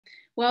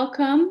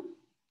Welcome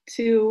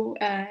to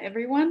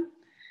everyone.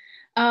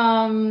 My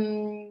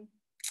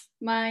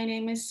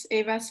name is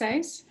Eva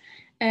Seys,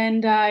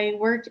 and I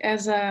work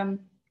as a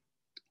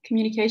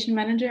communication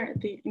manager at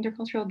the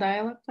Intercultural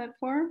Dialogue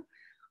Platform.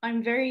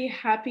 I'm very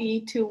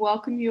happy to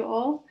welcome you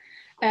all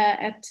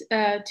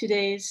during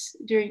today's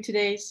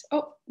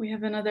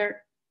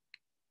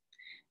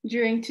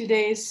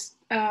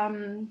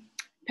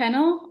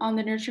panel on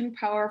the nurturing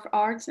power of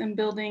arts and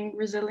building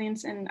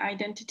resilience and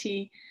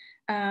identity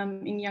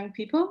in young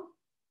people.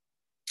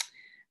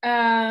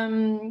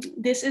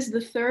 This is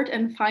the third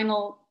and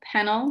final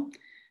panel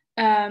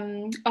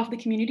of the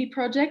community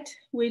project,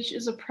 which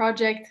is a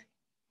project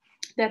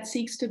that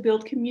seeks to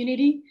build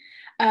community,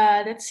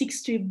 that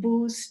seeks to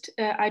boost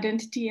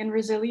identity and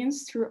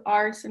resilience through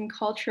arts and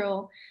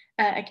cultural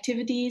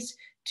activities,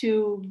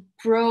 to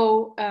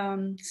grow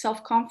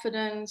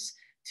self-confidence,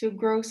 to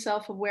grow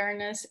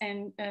self-awareness,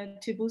 and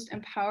to boost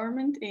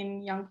empowerment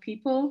in young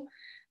people,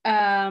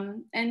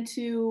 and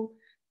to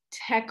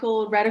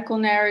tackle radical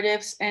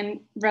narratives and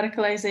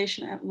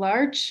radicalization at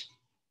large.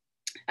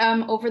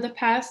 Over the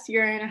past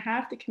year and a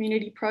half, the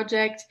community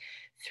project,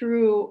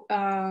 through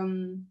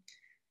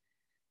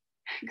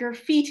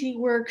graffiti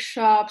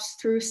workshops,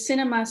 through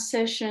cinema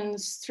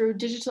sessions, through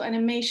digital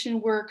animation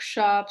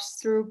workshops,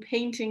 through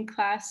painting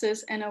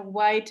classes, and a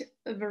wide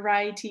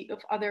variety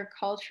of other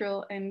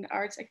cultural and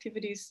arts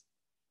activities,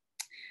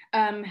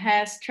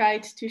 has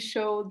tried to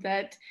show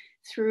that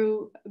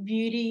through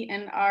beauty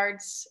and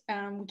arts,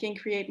 we can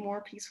create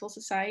more peaceful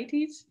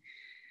societies.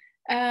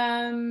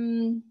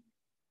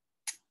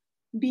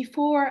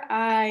 Before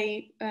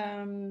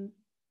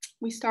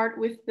we start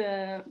with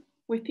the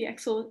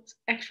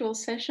actual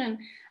session,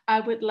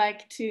 I would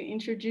like to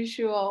introduce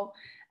you all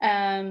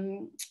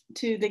to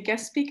the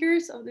guest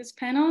speakers of this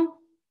panel.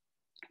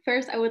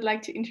 First, I would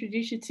like to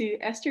introduce you to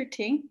Ester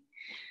Ting.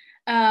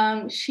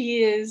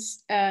 She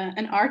is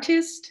an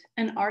artist,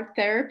 an art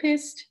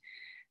therapist,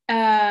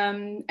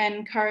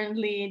 and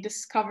currently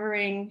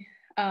discovering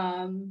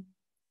the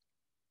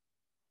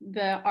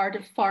art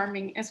of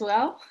farming as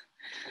well,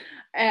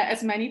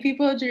 as many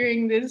people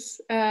during this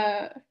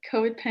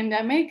COVID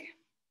pandemic.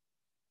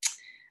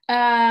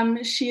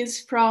 She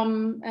is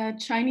from a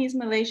Chinese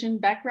Malaysian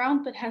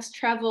background, but has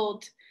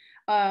traveled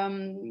a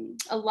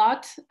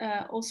lot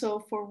also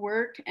for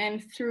work,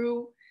 and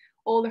through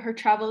all her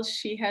travels,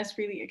 she has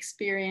really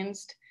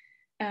experienced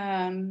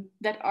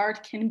that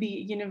art can be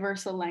a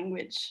universal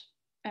language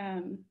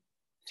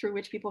through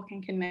which people can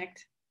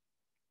connect.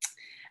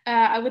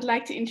 I would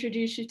like to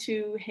introduce you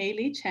to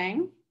Hailey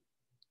Chang.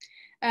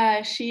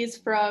 She is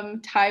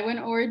from Taiwan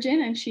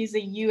origin, and she's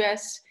a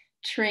US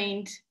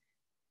trained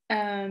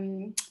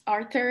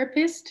art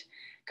therapist.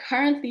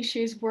 Currently,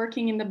 she's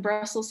working in the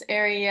Brussels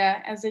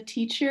area as a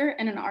teacher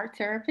and an art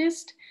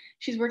therapist.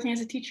 She's working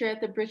as a teacher at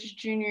the British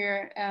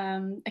Junior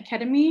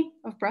Academy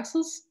of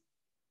Brussels.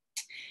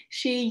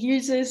 She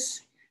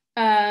uses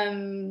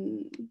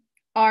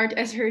art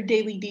as her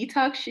daily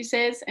detox, she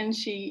says, and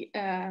she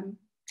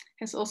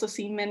has also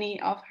seen many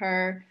of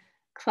her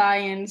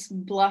clients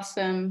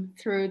blossom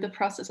through the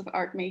process of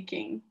art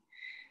making.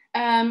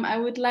 I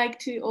would like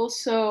to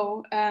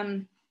also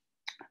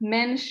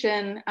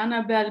mention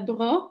Annabelle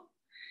Bro.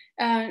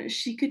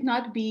 She could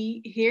not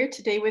be here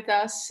today with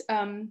us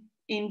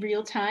in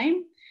real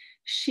time.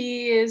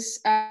 She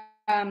is a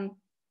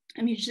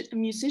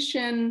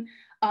musician,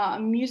 a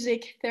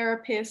music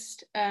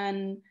therapist,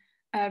 and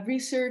a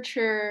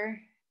researcher,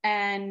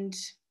 and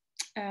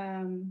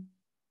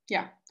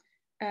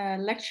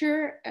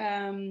lecturer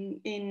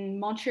in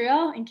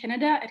Montreal, in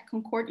Canada, at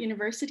Concord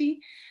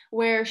University,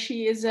 where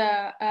she is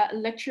a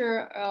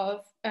lecturer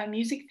of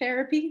music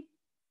therapy.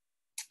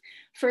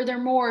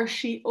 Furthermore,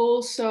 she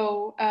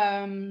also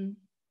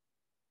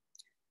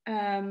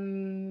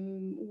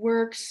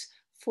works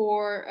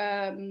for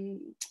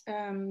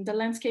the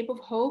Landscape of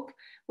Hope,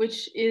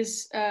 which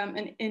is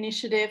an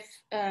initiative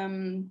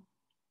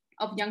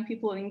of young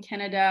people in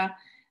Canada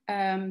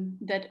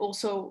that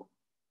also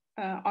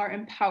are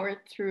empowered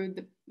through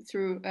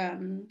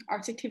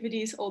arts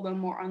activities, although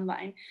more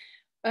online.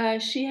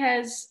 She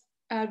has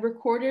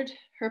recorded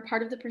her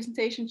part of the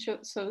presentation,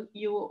 so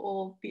you will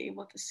all be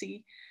able to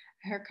see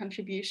her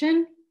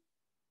contribution.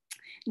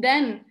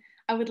 Then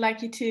I would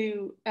like you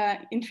to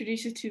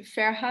introduce you to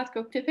Ferhat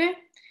Göktepe.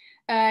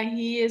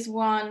 He is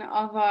one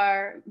of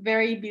our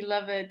very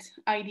beloved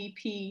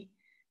IDP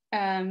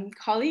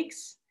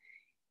colleagues.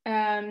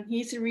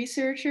 He's a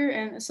researcher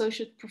and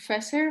associate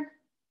professor.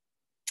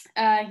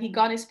 He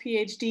got his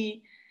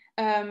PhD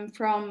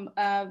from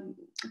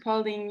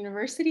Paulding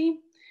University.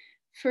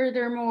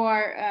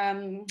 Furthermore,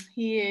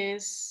 he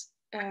is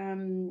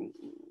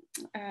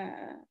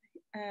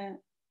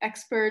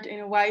expert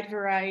in a wide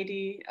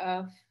variety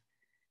of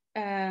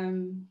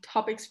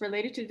topics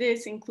related to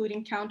this,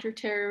 including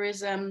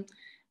counterterrorism,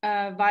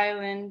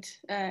 violent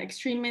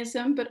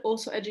extremism, but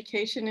also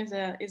education is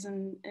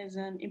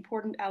an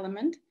important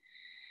element.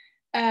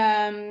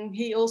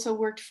 He also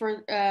worked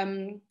for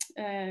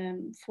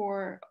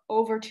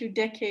over 2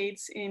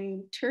 decades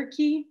in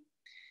Turkey,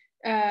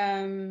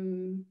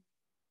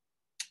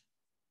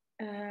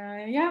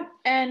 Yeah,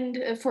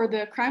 and for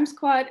the Crime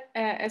Squad,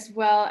 as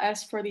well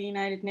as for the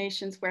United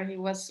Nations, where he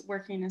was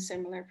working in a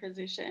similar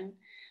position.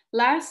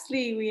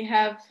 Lastly, we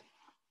have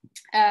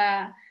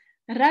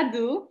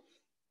Radu.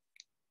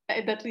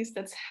 At least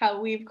that's how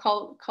we've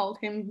called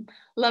him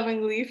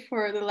lovingly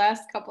for the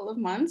last couple of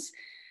months.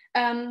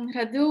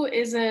 Radu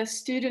is a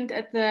student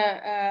at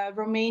the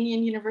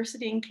Romanian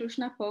University in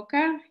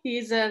Cluj-Napoca. He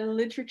is a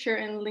literature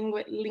and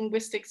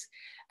linguistics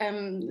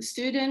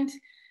student.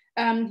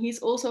 He's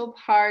also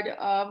part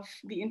of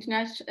the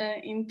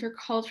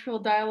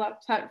Intercultural Dialogue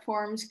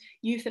Platform's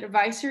Youth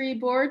Advisory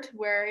Board,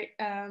 where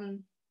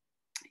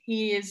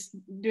he is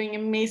doing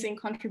amazing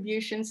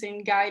contributions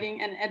in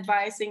guiding and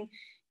advising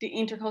the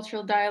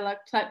Intercultural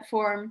Dialogue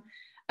Platform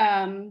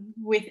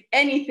with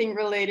anything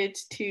related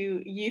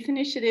to youth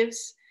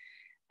initiatives.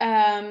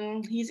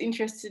 He's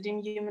interested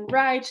in human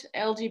rights,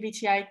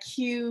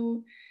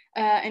 LGBTIQ,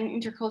 and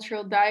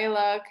intercultural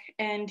dialogue,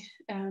 and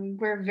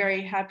we're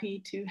very happy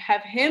to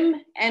have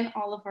him and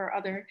all of our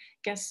other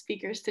guest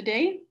speakers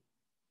today.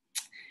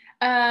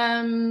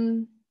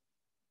 I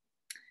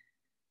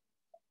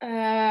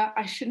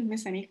shouldn't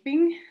miss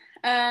anything.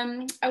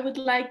 I would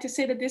like to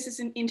say that this is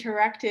an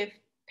interactive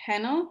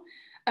panel,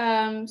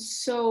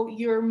 so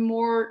you're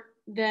more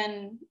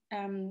than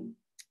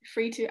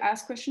free to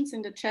ask questions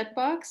in the chat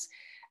box.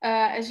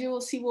 As you will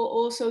see, we'll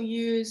also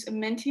use a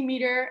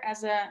Mentimeter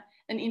as an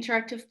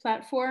interactive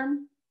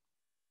platform.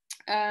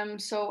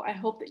 So I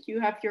hope that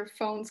you have your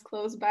phones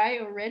close by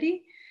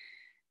already.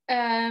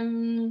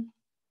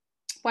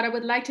 What I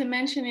would like to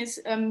mention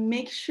is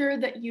make sure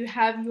that you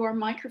have your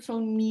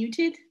microphone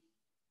muted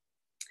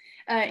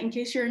in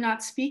case you're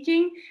not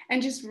speaking,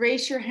 and just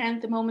raise your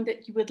hand the moment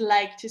that you would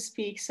like to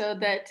speak, so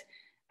that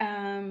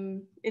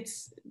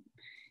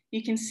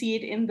you can see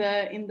it in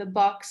the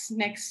box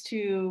next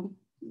to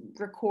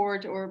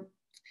record, or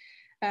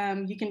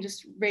you can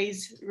just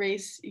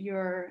raise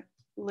your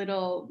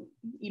little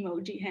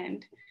emoji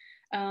hand.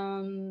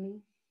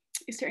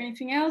 Is there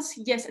anything else?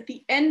 Yes, at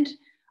the end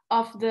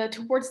of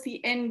towards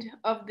the end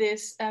of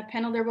this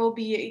panel, there will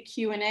be a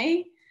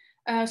Q&A.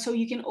 So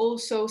you can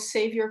also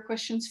save your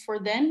questions for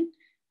then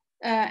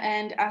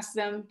and ask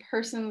them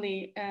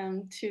personally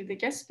to the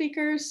guest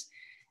speakers.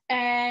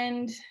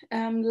 And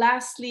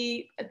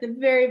lastly, at the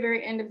very,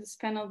 very end of this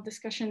panel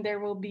discussion, there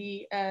will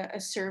be a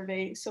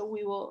survey. So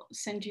we will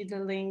send you the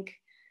link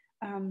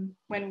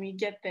when we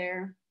get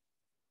there.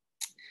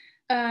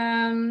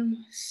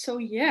 So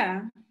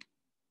yeah,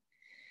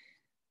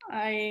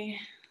 I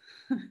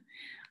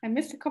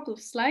missed a couple of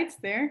slides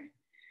there.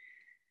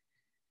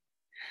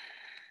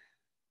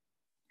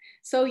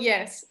 So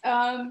yes,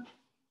 to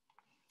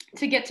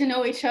get to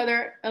know each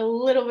other a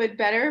little bit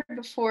better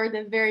before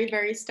the very,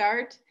 very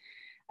start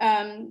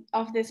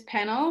of this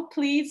panel,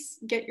 please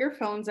get your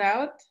phones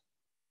out.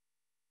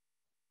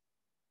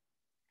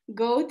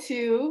 Go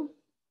to,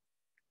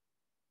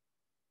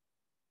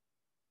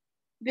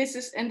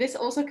 this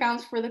also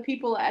counts for the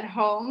people at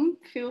home,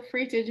 feel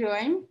free to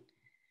join.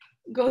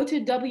 Go to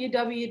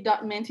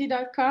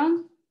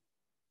www.menti.com.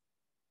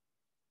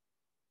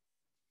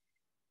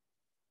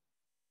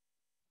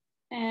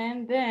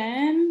 And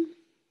then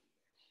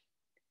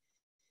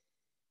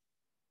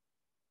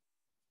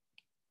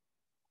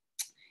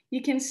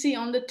you can see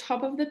on the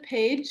top of the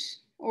page,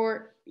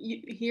 or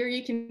here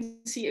you can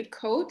see a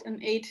code,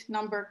 an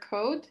 8-number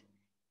code.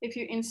 If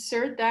you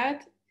insert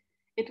that,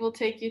 it will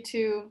take you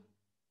to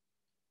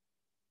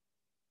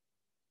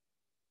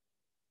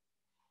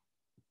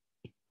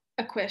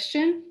a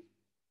question.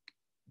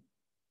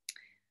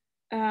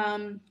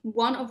 1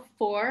 of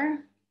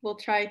 4. We'll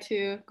try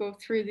to go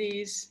through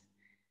these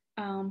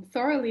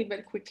thoroughly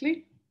but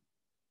quickly.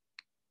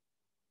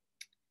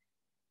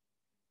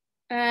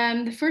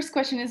 The first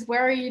question is,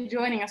 where are you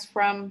joining us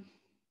from?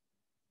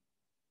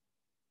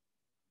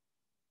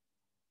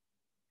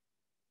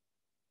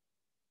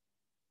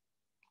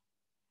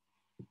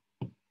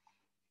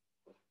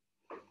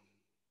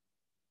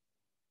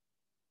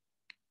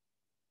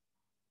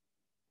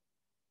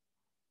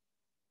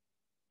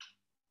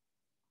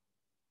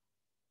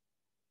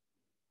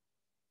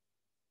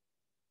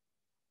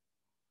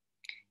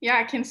 Yeah,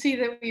 I can see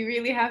that we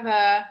really have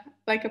a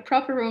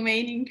proper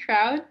Romanian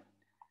crowd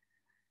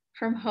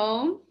from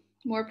home,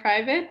 more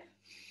private.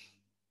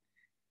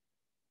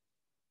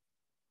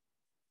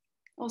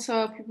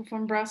 Also people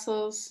from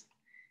Brussels,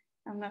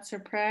 I'm not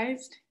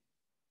surprised.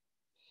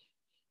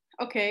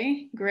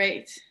 Okay,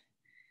 great.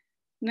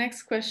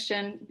 Next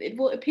question, it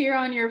will appear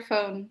on your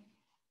phone.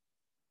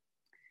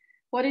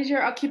 What is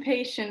your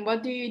occupation?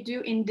 What do you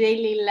do in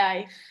daily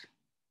life?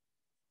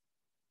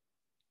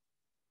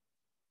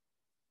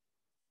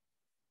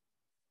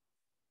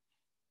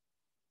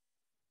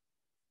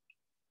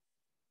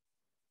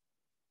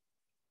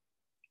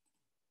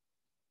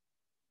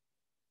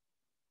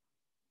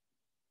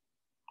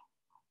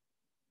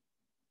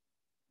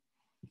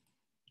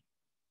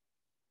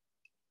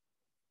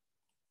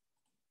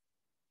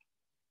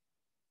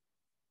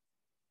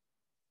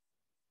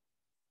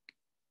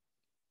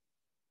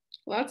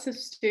 Lots of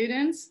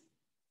students.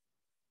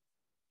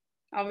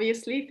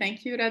 obviously.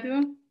 Thank you,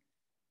 Radu.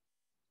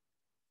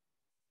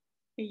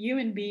 A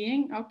human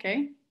being,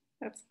 okay,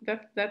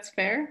 that's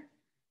fair.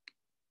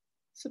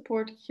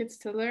 Support kids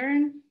to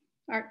learn,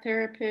 art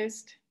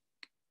therapist.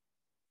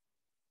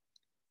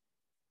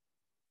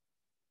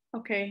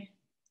 Okay.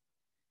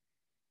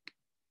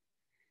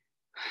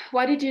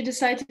 Why did you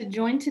decide to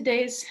join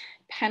today's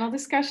panel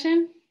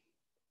discussion?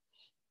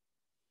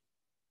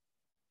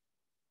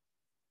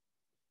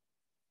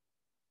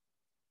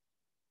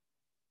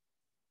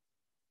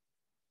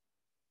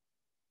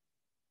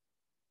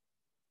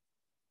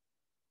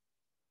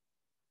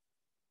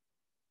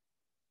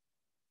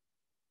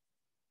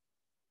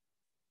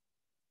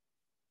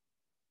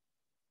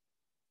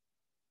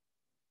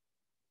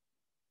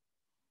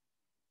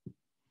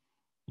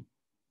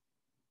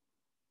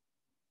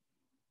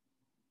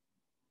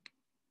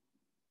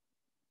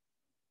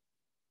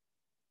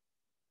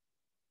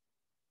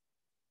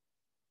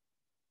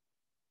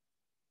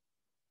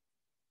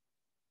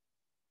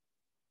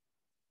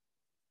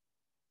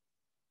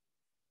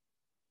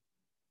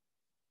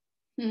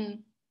 It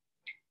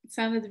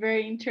sounded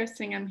very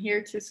interesting. I'm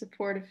here to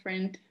support a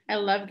friend. I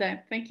love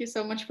that. Thank you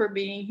so much for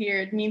being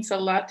here. It means a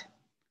lot.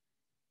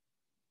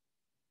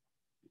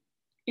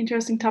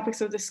 Interesting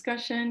topics of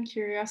discussion,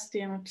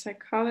 curiosity. I'm a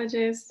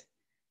psychologist.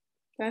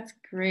 That's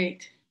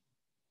great.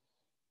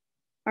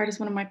 Art is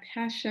one of my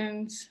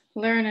passions.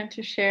 Learn and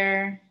to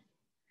share.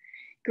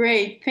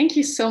 Great. Thank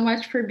you so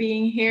much for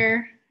being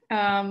here.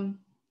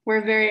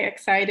 We're very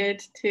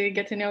excited to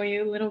get to know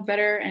you a little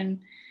better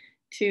and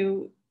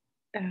to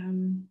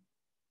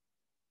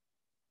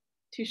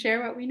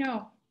share what we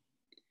know.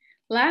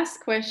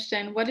 Last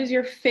question. What is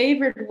your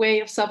favorite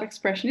way of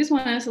self-expression? This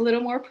one is a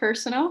little more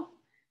personal,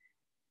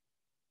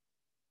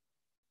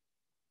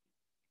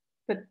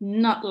 but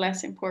not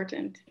less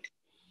important.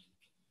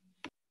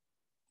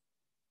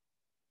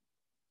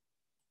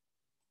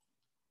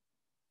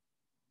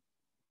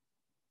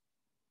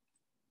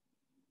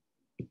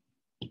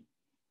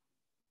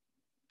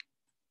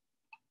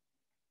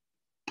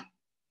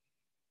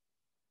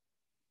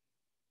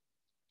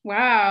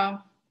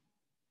 Wow,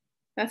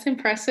 that's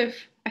impressive.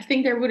 I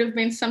think there would have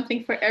been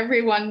something for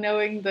everyone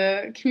knowing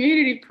the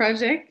community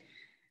project.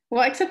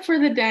 Well, except for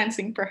the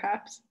dancing,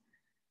 perhaps.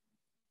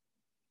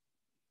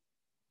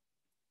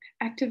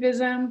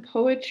 Activism,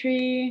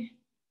 poetry.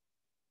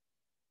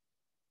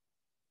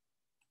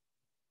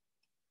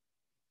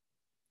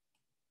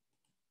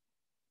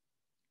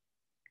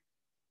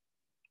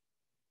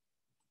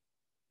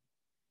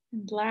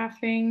 And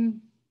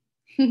laughing.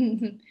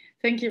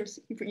 Thank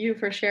you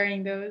for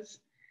sharing those.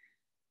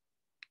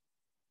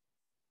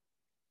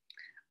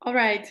 All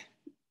right.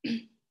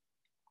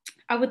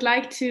 I would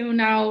like to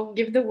now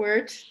give the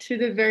word to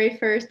the very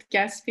first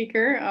guest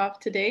speaker of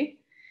today,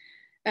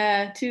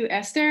 to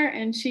Esther,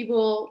 and she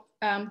will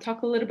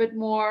talk a little bit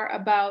more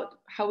about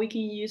how we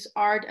can use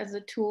art as a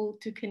tool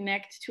to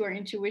connect to our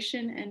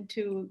intuition and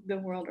to the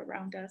world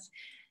around us.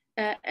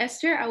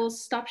 Esther, I will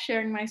stop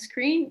sharing my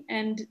screen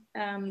and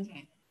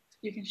okay.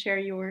 You can share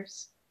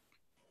yours.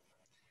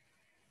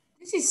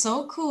 This is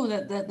so cool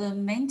that the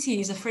Menti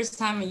is the first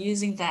time I'm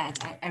using that.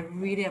 I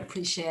really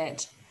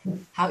appreciate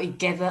how it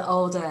gathers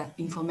all the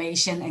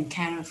information and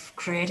kind of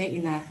create it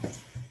in an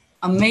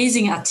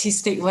amazing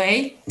artistic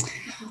way.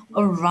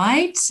 All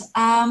right.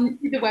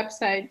 The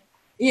website.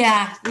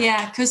 Yeah,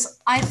 because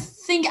I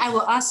think I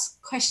will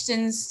ask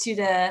questions to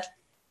the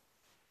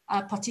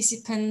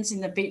participants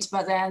in a bit,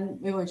 but then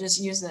we will just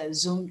use the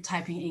Zoom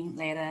typing in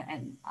later,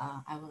 and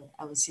I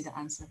will see the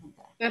answer from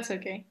there. That's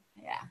okay.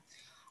 Yeah.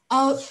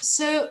 Oh,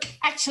 so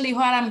actually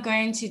what I'm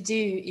going to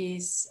do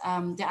is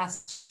there are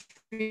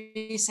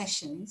 3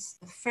 sessions.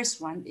 The first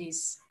one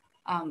is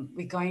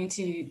we're going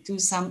to do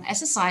some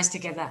exercise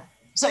together.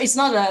 So it's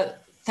not a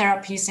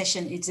therapy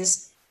session, it's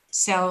just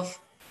self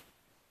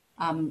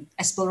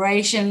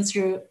exploration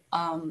through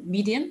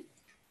medium.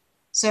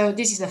 So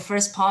this is the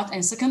first part,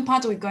 and second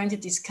part we're going to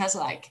discuss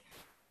like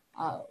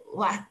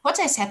what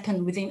has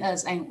happened within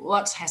us and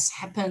what has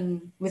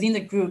happened within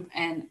the group,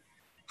 and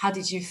how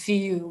did you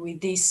feel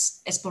with this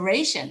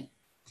exploration?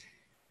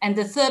 And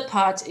the third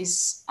part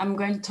is I'm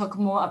going to talk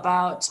more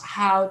about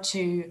how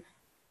to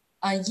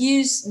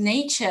use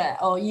nature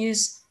or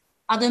use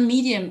other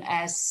medium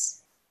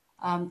as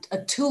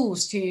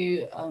tools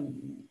to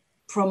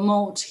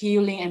promote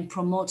healing and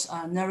promote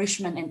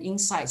nourishment and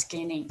insights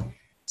gaining.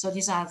 So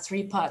these are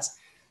 3 parts.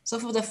 So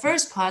for the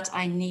first part,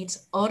 I need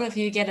all of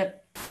you get a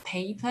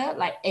paper,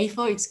 like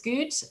A4 is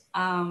good,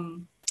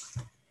 and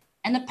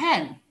a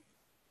pen.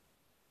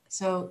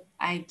 So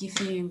I give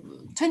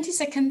you 20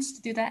 seconds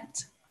to do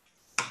that.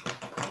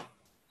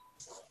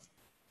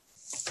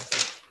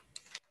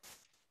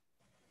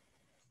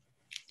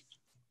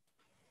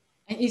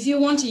 And if you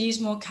want to use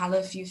more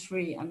color, feel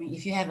free. I mean,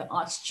 if you have an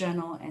art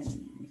journal, and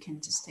you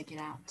can just take it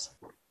out.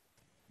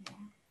 Yeah.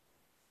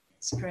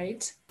 It's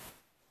great.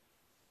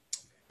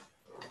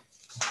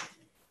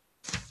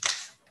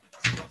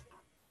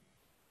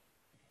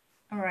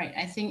 All right,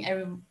 I think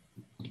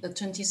the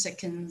 20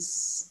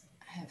 seconds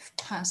have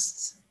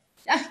passed.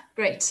 Ah,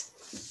 great.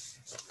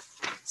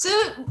 So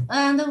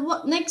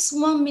the next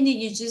 1 minute,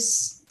 you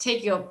just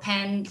take your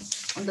pen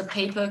on the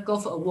paper, go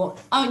for a walk.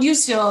 Oh,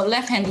 use your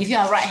left hand if you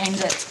are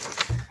right-handed.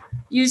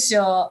 Use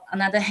your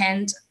another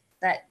hand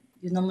that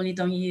you normally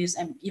don't use,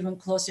 and even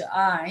close your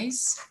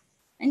eyes.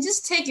 And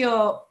just take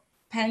your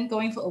pen,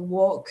 going for a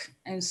walk,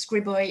 and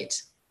scribble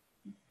it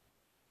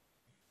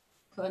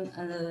for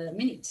a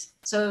minute.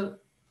 So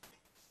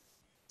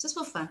just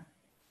for fun.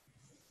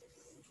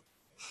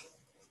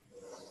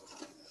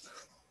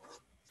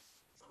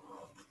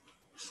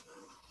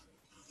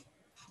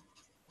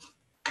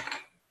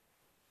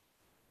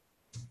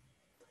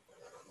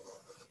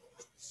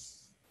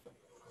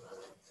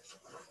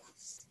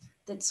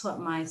 That's what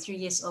my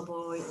 3-year-old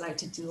boy like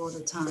to do all the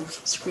time,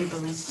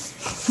 scribbling.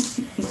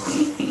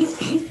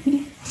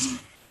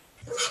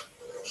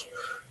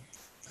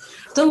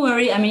 Don't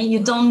worry, I mean, you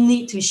don't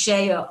need to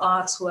share your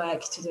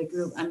artwork to the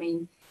group. I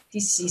mean,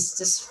 this is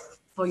just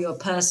for your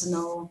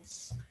personal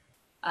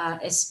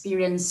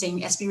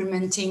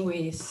experimenting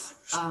with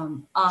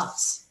art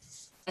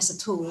as a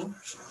tool,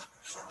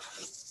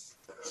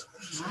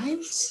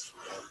 right?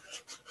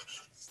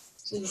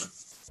 So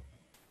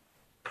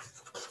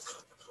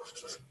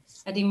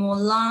adding more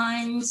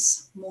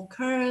lines, more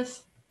curve.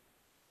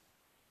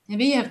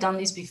 Maybe you have done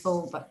this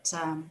before, but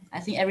I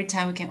think every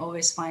time we can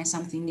always find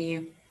something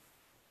new,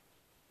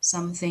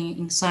 something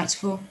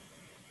insightful.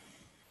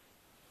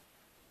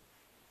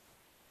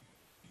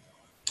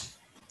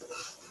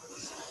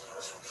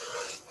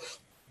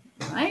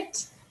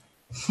 Right?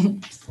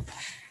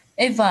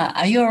 Eva,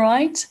 are you all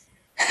right?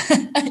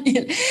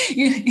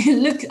 you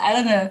look, I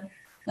don't know,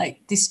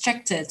 like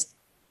distracted.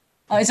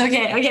 Oh, it's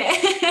okay, okay.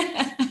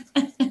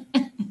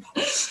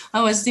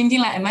 I was thinking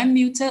like, am I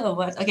muted or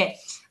what? Okay,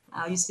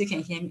 you still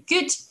can hear me.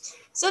 Good.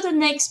 So the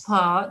next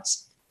part,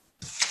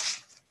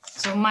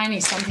 so mine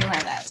is something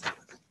like that.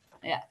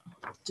 Yeah,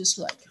 just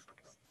like,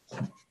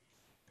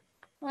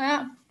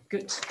 yeah,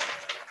 good.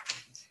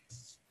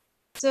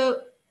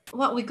 So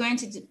what we're going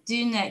to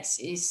do next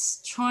is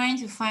trying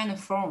to find a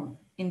form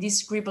in this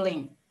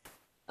scribbling.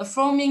 A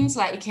form means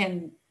like it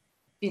can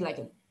be like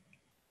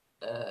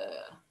a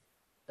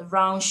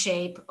round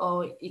shape,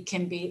 or it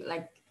can be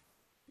like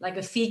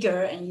a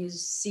figure, and you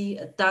see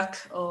a duck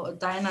or a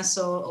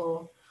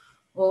dinosaur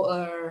or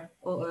a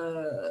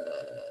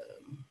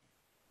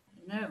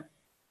I don't know,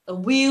 a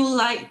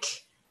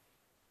wheel-like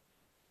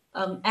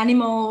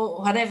animal,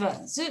 whatever.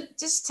 So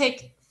just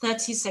take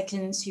 30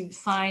 seconds to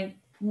find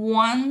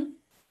one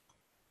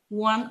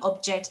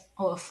object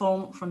or a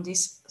form from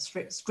this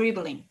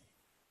scribbling,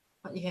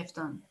 what you have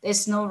done.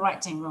 There's no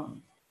right and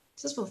wrong,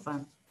 just for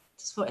fun,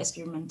 just for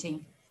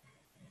experimenting.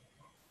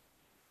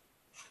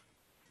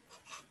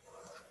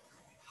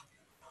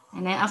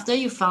 And then after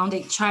you found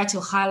it, try to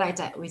highlight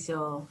that with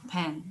your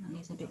pen a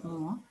little bit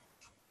more.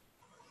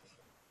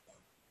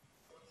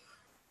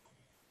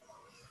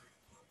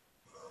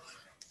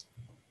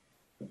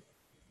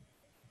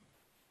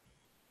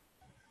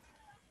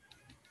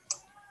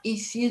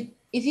 If you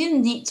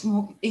need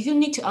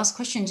to ask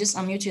questions, just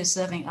unmute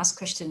yourself and ask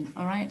question.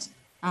 All right.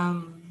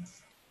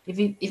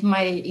 If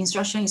my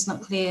instruction is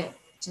not clear,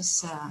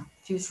 just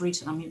feel free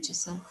to unmute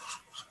yourself.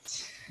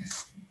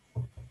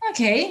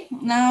 Okay.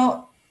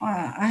 Now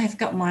I have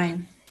got my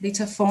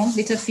little form,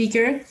 little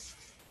figure.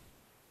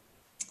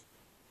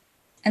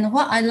 And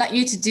what I'd like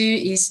you to do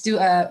is do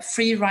a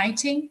free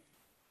writing.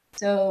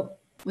 So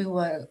we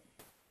will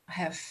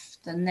have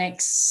the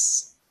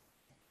next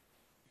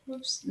 1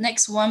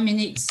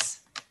 minute.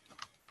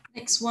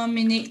 Next 1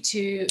 minute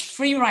to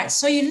free write.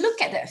 So you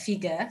look at that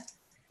figure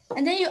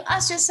and then you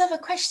ask yourself a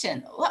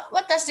question.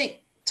 What does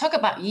it talk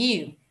about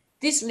you?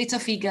 This little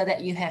figure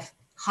that you have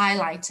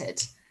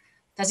highlighted.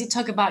 Does it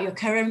talk about your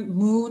current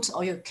mood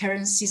or your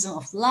current season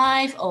of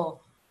life,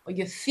 or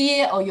your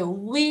fear or your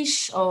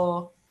wish,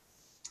 or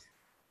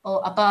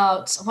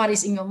about what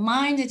is in your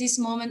mind at this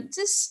moment?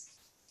 Just,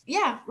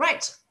 yeah,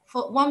 right,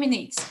 for 1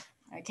 minute.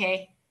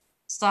 Okay,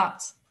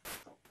 start.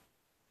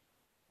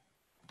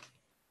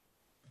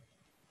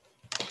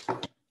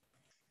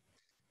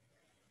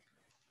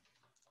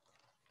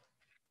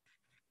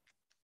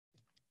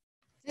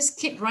 Just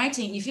keep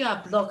writing. If you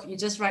are blocked, you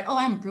just write, oh,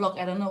 I'm blocked,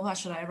 I don't know, what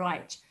should I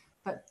write?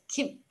 But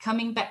keep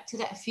coming back to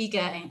that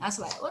figure and ask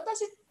like, what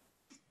does it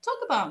talk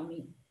about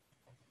me?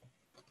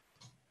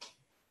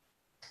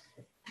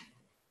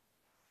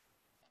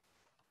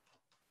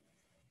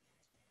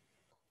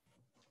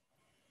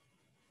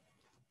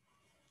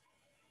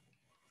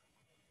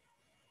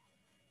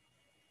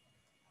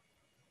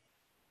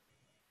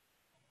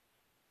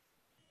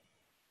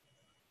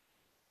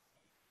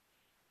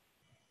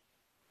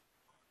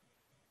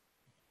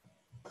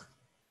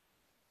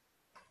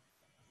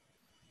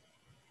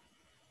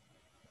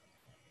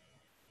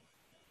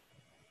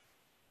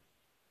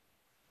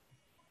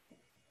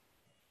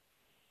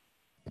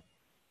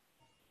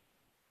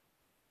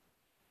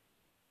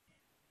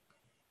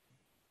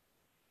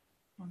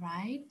 All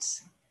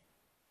right,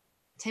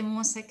 10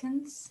 more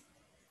seconds.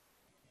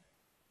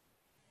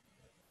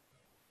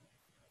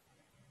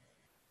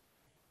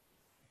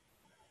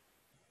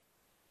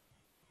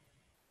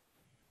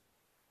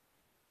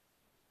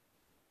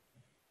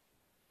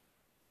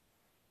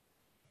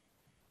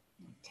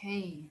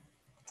 Okay.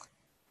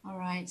 All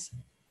right.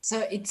 So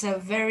it's a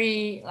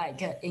very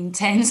like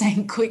intense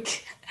and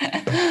quick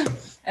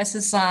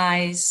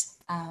exercise.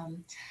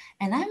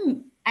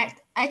 And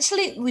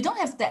actually, we don't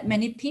have that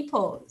many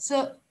people.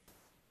 So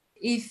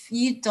if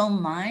you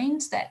don't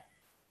mind that,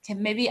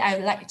 maybe I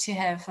would like to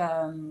have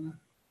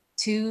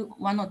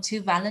one or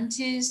two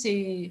volunteers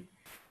to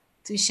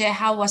share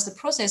how was the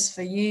process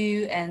for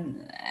you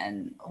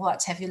and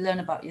what have you learned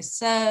about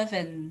yourself.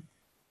 And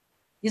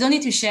you don't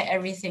need to share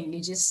everything.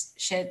 You just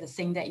share the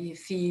thing that you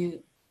feel,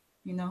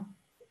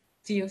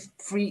 feel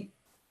free,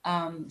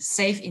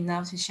 safe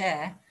enough to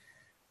share.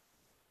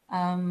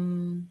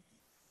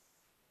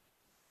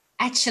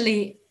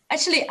 Actually,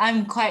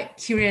 I'm quite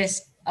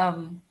curious.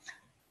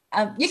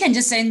 You can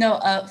just say no,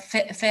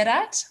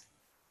 Ferhat,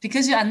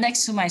 because you are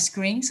next to my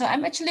screen. So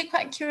I'm actually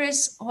quite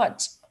curious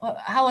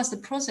how was the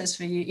process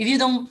for you? If you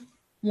don't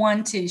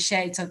want to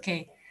share, it's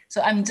okay.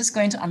 So I'm just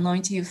going to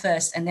anoint you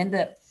first, and then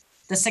the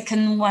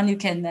second one you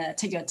can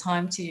take your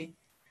time to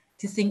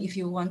think if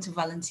you want to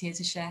volunteer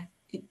to share.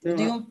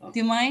 Do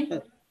you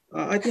mind?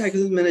 I think I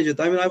couldn't manage it.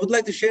 I mean, I would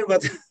like to share,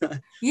 but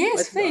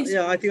yes, please.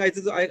 Yeah, I think I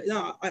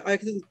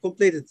couldn't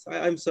complete it.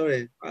 I'm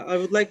sorry. I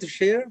would like to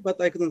share, but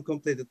I couldn't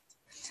complete it.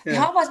 Yeah.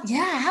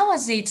 How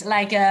was it?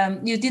 Like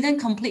you didn't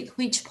complete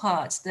which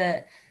part?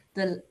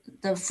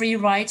 The free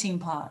writing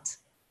part.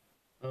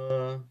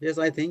 Yes,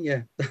 I think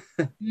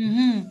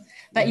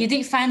But you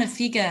did find a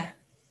figure.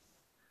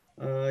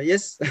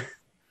 Yes.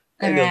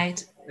 All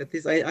right. At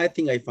least I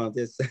think I found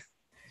this.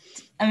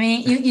 I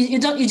mean,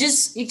 you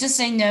just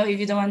say no if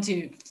you don't want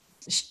to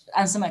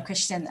answer my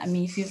question. I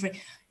mean, feel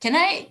free.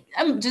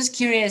 I'm just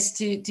curious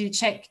to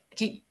check.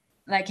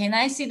 Can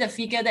I see the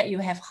figure that you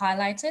have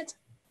highlighted?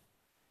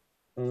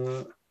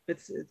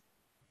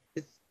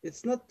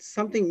 It's not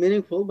something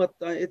meaningful, but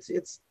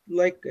it's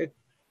like a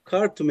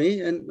card to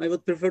me, and I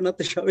would prefer not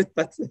to show it.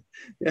 But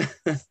yeah.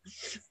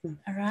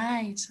 All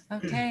right.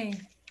 Okay.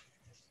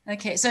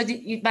 Okay. So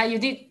but you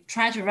did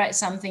try to write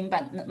something,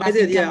 but nothing. I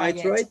did. Yeah, I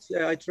tried.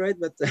 I tried,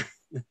 but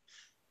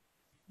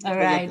all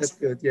right. That's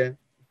good. Yeah.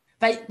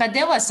 But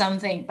there was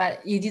something,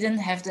 but you didn't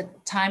have the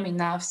time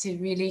enough to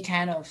really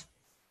kind of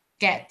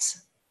get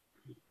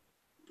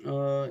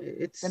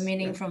the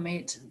meaning from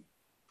it.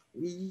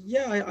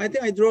 Yeah, I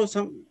think I draw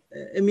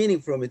a meaning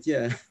from it.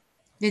 Yeah.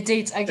 You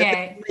did.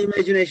 Okay. My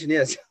imagination.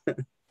 Yes.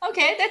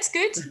 Okay, that's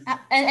good.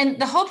 And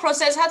the whole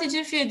process, how did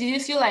you feel? Did you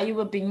feel like you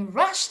were being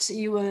rushed?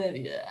 You were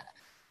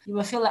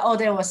feel like, oh,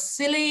 that was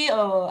silly,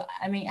 or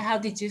I mean, how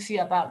did you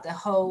feel about the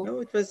whole? No,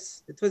 it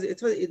was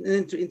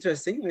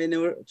interesting. I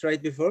never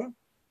tried before,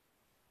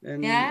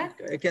 and yeah,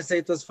 I can say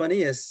it was funny.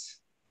 Yes.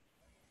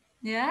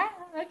 Yeah.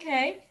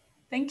 Okay.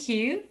 Thank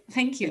you.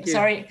 Thank you.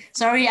 Sorry.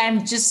 I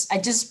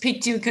just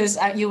picked you because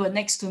you were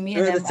next to me,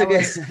 and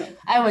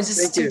I was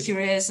just too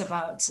curious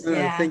about.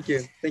 Yeah. Thank you.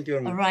 Thank you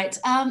very much. All right.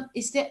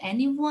 Is there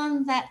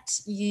anyone that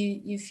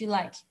you feel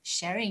like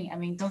sharing? I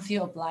mean, don't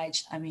feel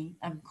obliged. I mean,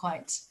 I'm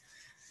quite.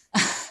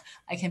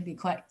 I can be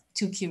quite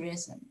too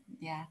curious, and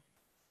yeah.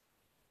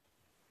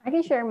 I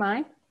can share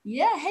mine.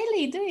 Yeah,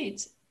 Haley, do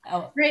it.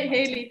 Oh, great,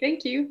 Haley.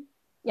 Thank you.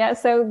 Yeah,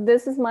 so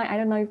this is I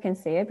don't know if you can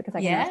see it because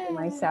I cannot see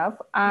myself.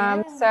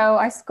 So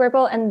I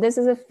scribbled, and this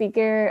is a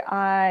figure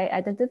I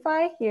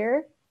identify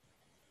here,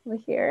 over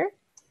here.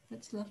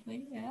 That's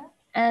lovely, yeah.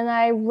 And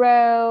I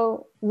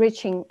wrote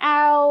reaching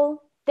out,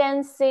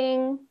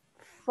 dancing,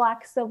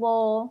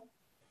 flexible.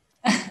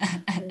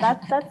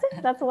 That's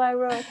it. That's what I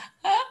wrote.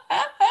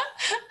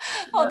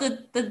 Oh,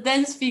 the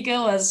dance figure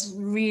was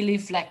really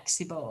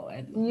flexible,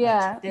 and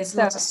there's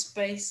lots of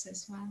space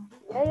as well.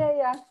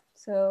 Yeah.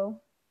 So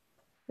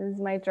this is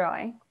my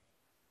drawing.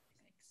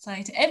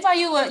 Exciting. Eva,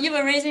 you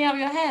were raising up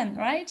your hand,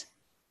 right?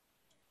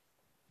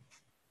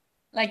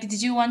 Like,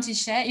 did you want to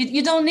share?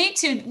 You don't need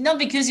to, not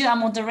because you are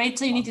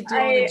moderator, you need to do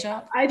all the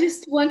job. I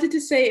just wanted to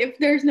say, if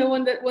there's no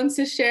one that wants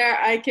to share,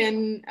 I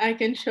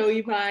can show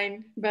you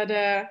mine, but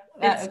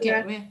it's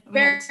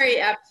very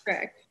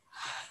abstract.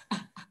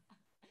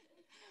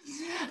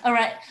 All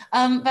right,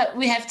 but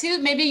we have to,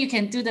 maybe you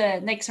can do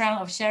the next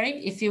round of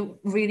sharing if you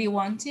really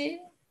want to.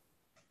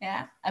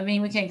 Yeah, I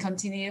mean, we can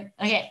continue.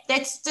 Okay,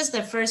 that's just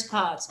the first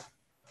part.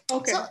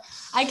 Okay. So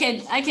I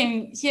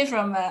can hear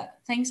from,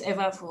 thanks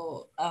Eva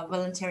for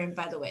volunteering,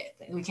 by the way.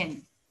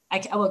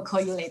 I will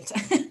call you later.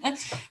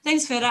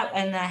 Thanks Ferhat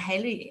and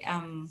Haley.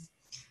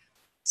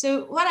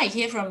 So what I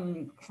hear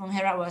from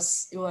Ferhat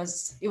was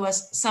it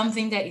was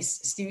something that is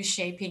still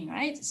shaping,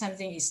 right?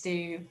 Something is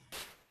still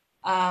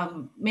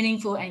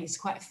meaningful and it's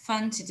quite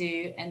fun to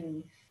do.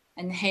 And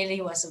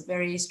Haley was a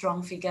very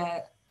strong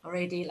figure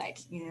already, like,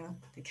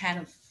 the kind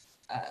of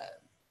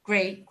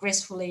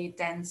gracefully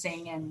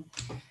dancing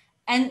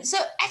and so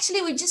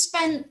actually we just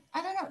spent,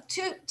 I don't know,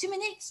 two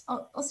minutes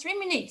or 3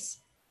 minutes.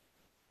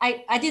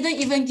 I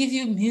didn't even give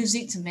you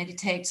music to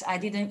meditate. I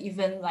didn't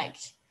even like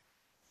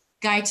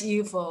guide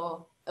you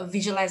for a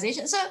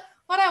visualization. So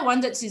what I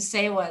wanted to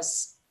say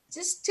was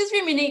just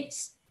 2-3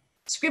 minutes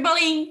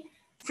scribbling,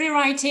 free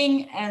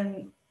writing,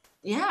 and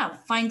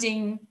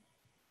finding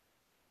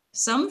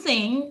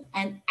something,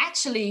 and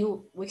actually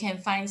we can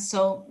find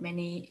so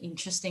many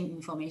interesting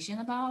information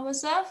about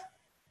ourselves.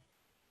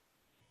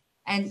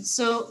 And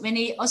so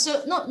many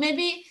also, not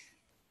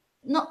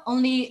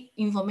only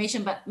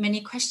information, but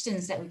many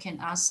questions that we can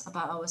ask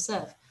about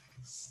ourselves.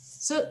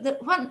 So the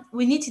one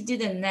we need to do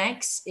the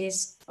next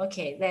is,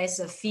 okay, there's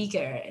a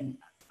figure and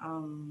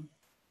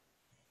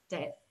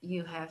that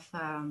you have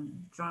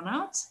drawn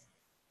out.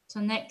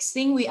 So next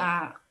thing, we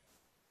are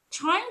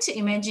trying to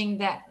imagine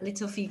that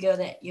little figure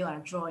that you are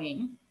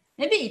drawing.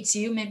 Maybe it's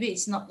you, maybe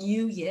it's not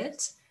you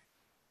yet.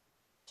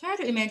 Try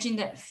to imagine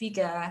that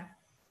figure.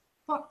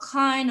 What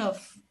kind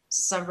of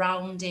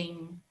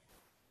surrounding,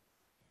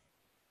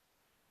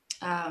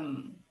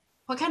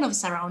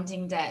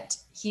 that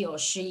he or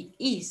she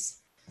is.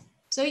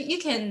 So you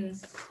can,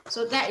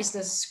 so that is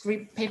the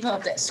script paper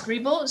of that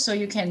scribble. So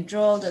you can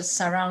draw the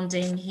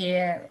surrounding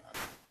here,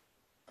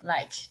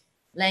 like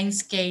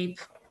landscape,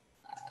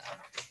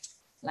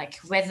 like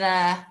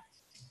weather,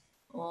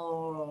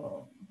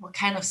 or what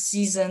kind of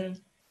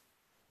season.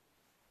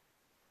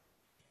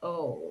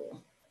 Oh,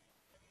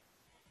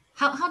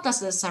 how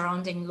does the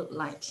surrounding look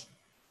like?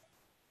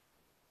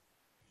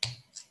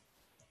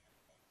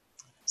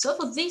 So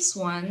for this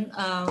one,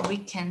 we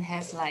can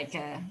have like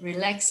a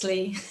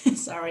relaxedly,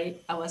 sorry,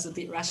 I was a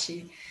bit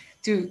rushy,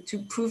 to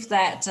prove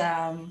that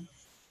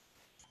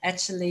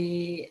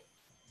actually,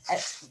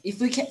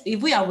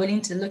 if we are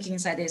willing to look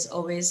inside, there's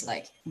always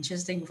like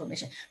interesting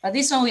information. But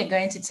this one we're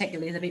going to take a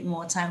little bit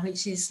more time,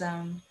 which is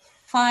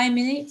 5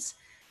 minutes.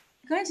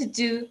 We're going to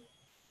do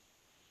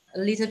a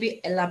little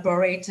bit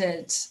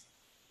elaborated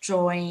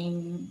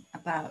drawing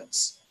about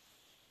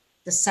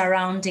the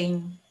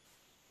surrounding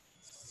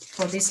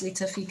for this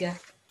little figure.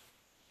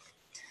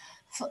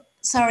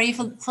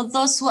 For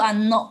those who are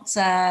not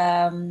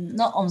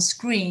on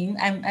screen,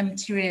 I'm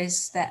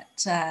curious that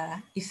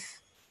if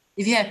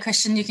you have a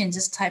question, you can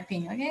just type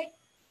in, okay?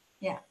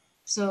 Yeah.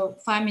 So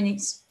 5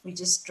 minutes, we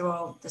just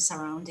draw the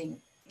surrounding.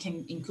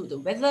 Can include the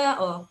weather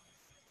or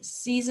the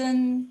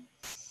season,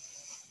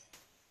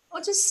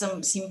 or just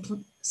some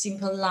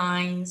simple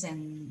lines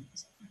and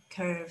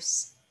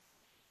curves.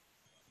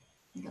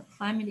 We got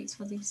 5 minutes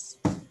for this.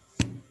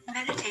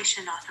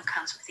 Meditation often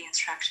comes with the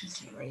instructions.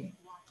 Sorry.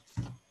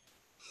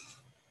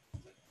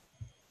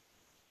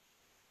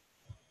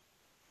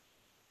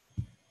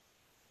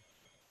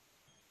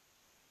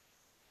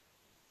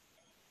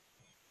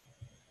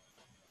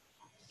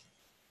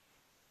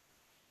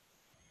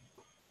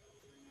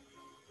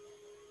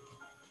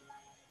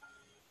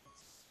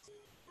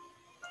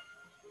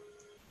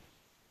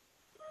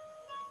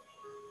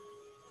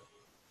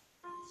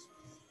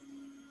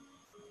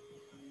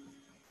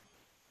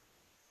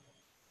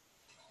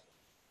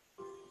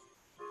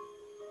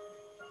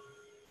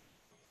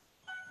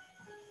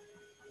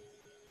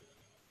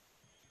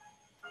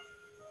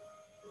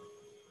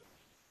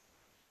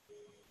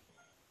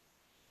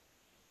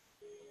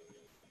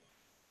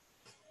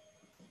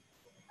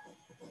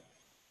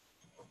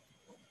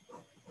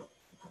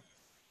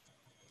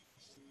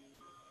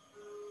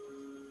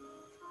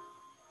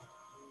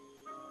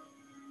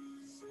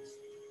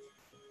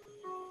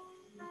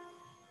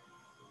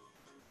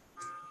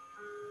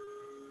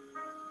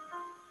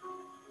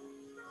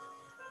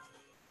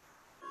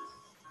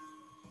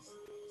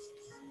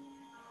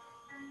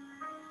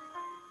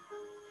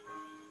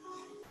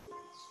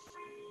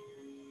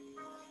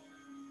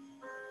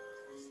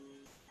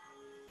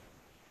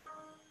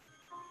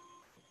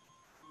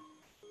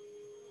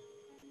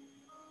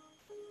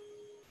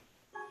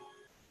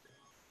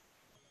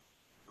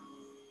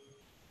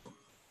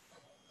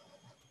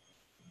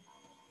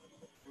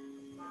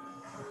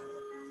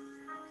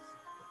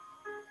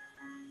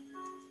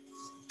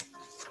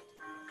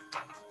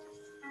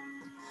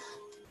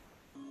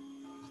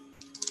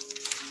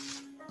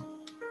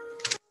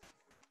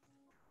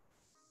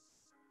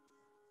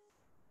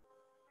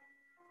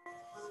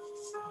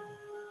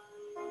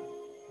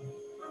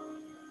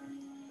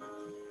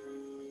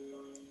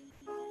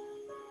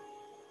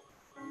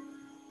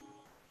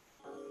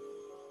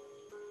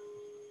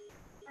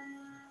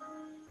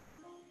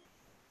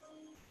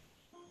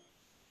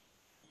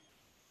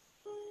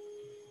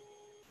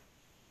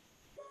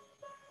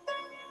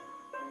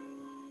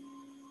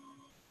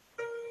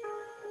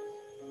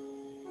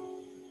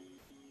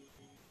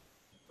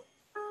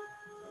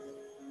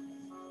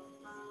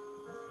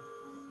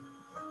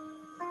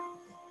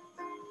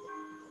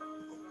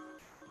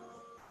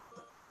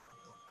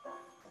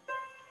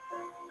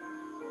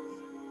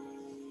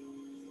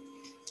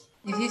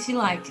 If you feel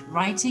like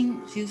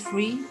writing, feel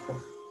free.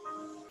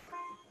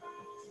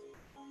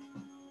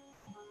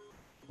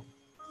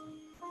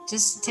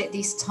 Just take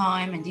this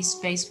time and this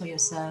space for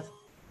yourself.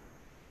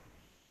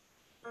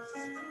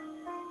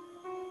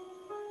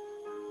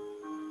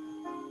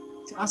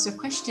 To ask your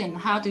question,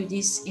 how do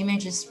these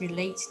images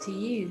relate to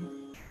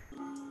you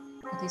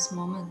at this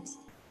moment?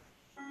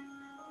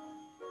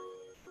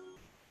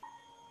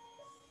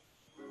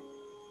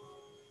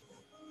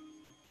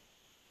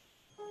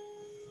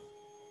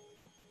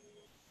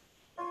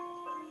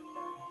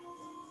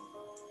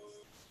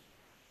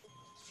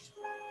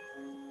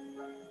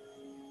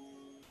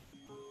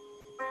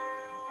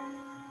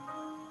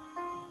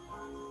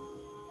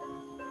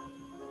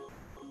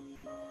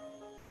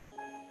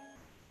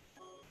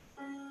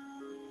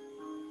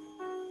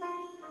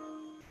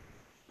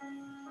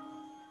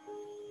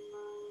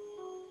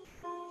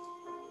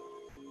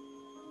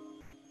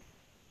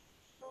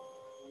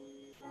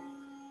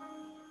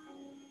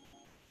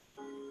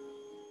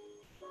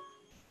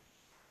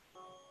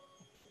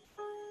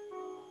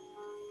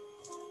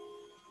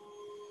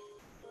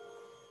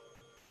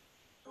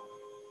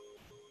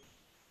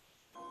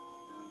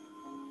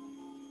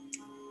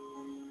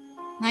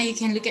 Now you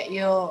can look at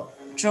your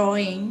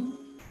drawing,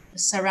 the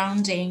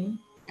surrounding,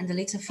 and the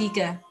little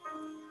figure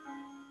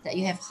that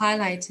you have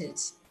highlighted.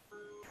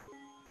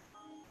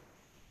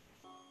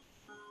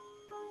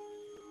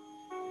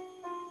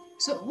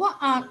 So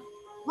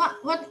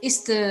what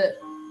is the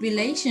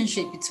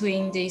relationship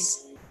between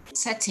this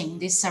setting,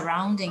 this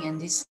surrounding,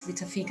 and this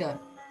little figure?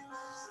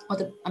 Or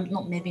the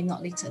maybe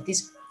not little,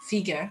 this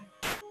figure.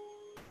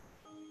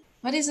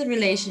 What is the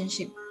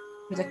relationship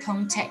with the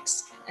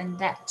context and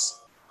that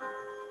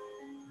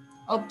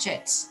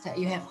objects that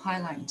you have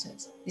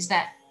highlighted? Is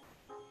that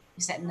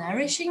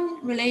nourishing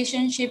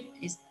relationship?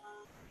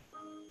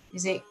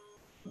 Is it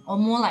or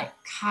more like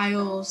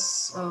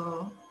chaos?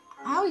 Or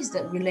how is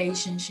the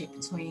relationship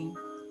between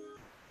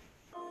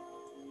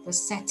the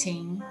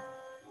setting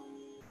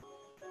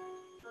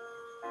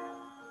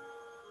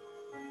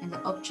and the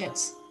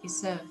objects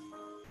itself?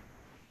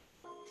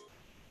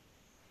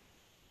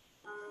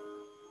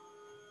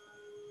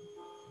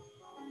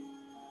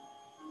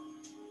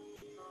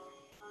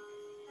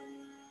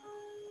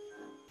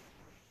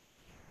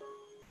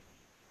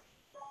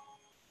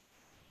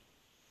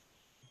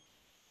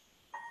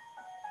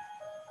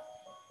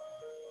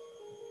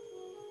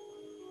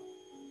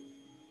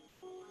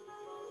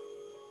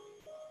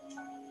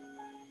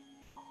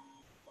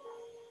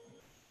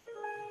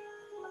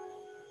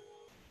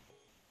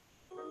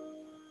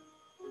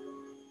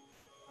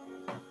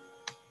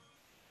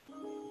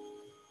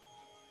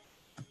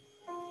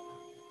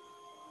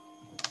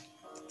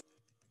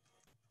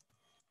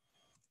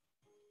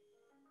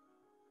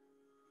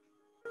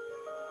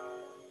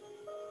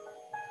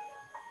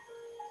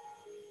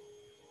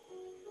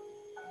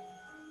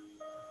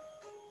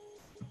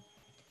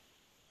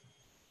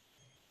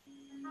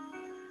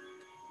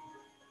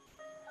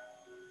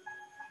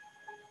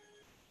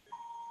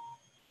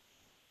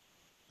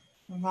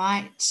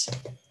 Right.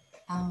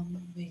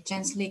 We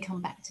gently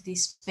come back to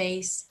this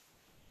space.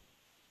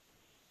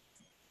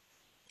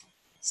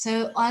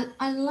 So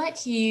I'd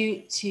like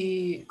you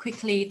to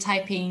quickly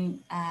type in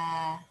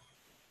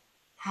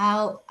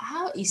how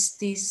is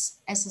this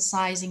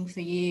exercising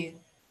for you?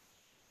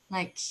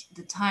 Like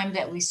the time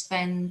that we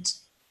spent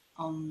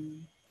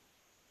on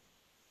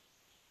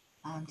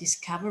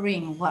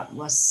discovering what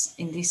was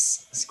in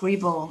this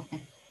scribble.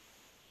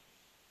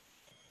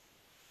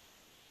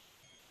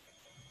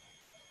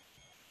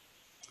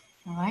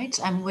 All right,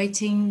 I'm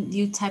waiting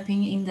you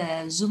typing in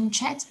the Zoom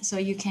chat so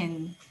you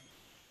can.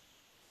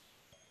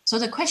 So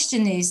the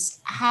question is,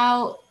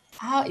 how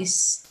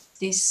is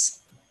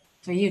this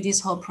for you, this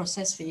whole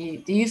process for you?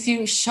 Do you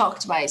feel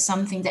shocked by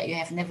something that you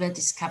have never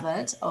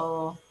discovered,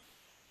 or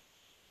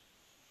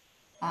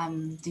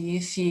do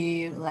you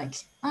feel like,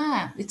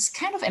 it's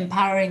kind of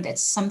empowering,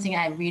 that's something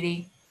I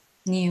really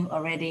knew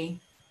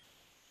already?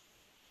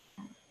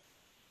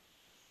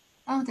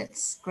 Oh,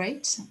 that's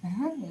great.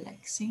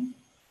 Relaxing.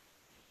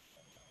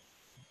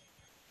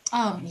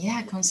 Oh,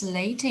 yeah,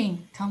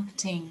 consolating,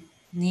 comforting,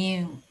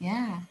 new.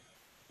 Yeah,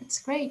 that's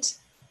great.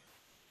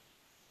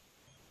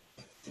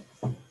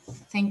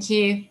 Thank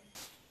you.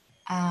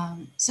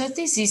 So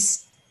this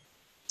is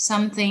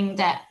something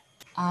that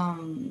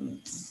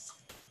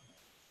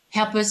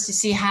help us to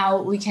see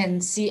how we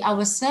can see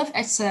ourselves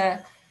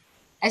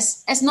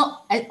as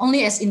not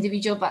only as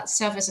individual, but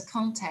self as a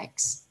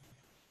context.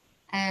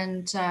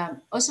 And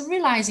also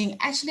realizing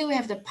actually we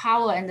have the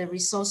power and the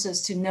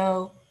resources to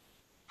know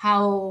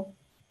how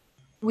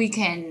we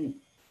can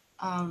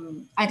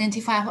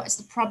identify what is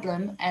the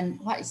problem and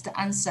what is the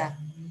answer.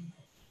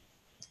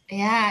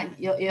 Yeah,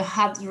 your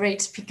heart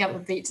rate pick up a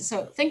bit.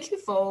 So thank you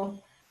for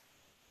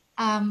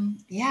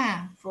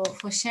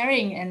for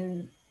sharing,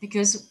 and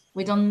because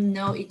we don't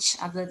know each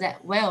other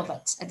that well,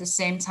 but at the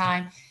same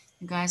time,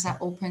 you guys are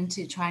open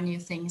to try new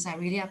things. I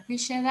really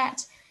appreciate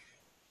that.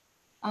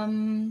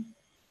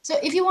 So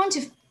if you want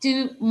to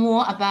do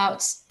more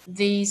about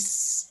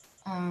this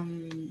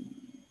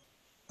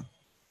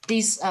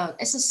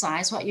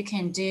exercise, what you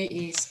can do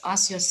is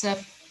ask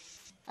yourself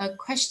a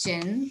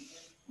question.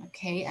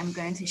 Okay, I'm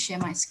going to share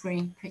my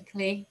screen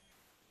quickly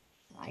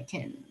so I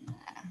can.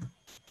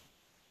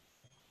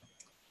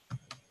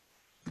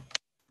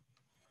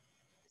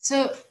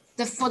 So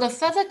for the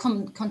further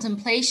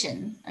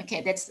contemplation,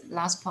 okay, that's the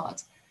last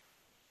part.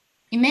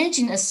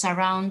 Imagine a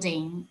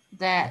surrounding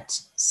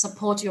that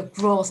support your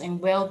growth and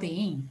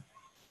well-being.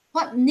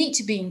 What need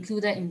to be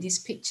included in this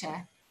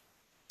picture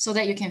so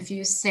that you can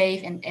feel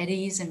safe and at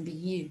ease and be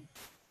you?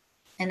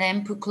 And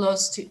then put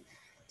close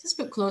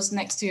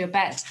next to your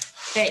bed.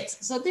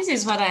 So this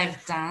is what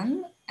I've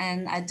done,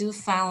 and I do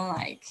found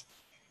like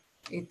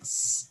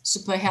it's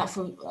super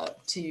helpful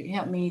to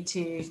help me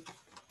to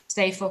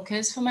stay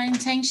focused for my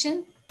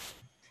intention.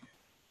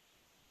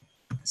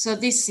 So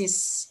this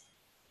is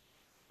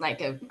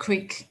like a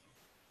quick,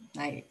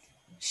 like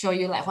show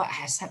you like what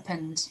has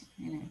happened,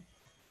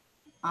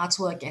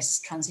 artwork as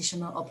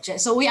transitional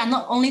object. So we are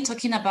not only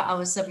talking about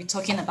ourselves, we're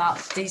talking about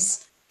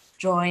this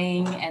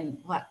drawing and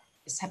what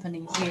is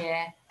happening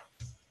here.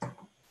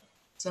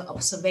 So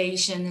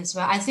observation as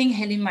well. I think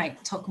Haley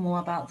might talk more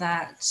about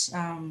that.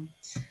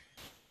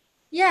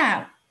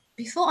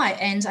 before I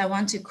end, I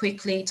want to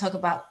quickly talk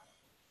about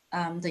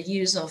the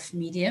use of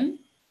medium.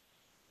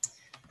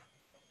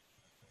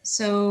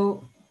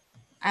 So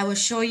I will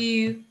show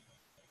you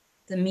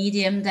the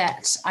medium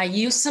that I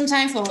use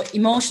sometimes for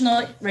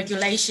emotional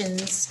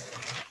regulations.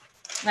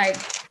 Like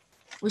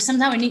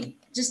sometimes we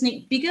just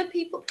need bigger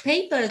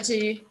paper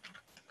to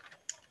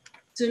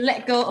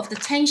let go of the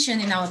tension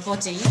in our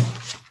body.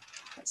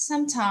 But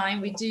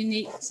sometimes we do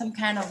need some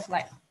kind of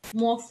like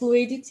more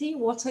fluidity,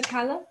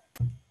 watercolor.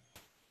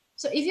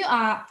 So if you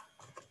are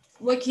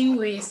working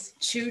with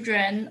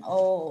children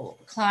or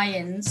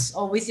clients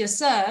or with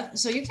yourself,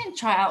 so you can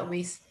try out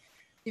with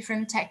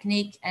different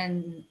technique,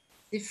 and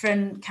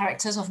different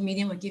characters of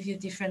medium will give you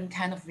different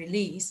kind of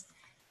release.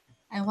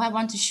 And what I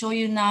want to show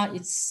you now,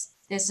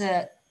 there's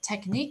a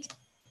technique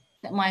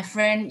that my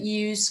friend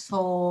used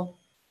for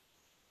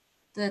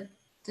the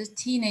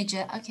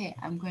teenager. Okay,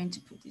 I'm going to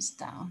put this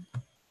down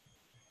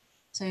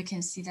so you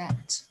can see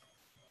that.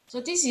 So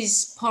this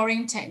is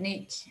pouring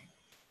technique.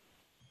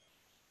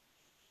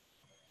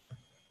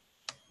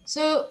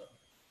 So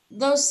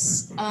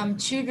those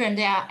children,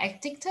 they are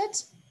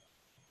addicted.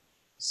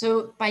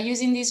 So by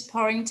using this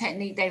pouring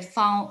technique, they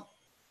found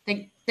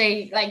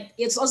they like,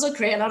 it's also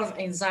create a lot of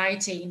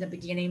anxiety in the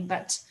beginning,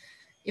 but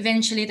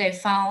eventually they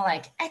found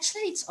like,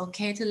 actually it's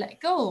okay to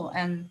let go,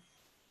 and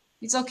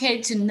it's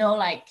okay to know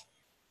like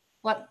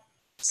what,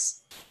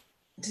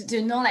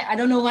 to know like, I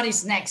don't know what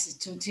is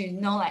next, to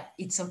know like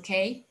it's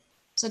okay.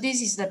 So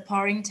this is the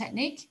pouring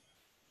technique.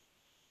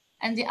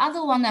 And the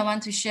other one I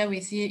want to share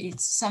with you,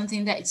 it's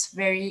something that is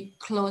very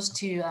close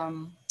to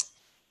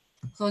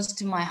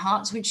my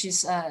heart, which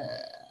is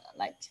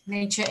like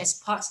nature as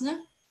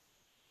partner.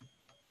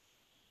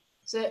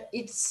 So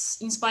it's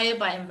inspired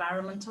by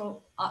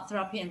environmental art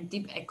therapy and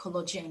deep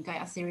ecology and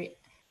Gaia theory.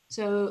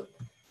 So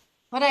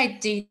what I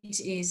did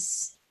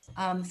is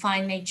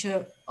find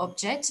nature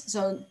objects.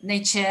 So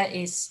nature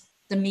is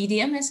the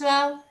medium as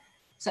well.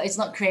 So it's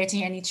not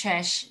creating any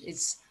trash.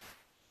 It's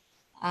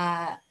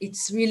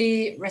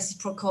really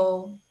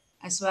reciprocal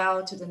as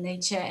well to the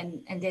nature,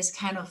 and there's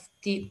kind of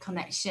deep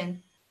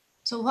connection.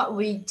 So what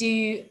we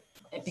do,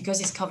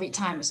 because it's COVID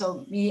time,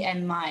 so me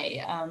and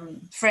my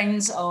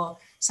friends or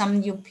some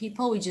new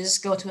people, we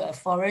just go to a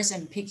forest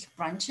and pick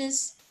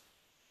branches.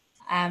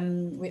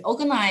 We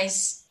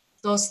organize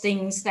those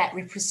things that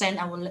represent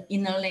our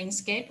inner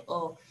landscape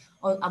or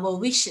our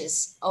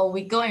wishes, or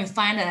we go and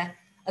find a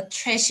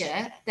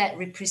treasure that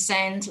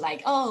represent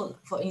like, oh,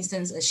 for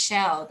instance, a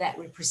shell that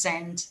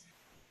represent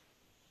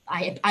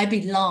I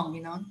belong,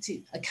 you know,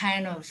 to a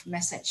kind of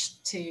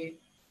message to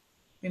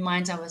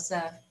remind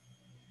ourselves.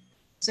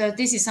 So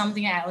this is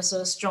something I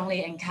also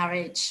strongly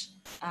encourage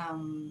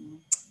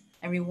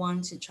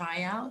everyone to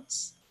try out.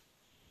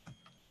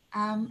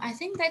 I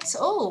think that's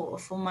all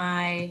for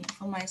my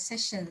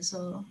session.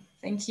 So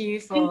thank you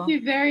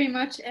very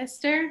much,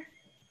 Esther.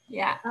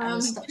 Yeah,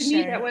 to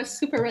me that was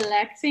super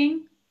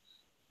relaxing.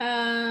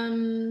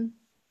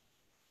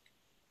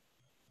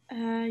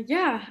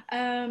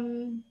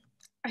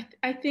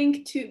 I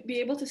think to be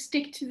able to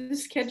stick to the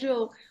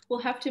schedule, we'll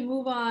have to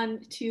move on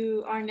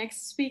to our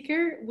next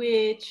speaker,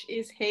 which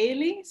is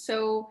Haley.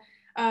 So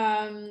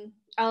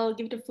I'll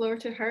give the floor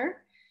to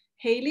her.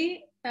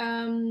 Haley,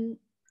 you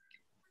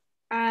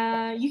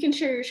can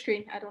share your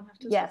screen. I don't have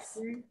to. Yes.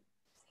 Hang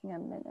on a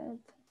minute.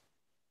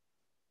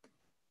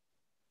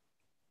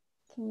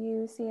 Can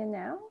you see it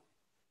now?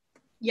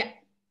 Yeah.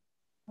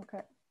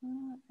 Okay.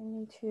 I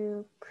need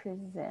to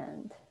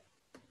present.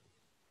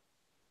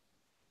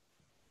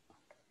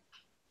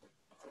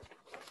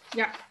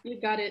 Yeah, you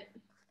got it.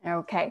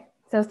 Okay.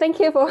 So thank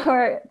you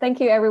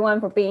everyone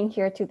for being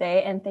here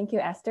today, and thank you,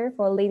 Esther,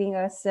 for leading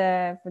us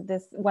for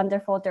this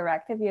wonderful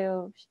directive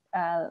you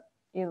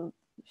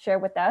share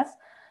with us.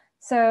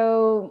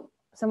 So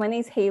my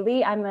name is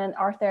Haley. I'm an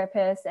art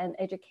therapist and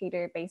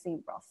educator based in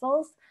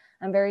Brussels.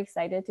 I'm very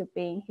excited to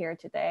be here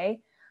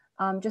today.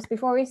 Just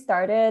before we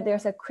started,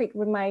 there's a quick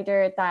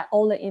reminder that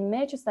all the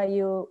images that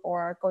you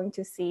are going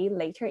to see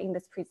later in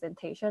this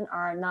presentation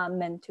are not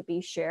meant to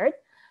be shared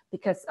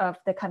because of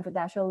the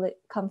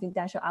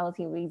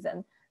confidentiality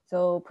reason.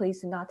 So please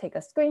do not take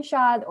a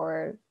screenshot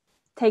or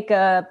take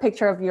a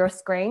picture of your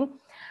screen.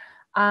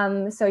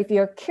 So if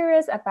you're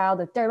curious about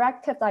the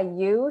directive I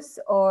use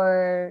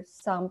or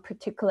some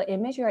particular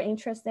image you're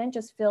interested in,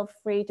 just feel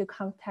free to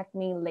contact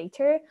me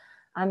later.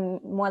 I'm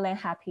more than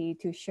happy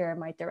to share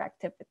my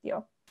directive with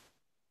you.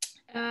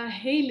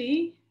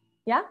 Haley?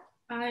 Yeah?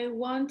 I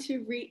want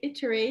to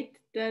reiterate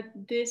that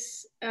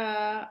this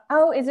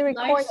is it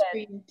recorded?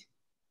 Live-streamed.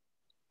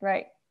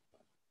 Right.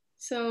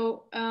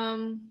 So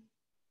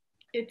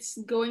it's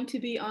going to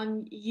be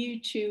on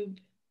YouTube.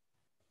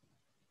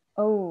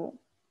 Oh,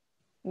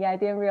 yeah, I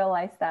didn't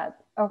realize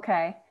that.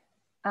 Okay.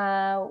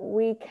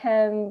 We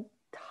can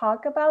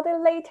talk about it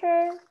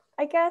later,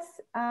 I guess.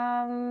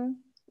 Okay.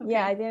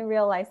 Yeah, I didn't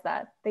realize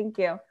that. Thank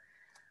you.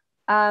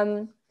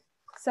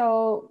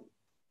 So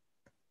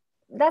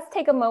let's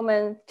take a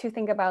moment to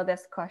think about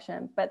this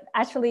question, but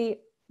actually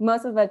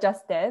most of it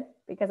just did,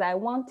 because I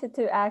wanted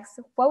to ask,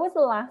 what was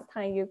the last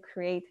time you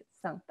created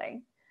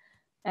something?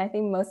 I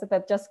think most of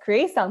it just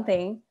create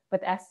something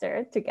with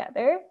Ester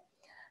together.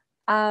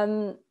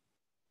 But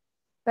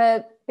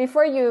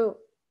before you,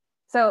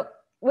 so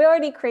we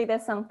already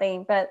created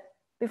something, but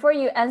before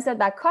you answer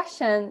that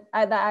question,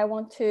 I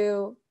want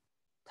to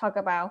talk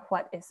about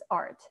what is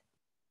art.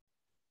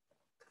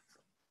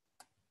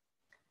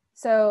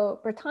 So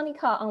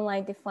Britannica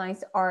Online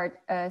defines art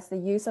as the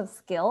use of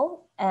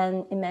skill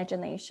and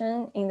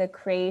imagination in the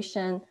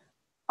creation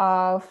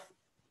of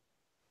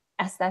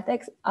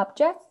aesthetics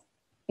objects,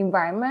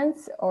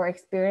 environments, or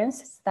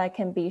experiences that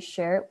can be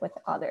shared with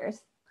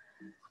others.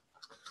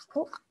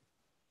 Cool.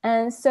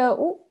 And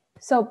so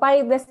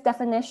by this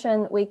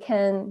definition, we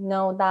can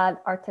know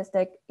that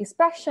artistic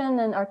expression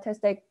and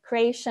artistic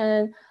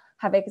creation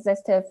have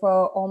existed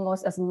for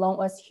almost as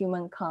long as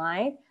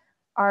humankind.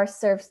 Art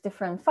serves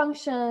different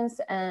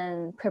functions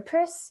and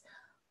purpose.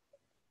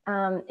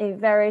 It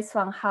varies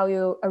from how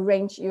you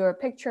arrange your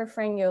picture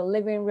frame, your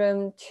living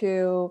room,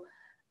 to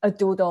a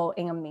doodle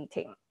in a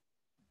meeting.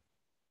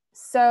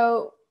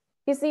 So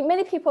you see,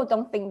 many people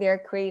don't think they're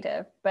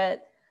creative,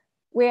 but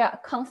we are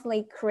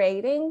constantly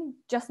creating,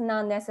 just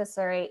not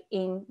necessarily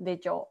in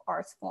visual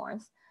arts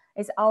forms.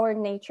 It's our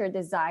nature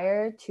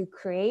desire to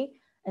create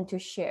and to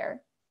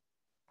share.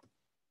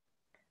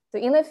 So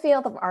in the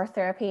field of art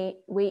therapy,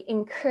 we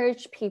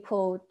encourage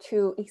people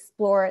to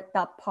explore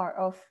that part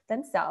of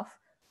themselves,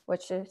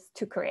 which is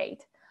to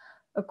create.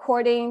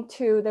 According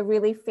to the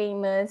really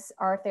famous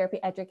art therapy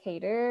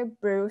educator,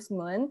 Bruce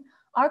Moon,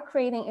 art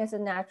creating is a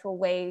natural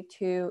way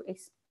to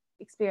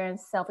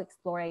experience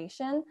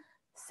self-exploration,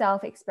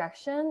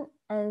 self-expression,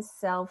 and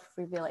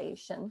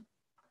self-revelation.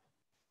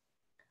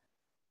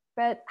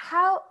 But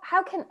how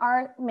can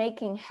art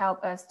making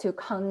help us to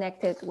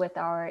connect it with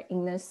our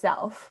inner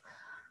self?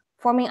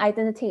 Forming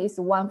identity is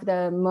one of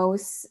the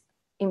most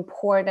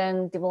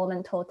important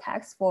developmental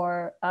tasks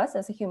for us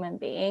as a human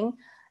being.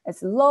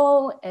 It's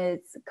long,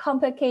 it's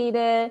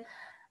complicated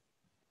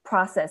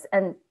process,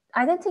 and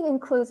identity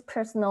includes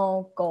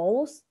personal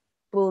goals,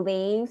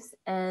 beliefs,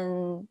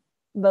 and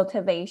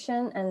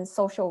motivation and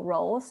social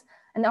roles.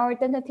 And our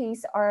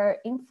identities are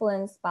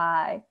influenced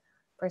by,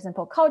 for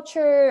example,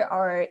 culture,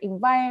 our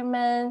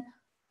environment,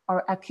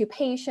 our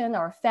occupation,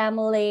 our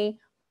family.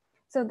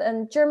 So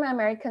the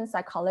German-American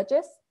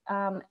psychologist,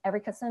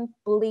 Erickson,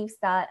 believes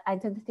that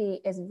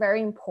identity is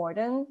very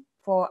important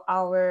for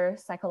our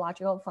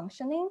psychological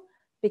functioning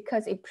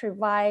because it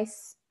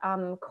provides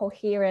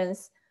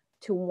coherence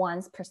to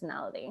one's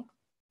personality.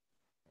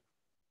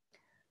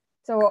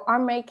 So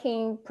art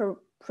making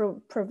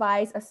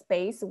provides a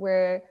space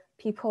where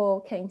people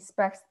can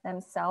express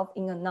themselves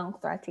in a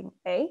non-threatening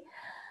way.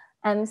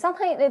 And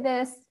sometimes it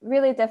is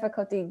really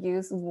difficult to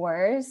use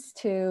words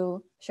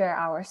to share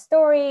our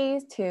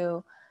stories,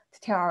 to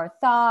tell our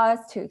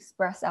thoughts, to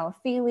express our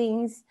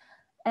feelings.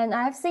 And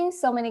I've seen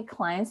so many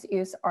clients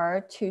use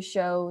art to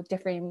show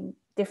different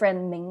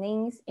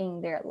meanings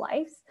in their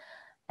lives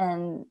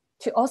and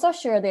to also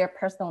share their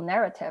personal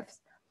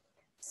narratives.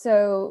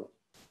 So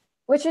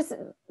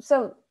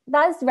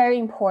that's very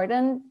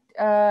important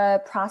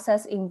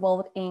process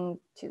involved in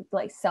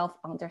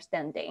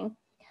self-understanding.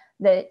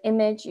 The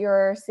image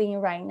you're seeing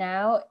right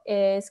now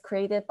is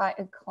created by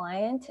a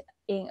client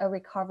in a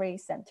recovery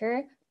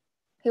center.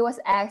 He was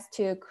asked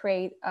to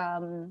create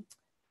a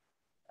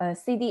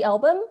CD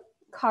album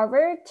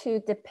cover to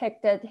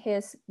depict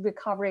his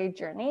recovery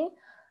journey.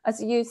 As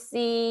you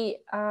see,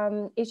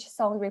 each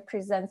song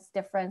represents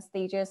different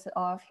stages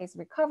of his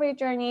recovery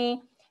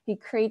journey. He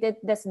created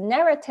this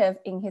narrative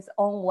in his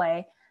own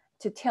way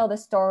to tell the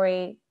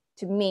story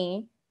to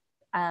me,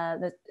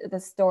 the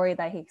story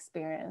that he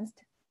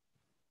experienced.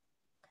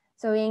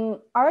 So in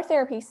our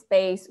therapy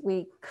space,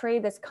 we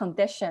create this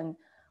condition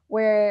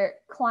where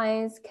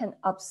clients can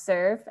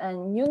observe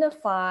and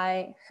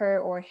unify her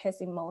or his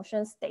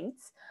emotion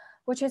states,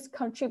 which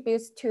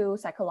contributes to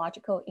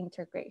psychological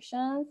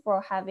integration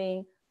for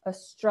having a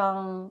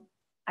strong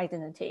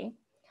identity.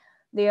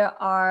 There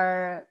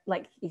are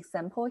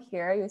example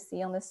here you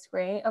see on the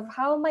screen of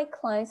how my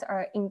clients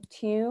are in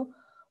tune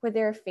with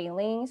their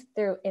feelings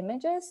through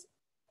images,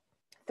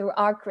 through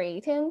art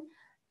creating,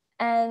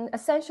 and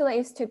essentially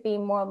is to be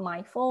more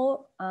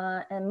mindful.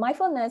 And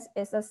mindfulness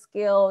is a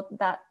skill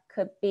that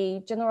could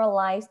be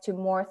generalized to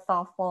more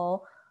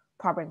thoughtful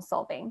problem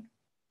solving.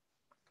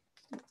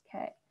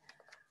 Okay,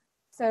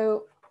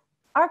 so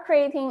art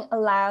creating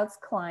allows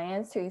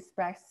clients to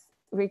express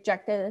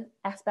rejected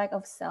aspect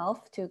of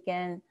self to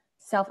gain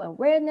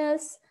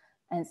self-awareness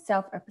and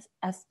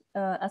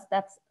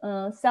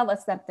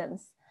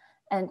self-acceptance,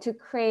 and to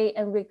create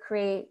and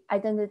recreate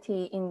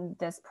identity in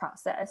this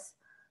process.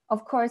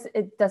 Of course,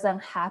 it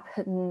doesn't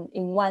happen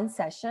in one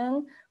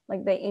session.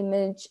 Like the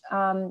image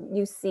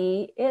you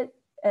see it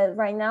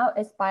right now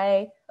is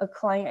by a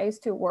client I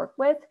used to work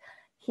with.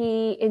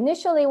 He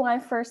initially, when I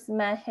first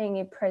met him,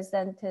 he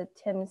presented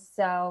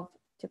himself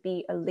to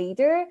be a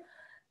leader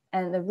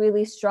and a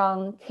really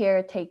strong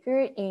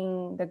caretaker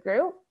in the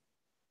group.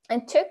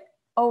 And took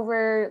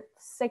over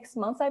 6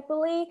 months, I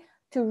believe,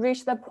 to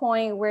reach the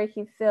point where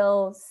he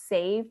feels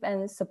safe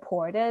and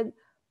supported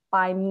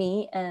by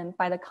me and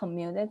by the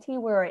community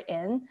we're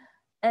in,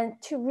 and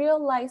to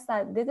realize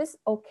that this is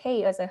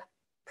okay as a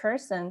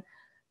person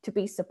to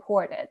be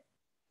supported.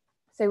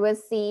 So we'll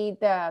see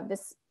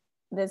this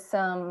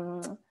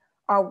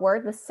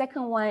artwork. The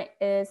second one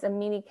is a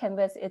mini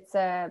canvas. It's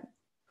a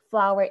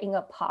flower in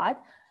a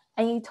pot.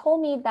 And he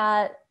told me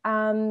that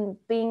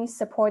being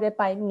supported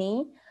by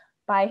me,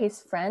 by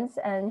his friends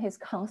and his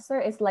counselor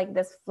is like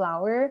this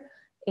flower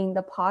in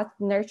the pot,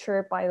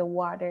 nurtured by the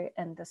water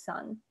and the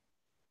sun.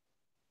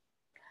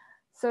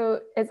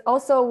 So it's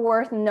also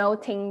worth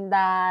noting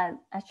that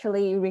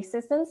actually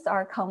resistance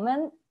are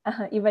common,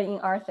 even in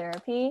art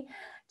therapy.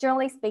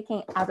 Generally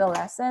speaking,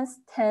 adolescents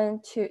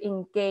tend to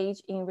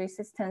engage in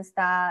resistance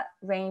that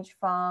range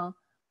from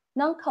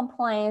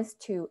non-compliance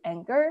to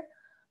anger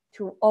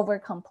to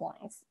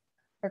over-compliance.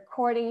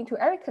 According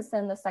to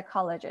Erickson, the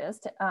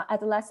psychologist,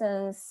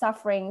 adolescents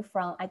suffering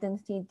from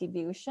identity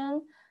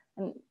delusion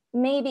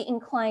may be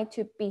inclined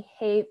to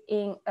behave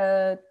in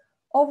an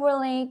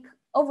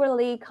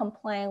overly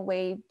compliant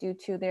way due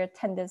to their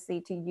tendency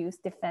to use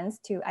defense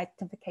to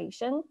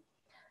identification.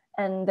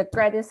 And the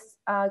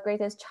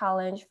greatest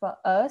challenge for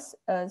us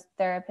as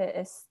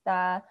therapists is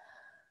that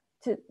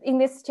in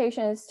this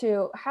situation is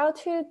to how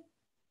to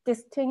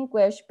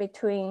distinguish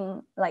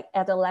between like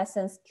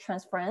adolescence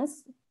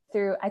transference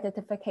through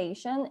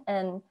identification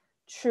and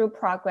true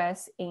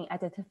progress in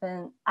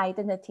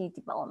identity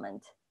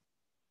development.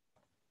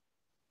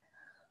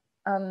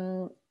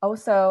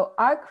 Also,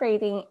 art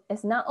creating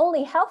is not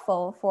only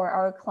helpful for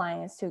our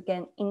clients to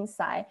gain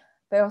insight,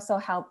 but also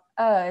help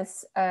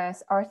us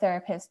as art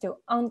therapists to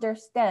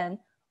understand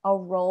our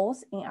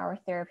roles in our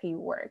therapy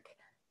work.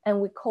 And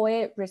we call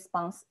it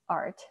response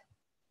art.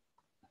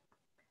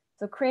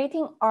 So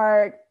creating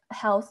art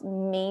helps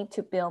me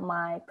to build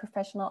my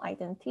professional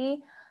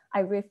identity. I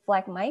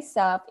reflect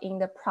myself in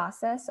the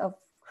process of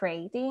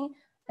creating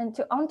and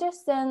to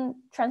understand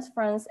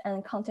transference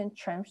and content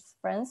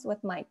transference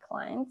with my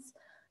clients.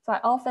 So I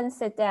often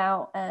sit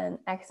down and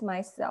ask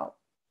myself,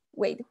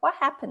 wait, what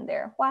happened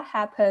there? What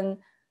happened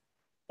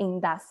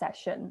in that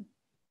session?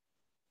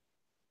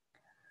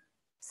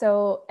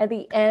 So at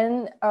the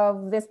end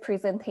of this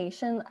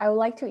presentation, I would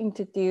like to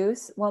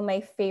introduce one of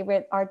my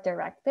favorite art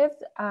directives,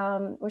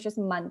 which is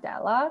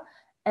mandala.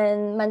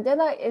 And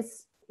mandala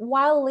is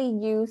widely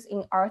used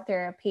in art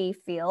therapy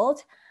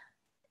field.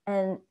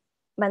 And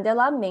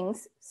mandala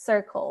means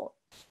circle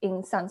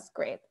in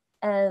Sanskrit.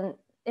 And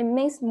it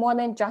means more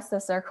than just the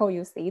circle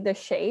you see, the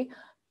shape,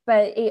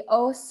 but it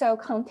also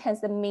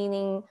contains the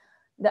meaning,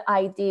 the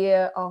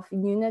idea of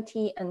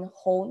unity and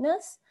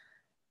wholeness.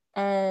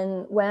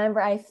 And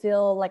whenever I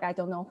feel like I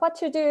don't know what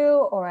to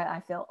do or I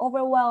feel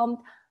overwhelmed,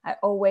 I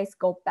always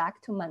go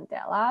back to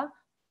mandala.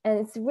 And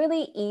it's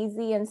really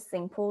easy and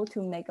simple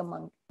to make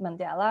a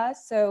mandala.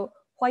 So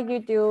what you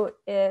do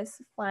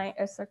is find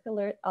a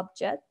circular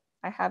object.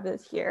 I have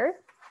it here.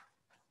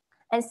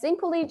 And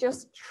simply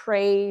just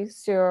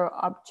trace your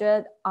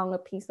object on a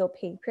piece of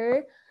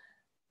paper.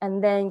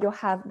 And then you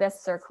have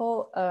this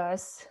circle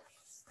as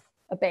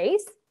a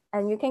base.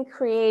 And you can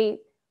create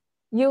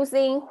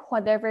using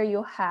whatever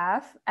you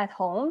have at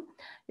home.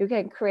 You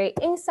can create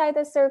inside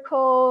the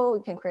circle,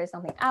 you can create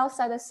something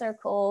outside the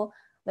circle.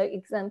 The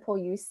example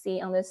you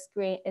see on the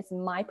screen is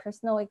my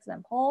personal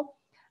example.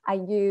 I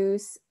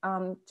use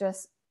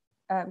just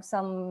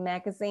some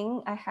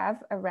magazine I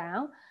have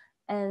around.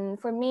 And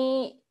for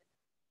me,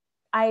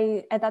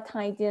 at that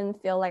time, I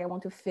didn't feel like I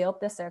want to fill up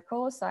the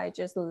circle, so I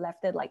just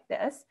left it like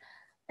this.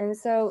 And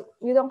so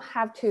you don't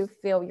have to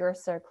fill your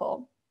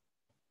circle.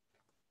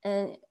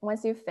 And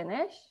once you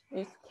finish,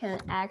 you can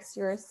ask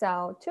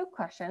yourself 2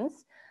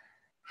 questions.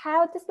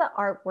 How does the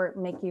artwork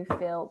make you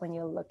feel when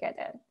you look at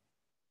it?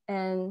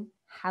 And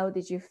how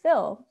did you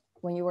feel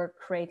when you were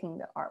creating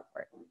the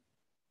artwork?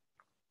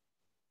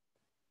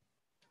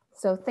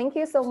 So thank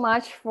you so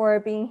much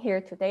for being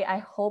here today. I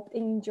hope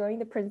you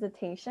enjoyed the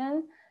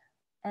presentation.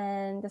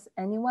 And does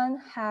anyone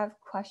have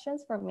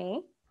questions for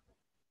me?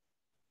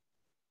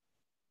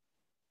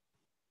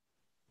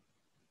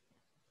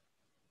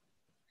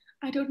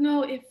 I don't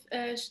know if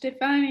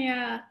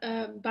Stefania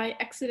by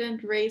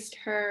accident raised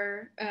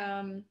her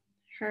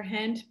her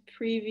hand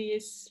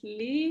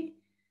previously,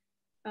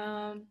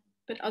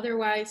 but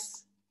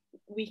otherwise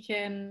we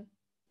can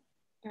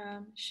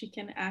she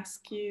can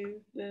ask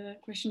you the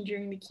question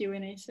during the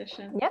Q&A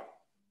session. Yep.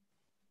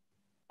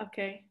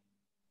 Okay.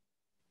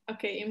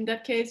 Okay. In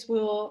that case,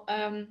 we'll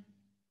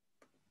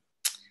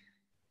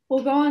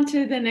go on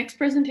to the next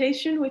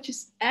presentation, which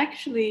is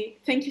actually,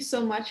 thank you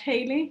so much,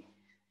 Haley.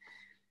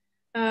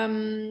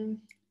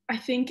 I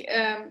think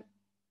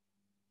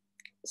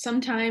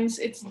sometimes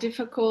it's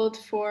difficult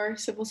for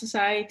civil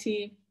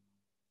society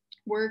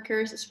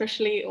workers,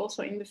 especially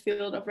also in the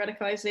field of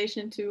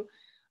radicalization, to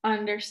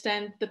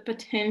understand the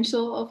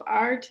potential of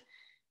art,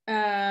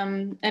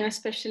 and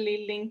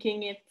especially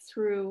linking it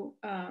through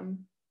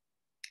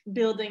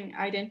building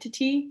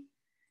identity.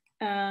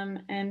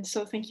 And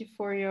so thank you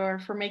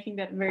for making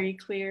that very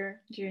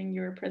clear during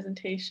your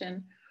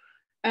presentation.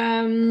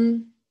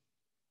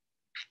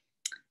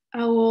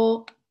 I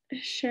will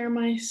share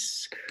my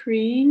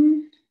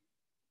screen.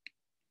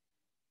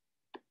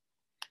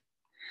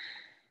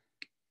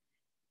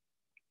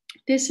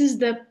 This is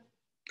the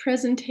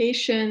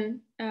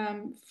presentation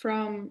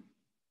from,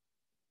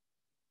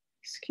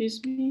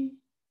 excuse me,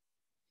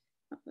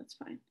 oh, that's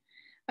fine.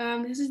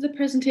 This is the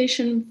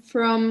presentation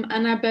from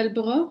Annabelle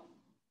Bro,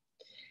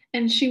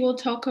 and she will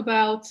talk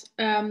about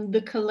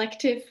the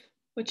collective,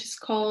 which is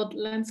called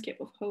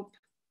Landscape of Hope.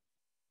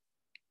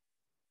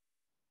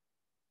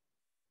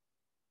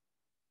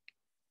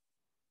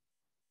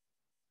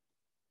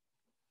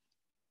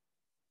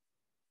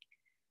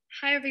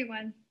 Hi,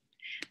 everyone.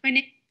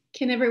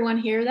 Can everyone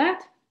hear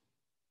that?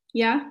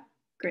 Yeah,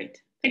 great.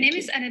 My name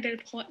is Annabelle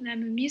Bro, and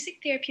I'm a music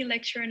therapy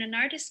lecturer and an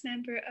artist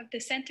member of the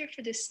Center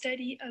for the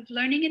Study of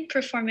Learning and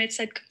Performance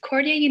at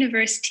Concordia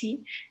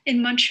University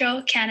in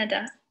Montreal,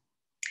 Canada.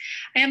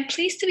 I am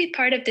pleased to be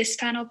part of this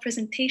panel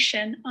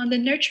presentation on the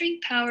nurturing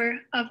power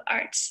of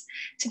arts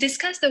to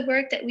discuss the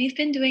work that we've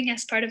been doing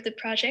as part of the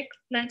project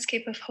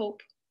Landscape of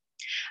Hope.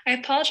 I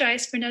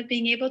apologize for not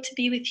being able to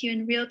be with you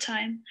in real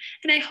time,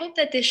 and I hope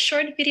that this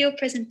short video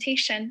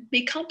presentation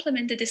may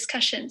complement the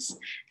discussions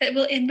that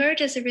will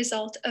emerge as a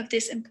result of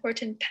this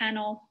important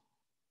panel.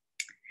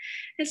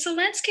 And so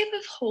Landscape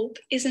of Hope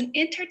is an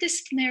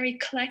interdisciplinary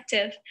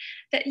collective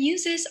that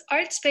uses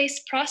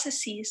arts-based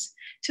processes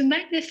to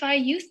magnify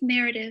youth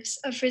narratives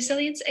of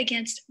resilience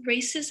against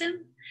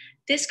racism,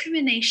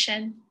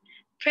 discrimination,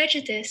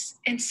 prejudice,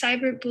 and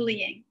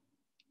cyberbullying.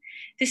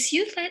 This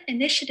youth-led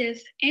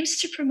initiative aims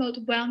to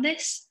promote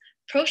wellness,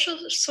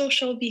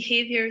 pro-social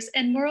behaviors,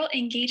 and moral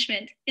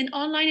engagement in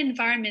online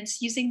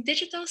environments using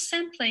digital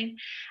sampling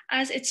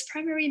as its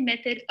primary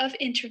method of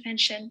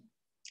intervention.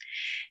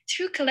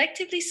 Through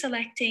collectively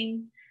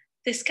selecting,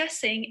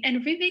 discussing,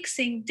 and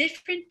remixing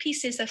different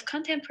pieces of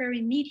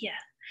contemporary media,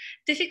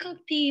 difficult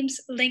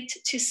themes linked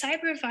to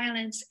cyber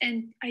violence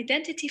and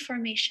identity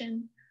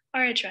formation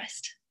are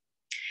addressed.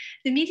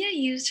 The media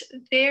used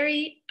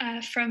vary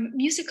from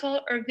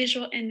musical or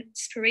visual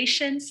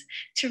inspirations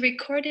to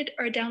recorded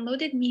or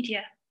downloaded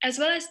media, as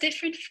well as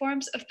different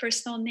forms of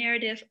personal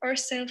narrative or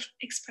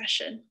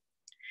self-expression.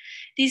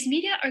 These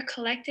media are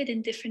collected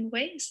in different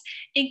ways,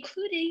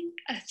 including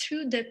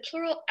through the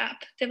Plural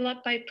app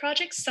developed by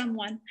Project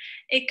Someone,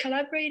 a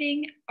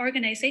collaborating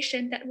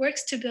organization that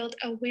works to build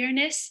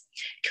awareness,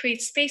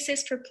 create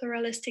spaces for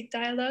pluralistic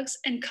dialogues,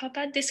 and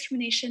combat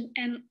discrimination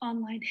and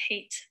online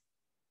hate.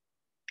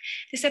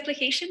 This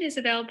application is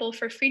available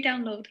for free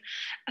download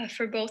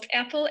for both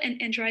Apple and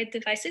Android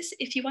devices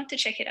if you want to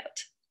check it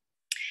out.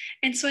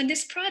 And so in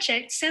this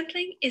project,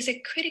 sampling is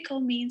a critical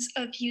means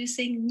of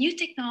using new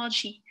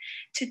technology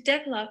to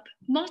develop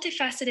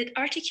multifaceted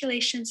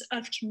articulations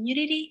of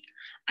community,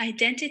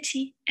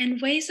 identity, and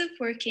ways of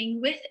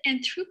working with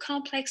and through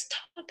complex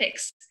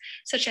topics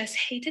such as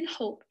hate and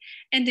hope,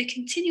 and the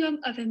continuum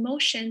of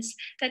emotions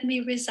that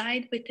may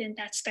reside within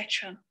that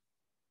spectrum.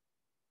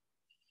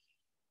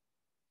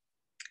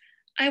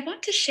 I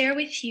want to share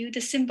with you the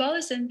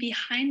symbolism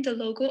behind the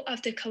logo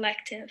of the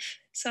collective.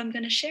 So I'm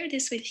going to share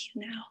this with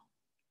you now.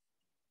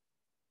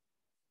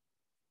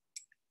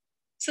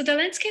 So the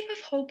Landscape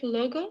of Hope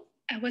logo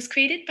was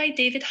created by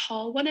David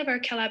Hall, one of our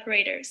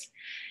collaborators.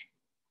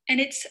 And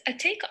it's a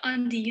take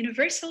on the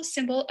universal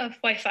symbol of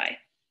Wi-Fi.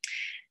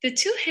 The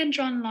two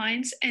hand-drawn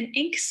lines and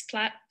ink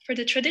splat for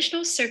the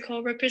traditional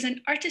circle represent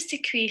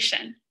artistic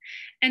creation,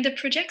 and the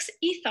project's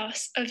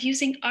ethos of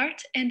using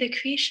art and the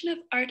creation of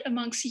art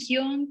amongst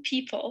young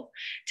people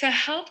to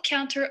help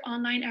counter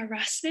online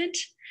harassment,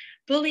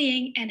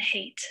 bullying, and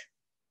hate.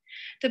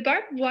 The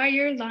barbed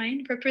wire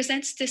line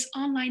represents this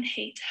online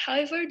hate.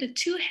 However, the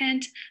two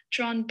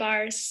hand-drawn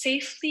bars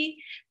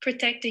safely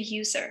protect the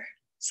user.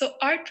 So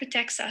art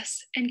protects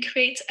us and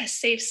creates a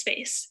safe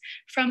space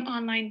from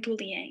online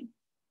bullying.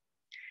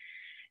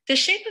 The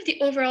shape of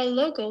the overall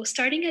logo,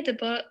 starting at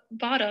the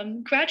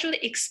bottom, gradually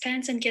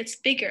expands and gets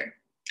bigger.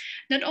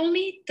 Not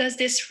only does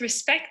this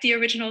respect the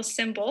original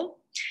symbol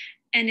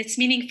and its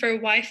meaning for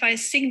Wi-Fi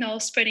signal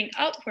spreading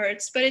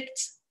outwards, but it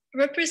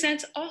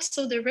represents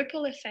also the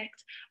ripple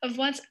effect of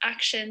one's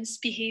actions,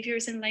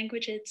 behaviors, and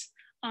languages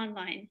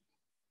online.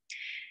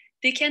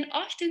 They can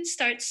often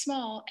start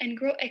small and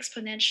grow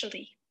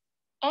exponentially.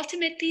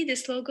 Ultimately,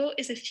 this logo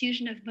is a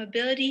fusion of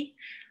mobility,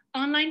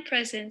 online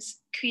presence,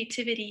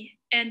 creativity,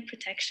 and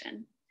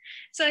protection.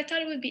 So I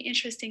thought it would be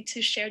interesting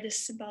to share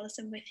this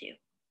symbolism with you.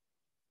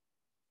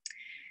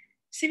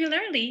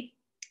 Similarly,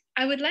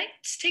 I would like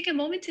to take a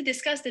moment to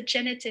discuss the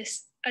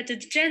genesis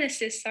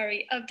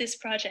of this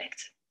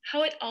project,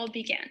 how it all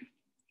began.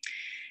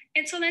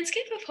 And so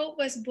Landscape of Hope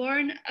was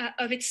born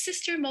of its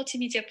sister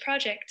multimedia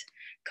project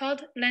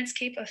called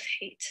Landscape of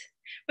Hate,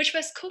 which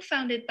was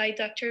co-founded by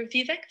Dr.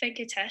 Vivek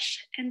Venkatesh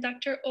and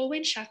Dr.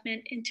 Owen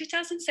Chapman in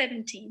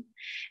 2017,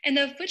 and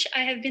of which I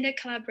have been a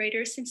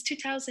collaborator since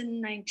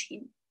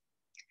 2019.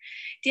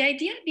 The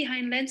idea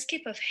behind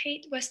Landscape of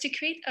Hate was to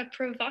create a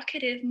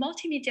provocative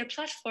multimedia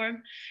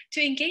platform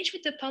to engage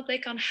with the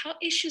public on how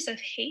issues of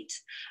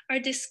hate are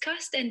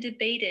discussed and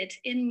debated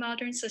in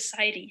modern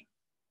society.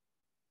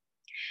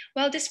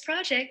 While this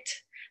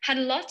project had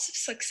lots of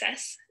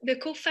success, the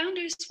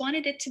co-founders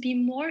wanted it to be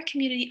more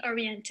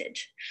community-oriented,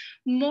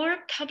 more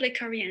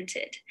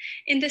public-oriented,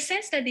 in the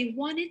sense that they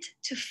wanted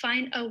to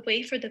find a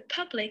way for the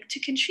public to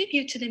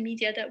contribute to the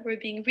media that were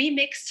being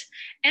remixed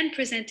and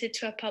presented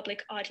to a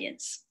public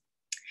audience.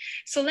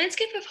 So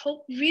Landscape of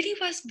Hope really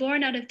was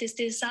born out of this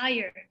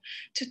desire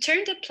to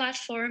turn the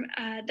platform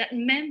that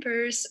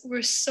members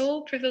were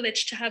so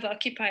privileged to have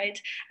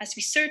occupied as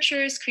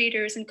researchers,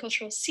 creators, and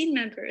cultural scene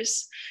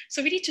members.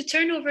 So really to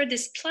turn over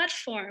this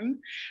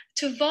platform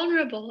to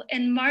vulnerable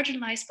and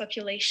marginalized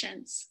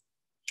populations.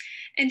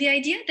 And the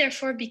idea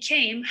therefore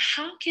became,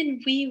 how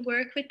can we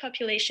work with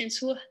populations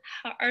who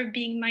are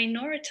being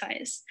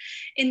minoritized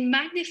in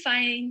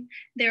magnifying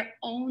their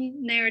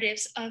own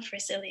narratives of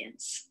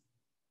resilience?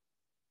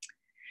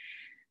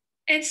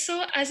 And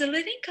so as a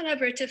living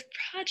collaborative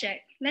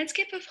project,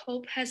 Landscape of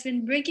Hope has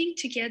been bringing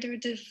together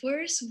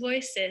diverse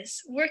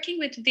voices, working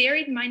with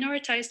varied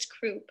minoritized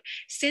groups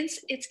since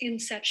its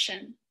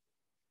inception.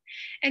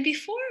 And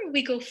before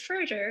we go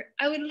further,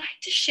 I would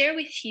like to share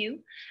with you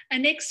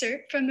an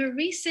excerpt from a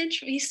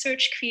recent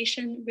research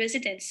creation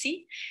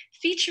residency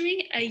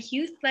featuring a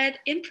youth-led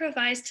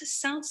improvised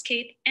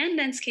soundscape and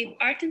landscape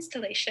art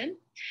installation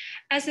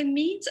as a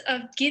means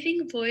of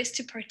giving voice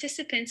to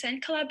participants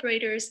and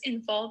collaborators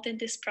involved in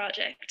this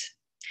project.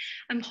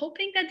 I'm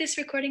hoping that this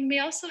recording may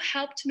also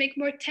help to make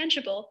more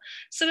tangible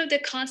some of the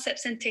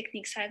concepts and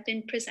techniques I've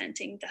been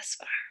presenting thus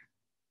far.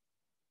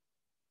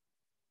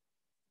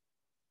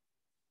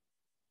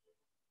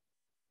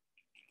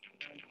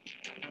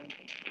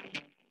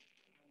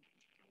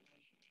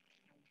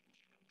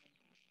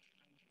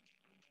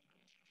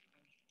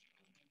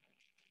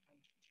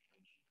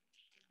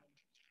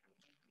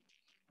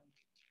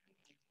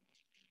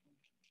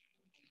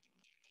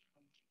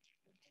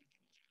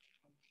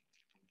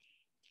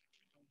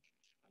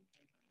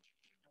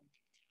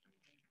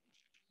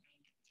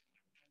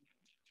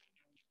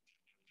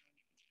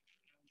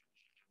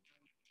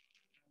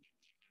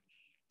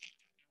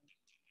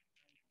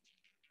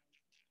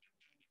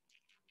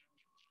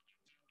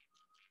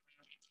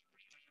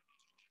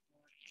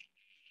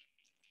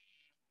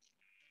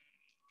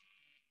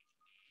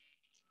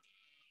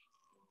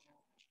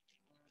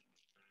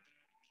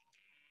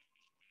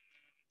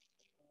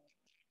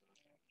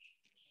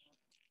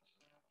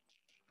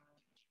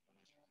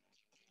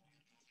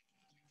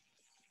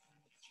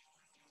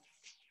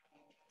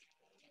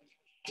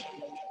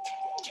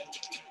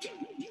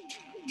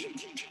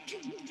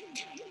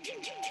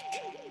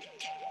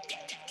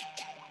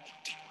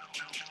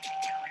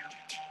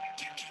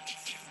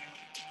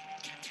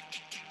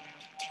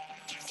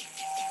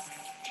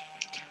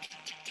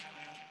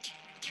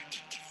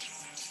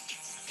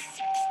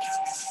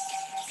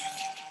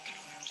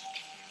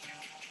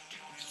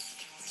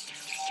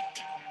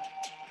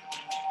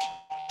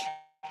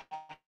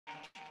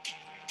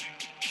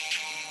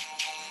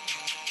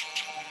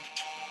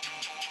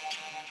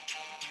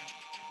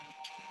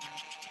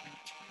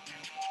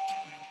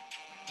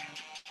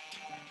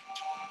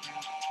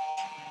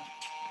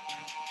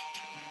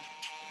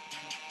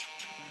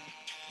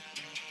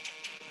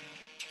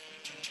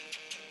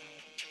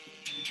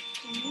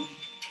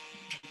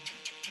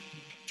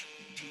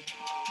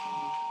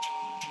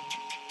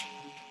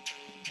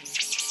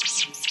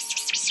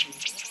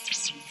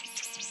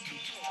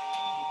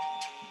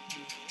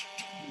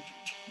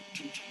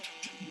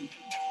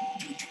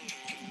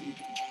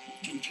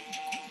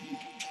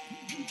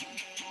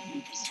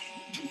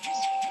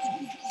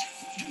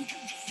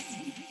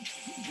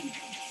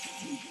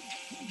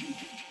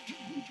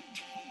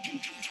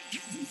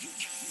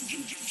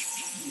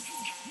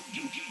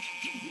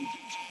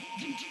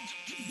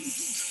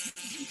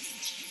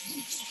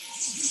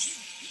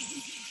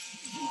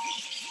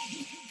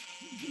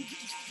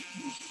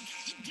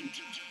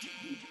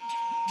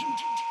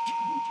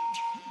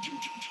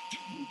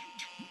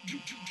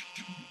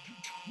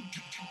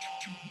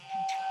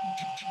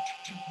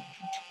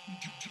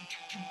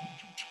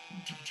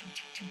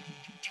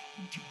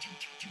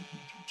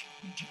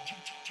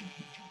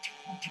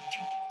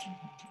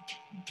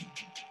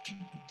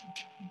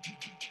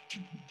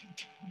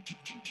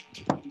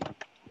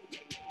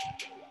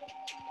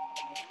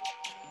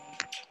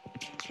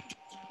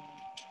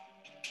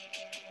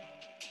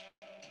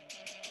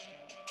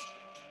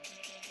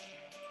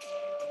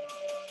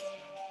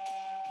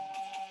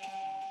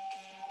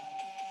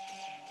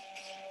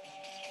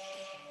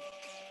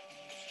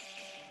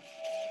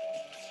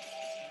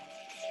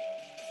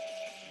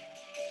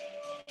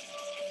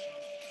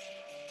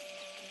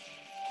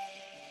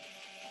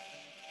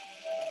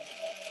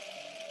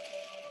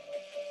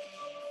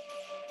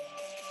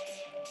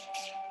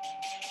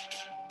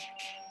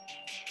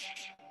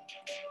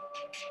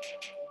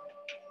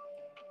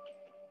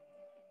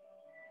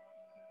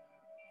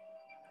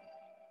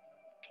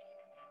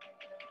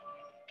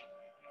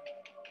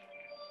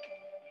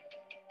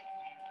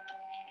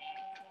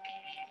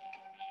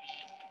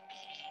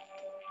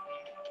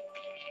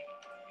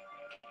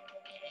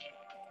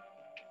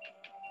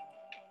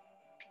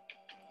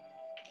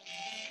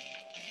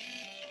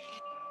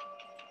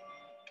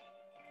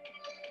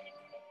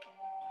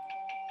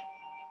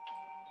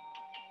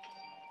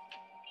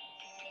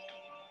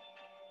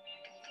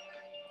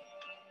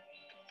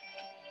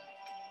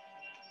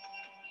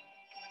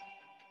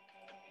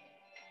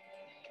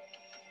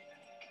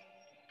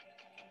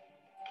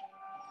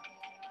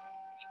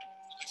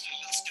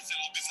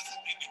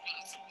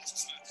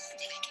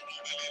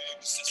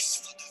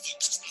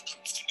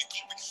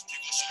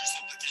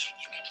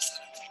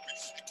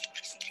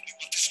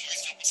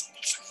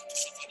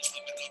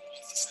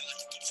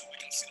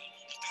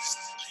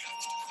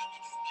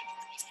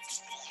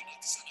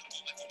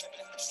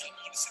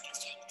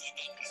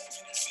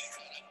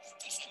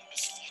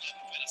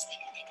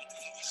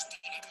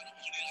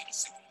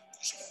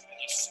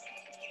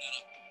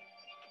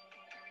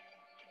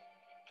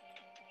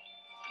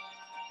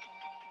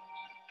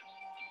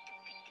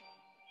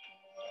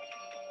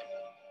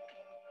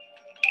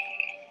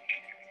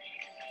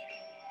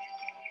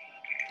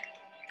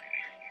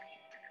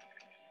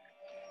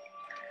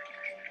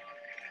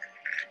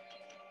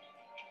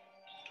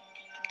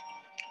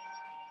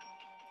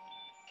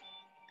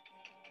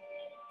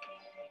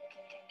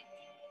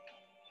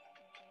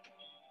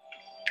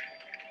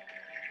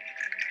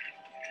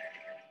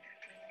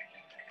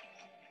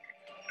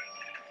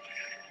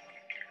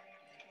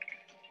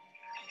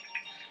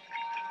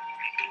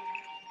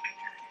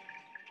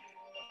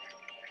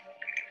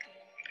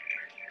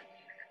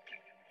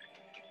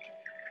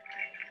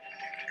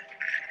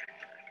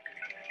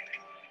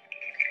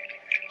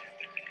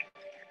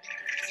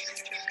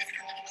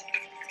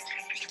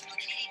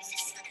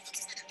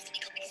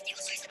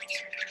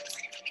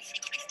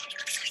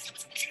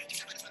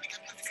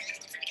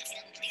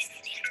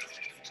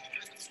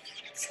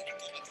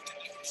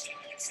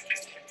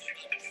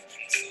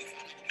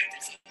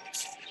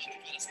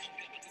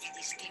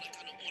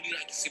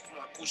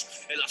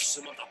 I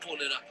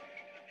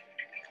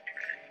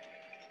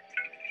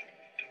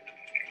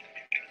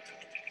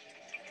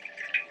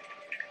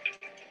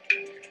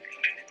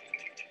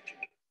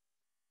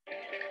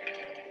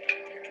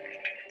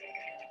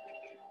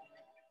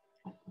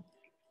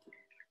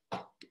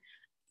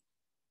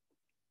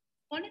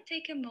want to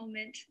take a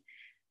moment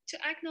to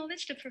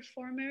acknowledge the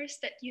performers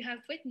that you have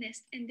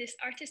witnessed in this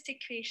artistic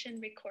creation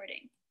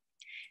recording.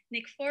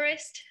 Nick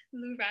Forrest,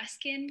 Lou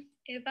Raskin,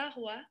 Eva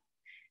Roy,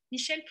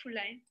 Michel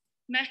Poulain,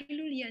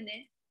 Marie-Lou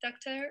Lyonnais,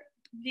 Dr.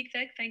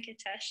 Vivek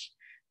Venkatesh,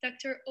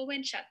 Dr.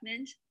 Owen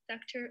Chapman,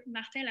 Dr.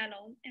 Martin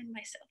Lalonde, and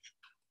myself.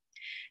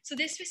 So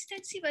this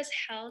residency was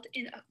held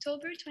in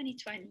October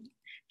 2020,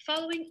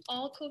 following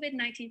all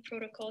COVID-19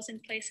 protocols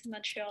in place in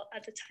Montreal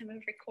at the time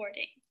of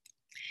recording.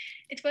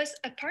 It was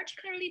a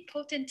particularly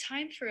potent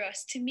time for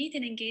us to meet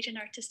and engage in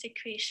artistic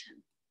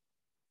creation.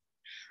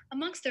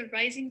 Amongst the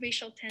rising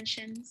racial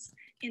tensions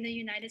in the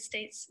United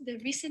States, the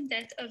recent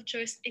death of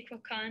Joyce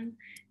Equacan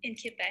in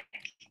Quebec,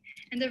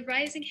 and the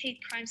rising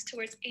hate crimes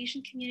towards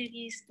Asian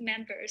communities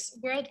members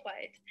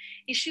worldwide,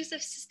 issues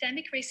of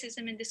systemic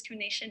racism and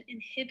discrimination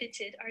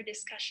inhibited our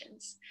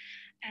discussions,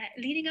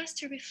 leading us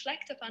to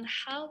reflect upon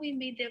how we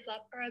may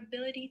develop our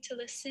ability to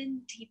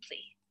listen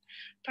deeply,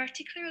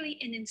 particularly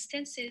in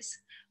instances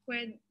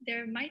where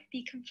there might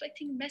be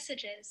conflicting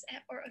messages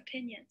or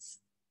opinions.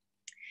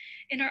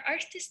 In our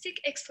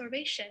artistic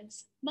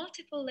explorations,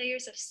 multiple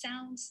layers of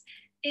sounds,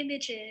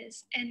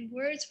 images, and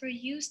words were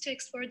used to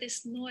explore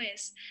this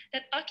noise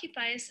that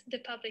occupies the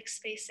public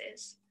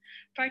spaces,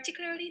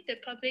 particularly the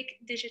public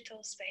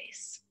digital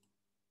space.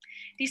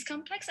 These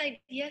complex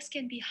ideas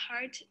can be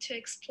hard to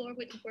explore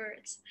with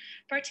words,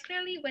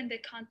 particularly when the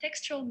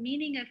contextual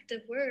meaning of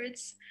the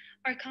words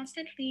are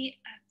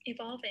constantly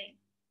evolving.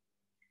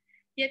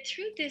 Yet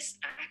through this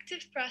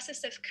active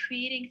process of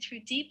creating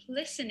through deep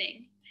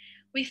listening,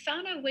 we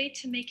found a way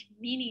to make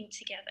meaning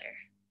together,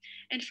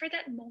 and for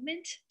that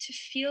moment to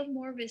feel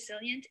more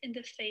resilient in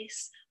the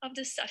face of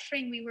the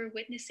suffering we were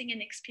witnessing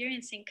and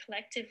experiencing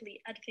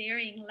collectively at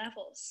varying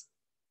levels.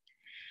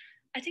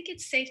 I think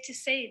it's safe to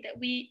say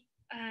that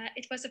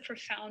it was a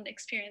profound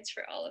experience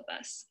for all of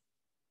us.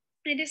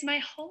 It is my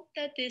hope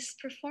that this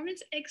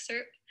performance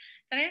excerpt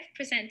that I have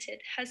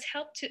presented has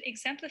helped to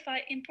exemplify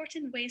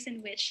important ways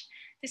in which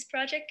this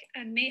project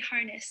may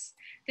harness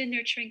the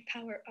nurturing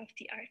power of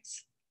the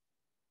arts.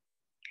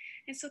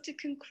 And so to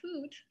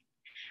conclude,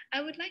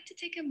 I would like to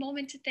take a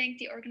moment to thank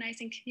the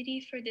organizing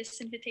committee for this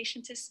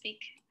invitation to speak,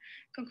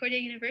 Concordia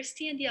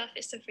University and the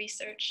Office of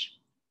Research,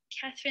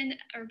 Catherine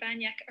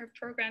Urbaniak, our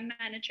program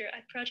manager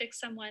at Project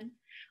Someone,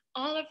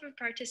 all of our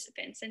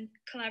participants and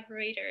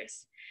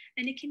collaborators,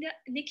 and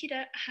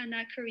Nikita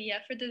Hana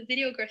Korea for the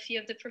videography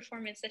of the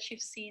performance that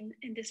you've seen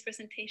in this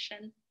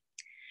presentation.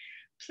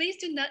 Please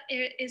do not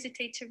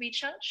hesitate to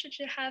reach out should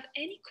you have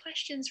any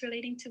questions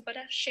relating to what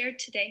I've shared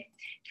today.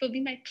 It will be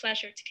my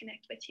pleasure to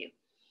connect with you.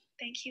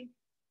 Thank you.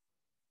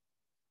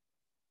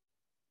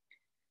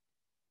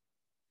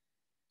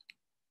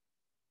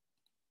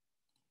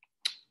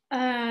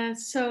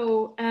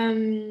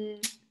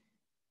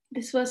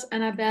 This was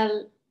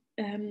Annabelle,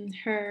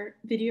 her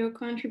video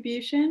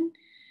contribution.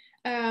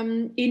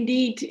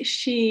 Indeed,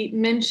 she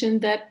mentioned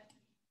that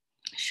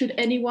should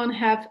anyone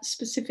have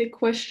specific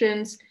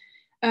questions,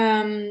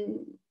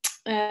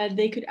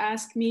 they could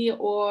ask me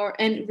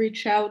and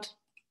reach out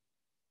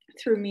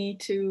through me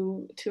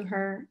to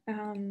her.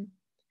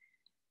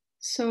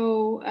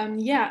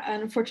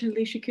 Yeah,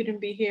 unfortunately she couldn't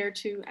be here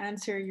to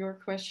answer your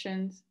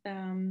questions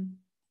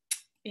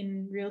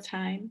in real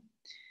time.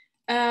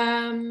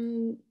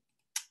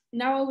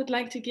 Now I would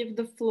like to give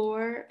the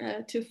floor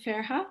to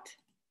Ferhat.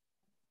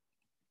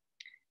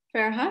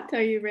 Ferhat,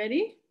 are you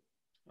ready?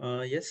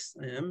 Yes,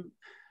 I am.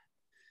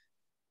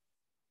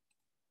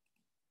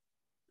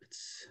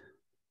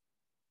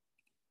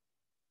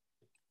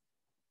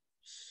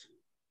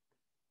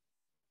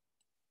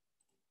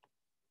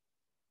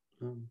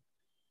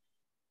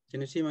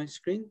 Can you see my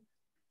screen?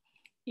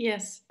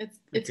 Yes, it's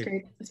okay.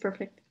 Great. It's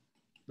perfect.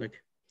 Okay.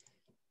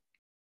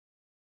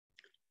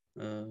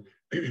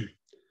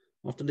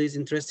 After these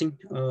interesting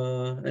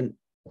and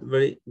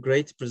very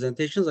great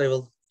presentations, I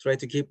will try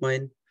to keep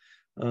mine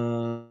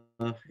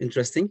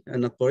interesting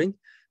and not boring.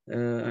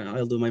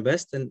 I'll do my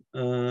best. And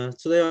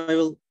today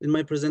in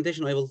my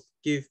presentation, I will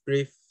give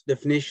brief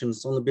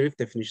definitions, only brief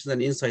definitions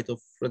and insight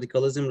of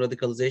radicalism,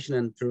 radicalization,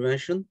 and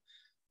prevention.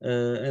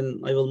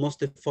 And I will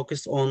mostly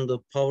focus on the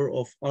power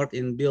of art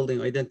in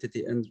building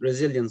identity and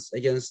resilience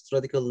against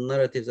radical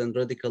narratives and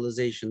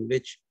radicalization,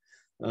 which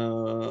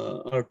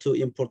are two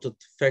important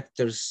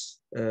factors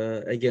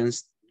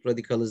against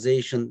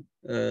radicalization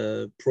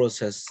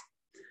process.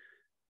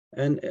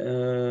 And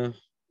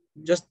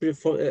just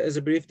as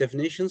a brief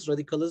definitions,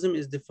 radicalism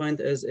is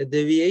defined as a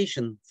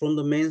deviation from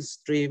the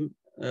mainstream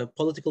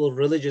political or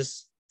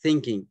religious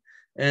thinking.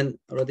 And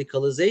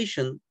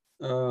radicalization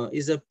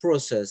is a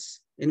process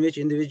in which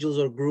individuals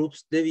or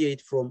groups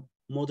deviate from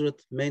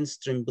moderate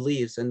mainstream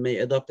beliefs and may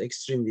adopt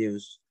extreme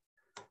views.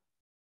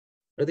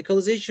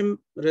 Radicalization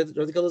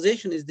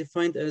is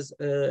defined as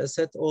a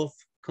set of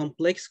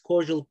complex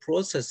causal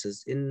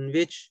processes in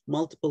which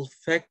multiple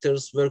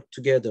factors work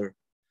together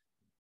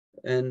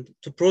and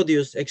to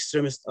produce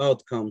extremist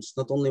outcomes,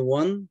 not only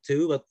one,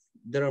 two, but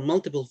there are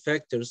multiple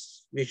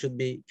factors we should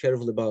be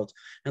careful about,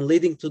 and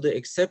leading to the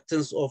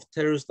acceptance of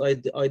terrorist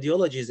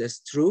ideologies as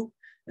true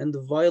and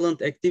the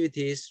violent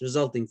activities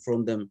resulting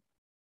from them.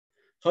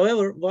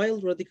 However,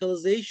 while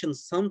radicalization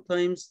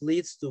sometimes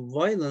leads to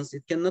violence,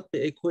 it cannot be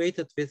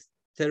equated with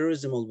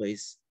terrorism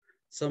always.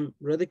 Some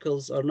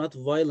radicals are not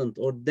violent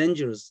or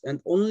dangerous and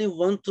only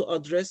want to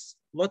address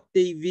what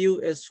they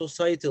view as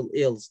societal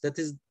ills. That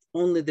is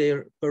only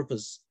their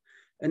purpose.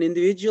 An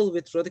individual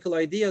with radical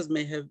ideas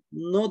may have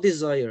no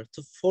desire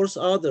to force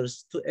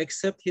others to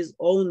accept his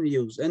own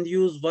views and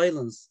use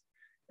violence,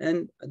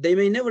 and they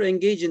may never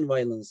engage in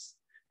violence.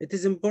 It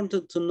is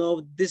important to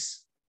know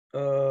this,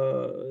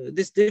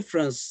 this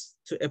difference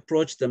to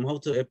approach them, how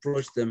to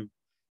approach them,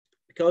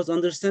 because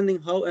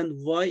understanding how and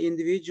why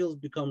individuals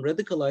become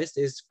radicalized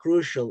is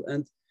crucial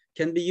and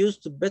can be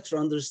used to better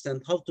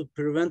understand how to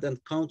prevent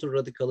and counter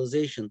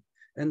radicalization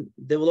and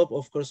develop,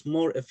 of course,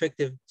 more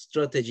effective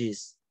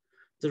strategies.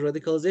 The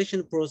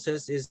radicalization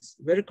process is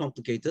very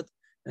complicated,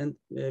 and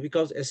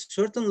because a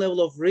certain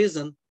level of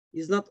reason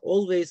is not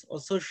always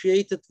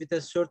associated with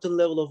a certain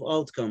level of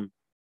outcome.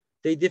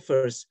 They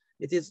differ.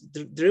 It is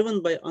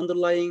driven by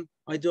underlying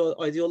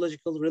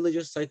ideological,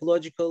 religious,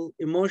 psychological,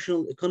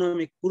 emotional,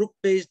 economic,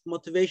 group-based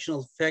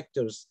motivational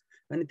factors.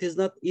 And it is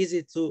not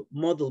easy to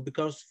model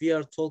because we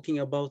are talking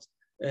about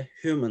a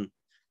human.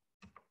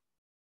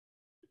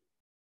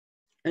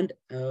 And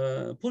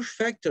push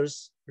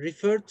factors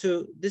refer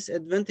to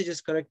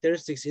disadvantageous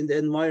characteristics in the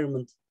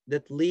environment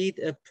that lead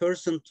a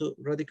person to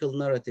radical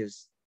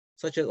narratives,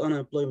 such as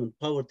unemployment,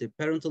 poverty,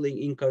 parental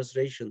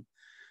incarceration,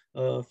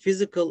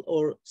 physical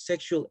or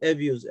sexual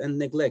abuse and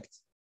neglect.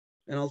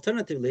 And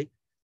alternatively,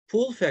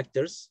 pull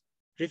factors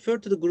refer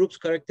to the group's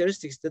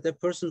characteristics that a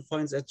person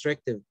finds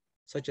attractive,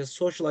 such as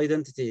social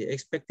identity,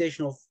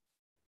 expectation of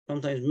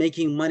sometimes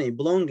making money,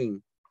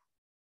 belonging.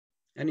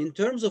 And in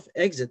terms of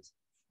exit,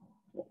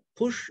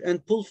 push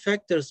and pull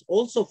factors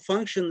also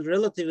function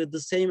relatively the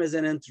same as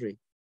an entry.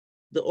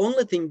 The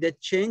only thing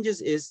that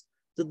changes is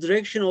the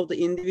direction of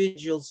the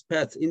individual's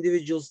path,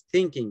 individual's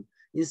thinking.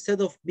 Instead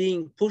of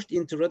being pushed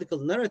into radical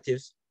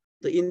narratives,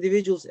 the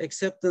individual's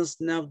acceptance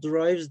now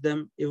drives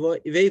them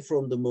away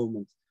from the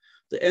movement.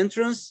 The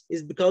entrance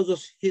is because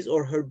of his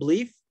or her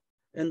belief,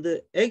 and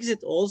the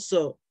exit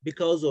also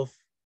because of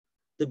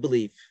the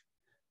belief,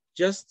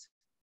 just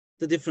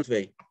the different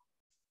way.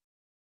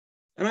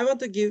 And I want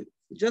to give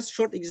just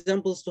short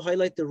examples to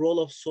highlight the role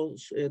of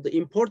the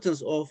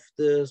importance of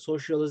the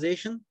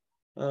socialization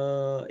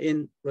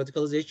in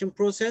radicalization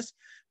process.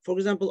 For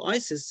example,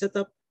 ISIS set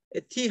up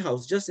a tea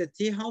house, just a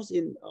tea house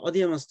in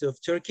Adıyaman of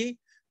Turkey,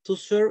 to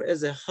serve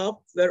as a hub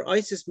where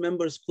ISIS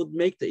members could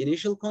make the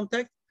initial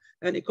contact.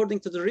 And according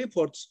to the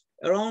reports,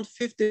 around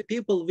 50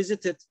 people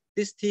visited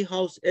this tea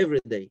house every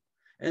day.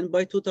 And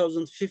by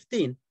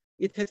 2015,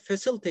 it had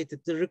facilitated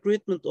the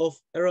recruitment of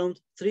around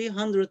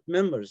 300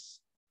 members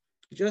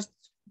just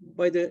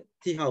by the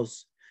tea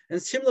house.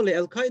 And similarly,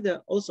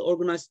 Al-Qaeda also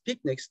organized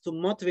picnics to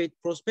motivate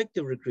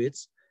prospective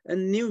recruits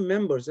and new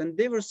members, and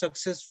they were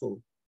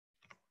successful.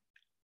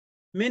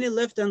 Many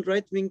left and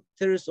right-wing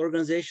terrorist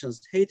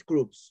organizations, hate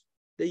groups,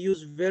 they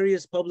use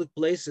various public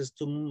places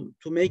to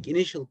make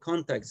initial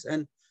contacts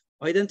and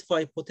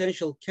identify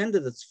potential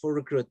candidates for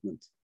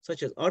recruitment,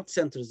 such as art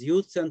centers,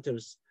 youth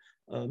centers,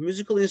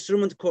 musical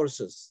instrument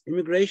courses,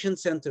 immigration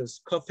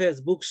centers,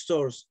 cafes,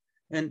 bookstores,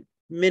 and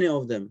many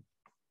of them.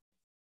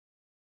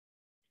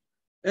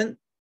 And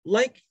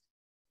like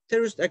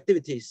terrorist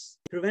activities,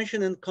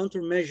 prevention and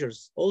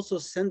countermeasures also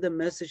send a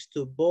message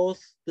to both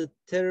the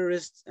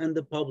terrorists and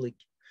the public.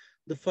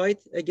 The fight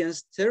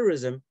against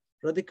terrorism,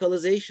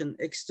 radicalization,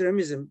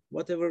 extremism,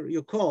 whatever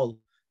you call,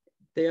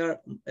 they are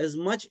as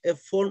much a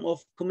form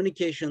of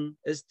communication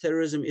as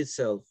terrorism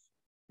itself.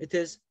 It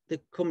is the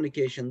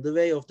communication, the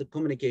way of the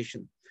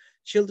communication.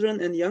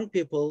 Children and young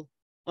people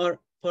are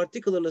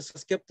particularly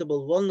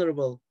susceptible,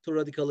 vulnerable to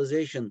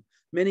radicalization.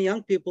 Many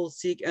young people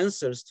seek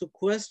answers to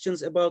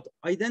questions about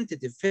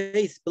identity,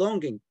 faith,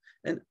 belonging,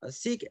 and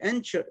seek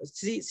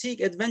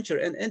adventure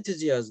and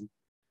enthusiasm.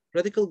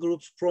 Radical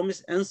groups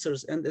promise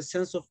answers and a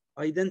sense of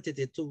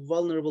identity to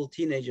vulnerable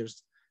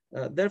teenagers.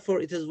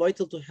 Therefore, it is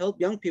vital to help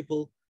young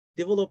people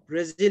develop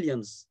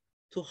resilience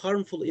to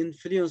harmful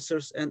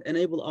influencers and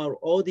enable our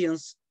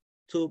audience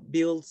to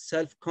build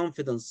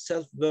self-confidence,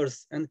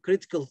 self-worth, and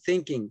critical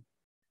thinking.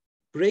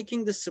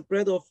 Breaking the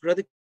spread of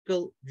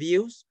radical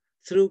views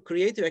through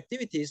creative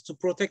activities to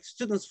protect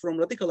students from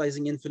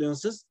radicalizing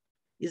influences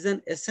is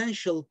an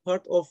essential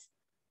part of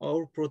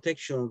our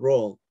protection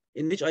role,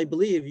 in which I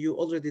believe you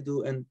already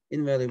do an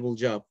invaluable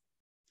job.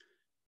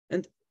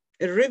 And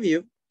a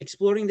review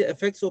exploring the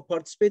effects of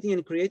participating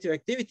in creative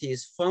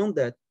activities found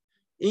that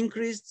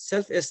increased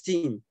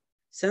self-esteem,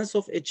 sense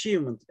of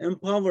achievement,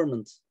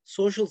 empowerment,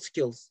 social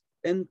skills,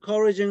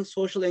 encouraging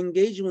social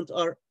engagement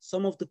are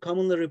some of the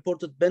commonly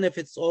reported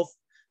benefits of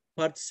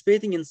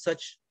participating in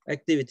such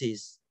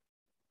activities.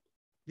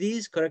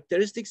 these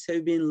characteristics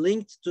have been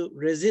linked to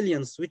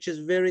resilience, which is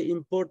very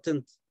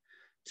important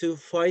to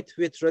fight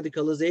with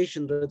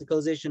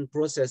radicalization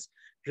process.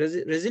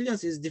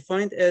 Resilience is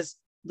defined as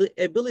the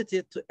ability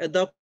to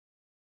adapt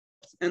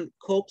and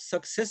cope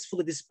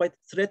successfully despite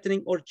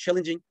threatening or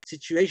challenging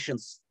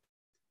situations.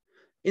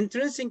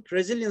 Intrinsic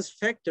resilience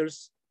factors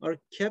are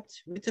kept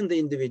within the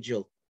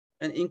individual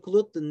and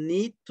include the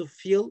need to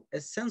feel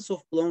a sense of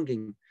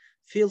belonging,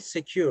 feel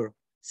secure,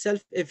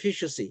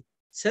 self-efficacy,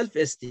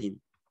 self-esteem.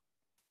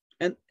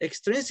 And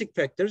extrinsic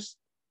factors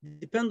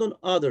depend on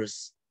others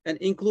and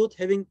include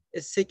having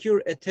a secure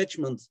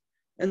attachment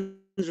and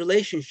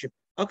relationship,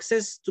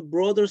 access to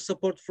broader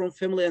support from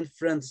family and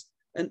friends,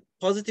 and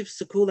positive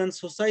school and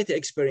society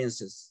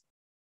experiences,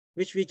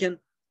 which we can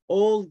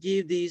all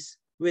give these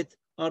with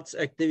arts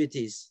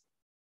activities.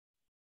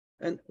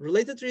 And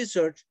related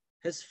research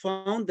has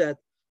found that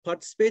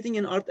participating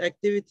in art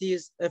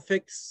activities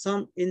affects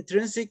some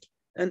intrinsic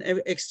and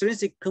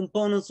extrinsic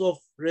components of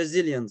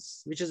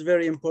resilience, which is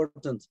very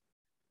important.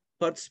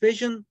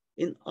 Participation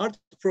in art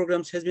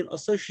programs has been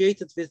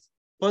associated with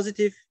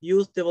positive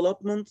youth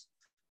development,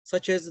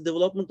 such as the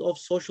development of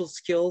social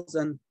skills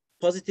and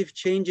positive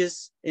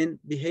changes in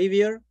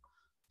behavior,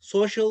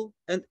 social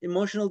and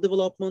emotional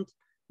development,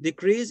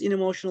 decrease in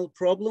emotional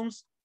problems,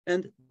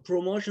 and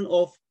promotion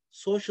of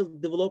social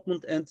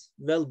development and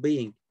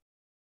well-being.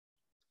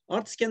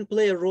 Arts can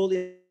play a role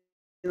in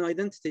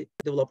identity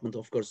development,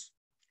 of course,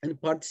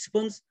 and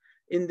participants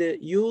in the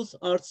youth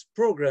arts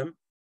program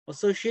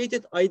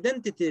associated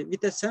identity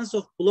with a sense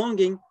of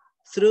belonging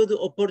through the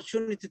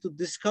opportunity to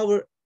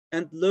discover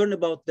and learn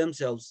about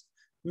themselves,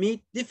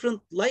 meet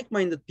different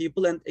like-minded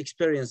people and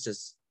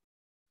experiences.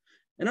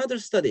 Another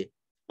study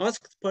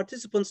asked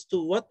participants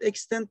to what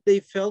extent they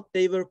felt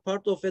they were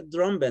part of a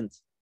drum band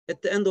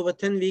at the end of a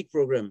 10-week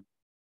program,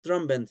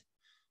 drum band.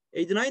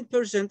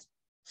 89%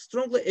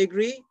 strongly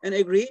agree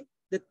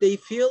that they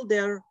feel they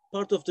are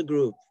part of the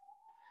group.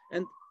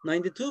 And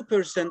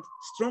 92%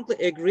 strongly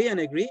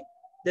agree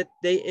that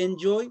they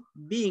enjoy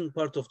being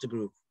part of the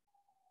group.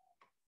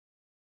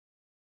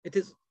 It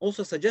is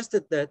also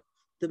suggested that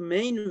the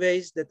main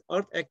ways that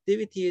art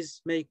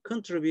activities may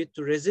contribute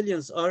to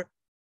resilience are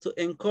to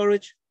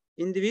encourage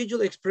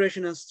individual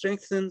expression and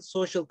strengthen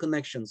social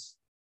connections,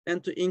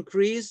 and to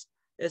increase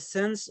a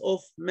sense of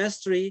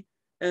mastery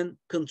and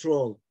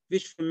control,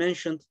 which we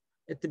mentioned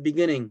at the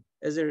beginning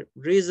as a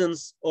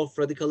reasons of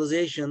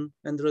radicalization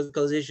and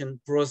radicalization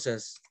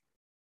process.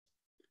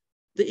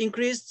 The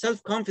increased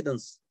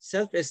self-confidence,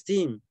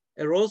 self-esteem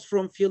arose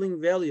from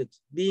feeling valued,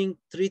 being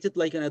treated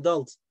like an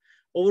adult,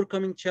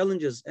 overcoming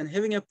challenges, and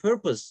having a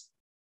purpose.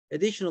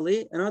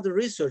 Additionally, another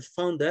research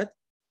found that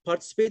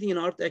participating in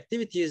art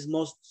activities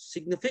most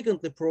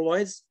significantly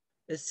provides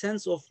a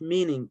sense of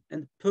meaning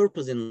and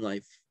purpose in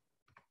life.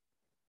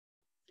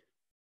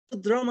 The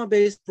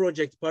drama-based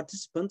project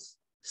participants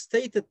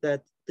stated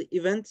that the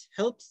event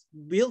helps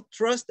build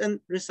trust and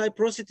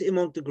reciprocity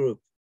among the group,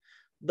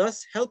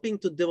 thus helping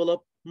to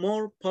develop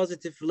more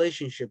positive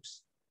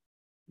relationships.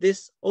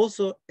 This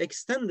also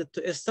extended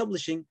to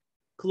establishing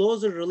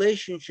closer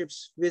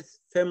relationships with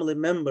family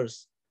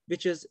members,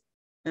 which is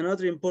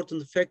another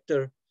important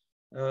factor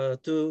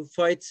to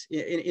fight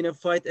in a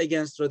fight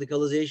against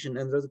radicalization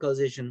and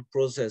radicalization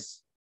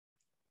process.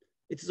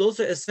 It is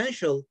also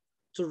essential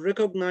to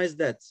recognize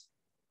that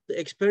the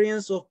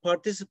experience of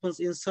participants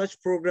in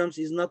such programs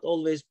is not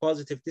always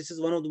positive. This is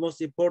one of the most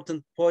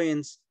important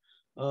points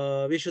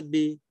we should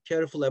be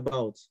careful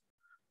about.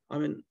 I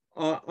mean,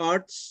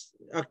 arts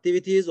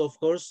activities, of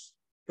course,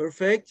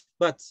 perfect,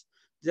 but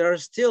there are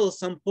still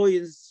some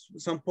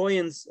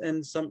points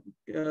and some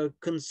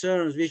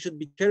concerns we should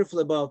be careful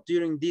about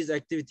during these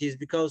activities,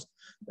 because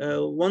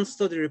one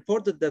study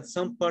reported that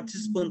some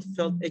participants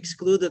felt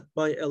excluded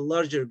by a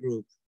larger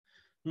group.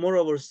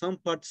 Moreover, some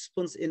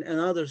participants in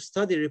another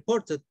study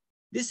reported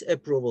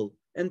disapproval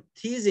and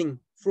teasing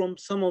from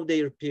some of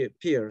their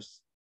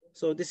peers.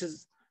 So this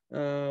is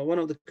one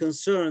of the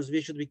concerns we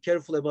should be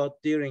careful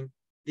about during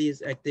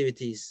these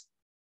activities.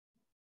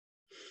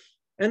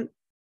 And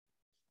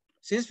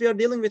since we are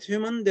dealing with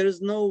human, there is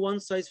no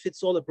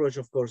one-size-fits-all approach,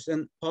 of course,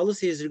 and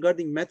policies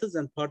regarding methods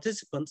and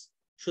participants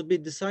should be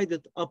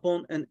decided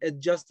upon and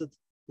adjusted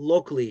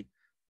locally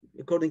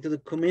according to the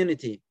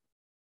community.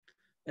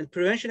 And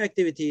prevention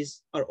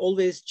activities are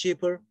always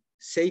cheaper,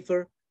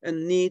 safer,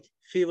 and need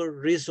fewer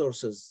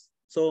resources.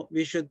 So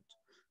we should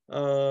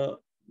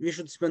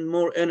spend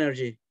more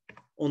energy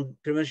on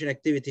prevention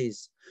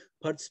activities.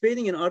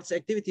 Participating in arts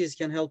activities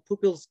can help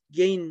pupils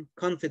gain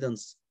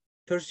confidence,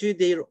 pursue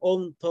their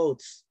own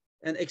thoughts,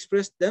 and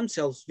express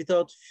themselves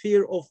without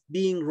fear of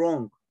being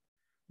wrong.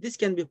 This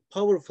can be a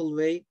powerful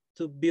way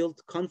to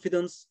build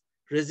confidence,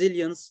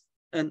 resilience,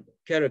 and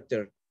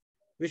character,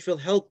 which will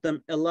help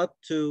them a lot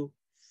to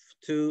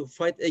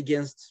fight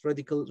against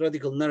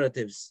radical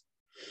narratives.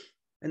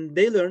 And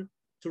they learn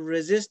to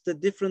resist the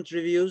different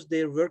reviews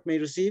their work may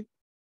receive.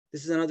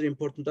 This is another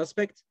important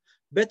aspect.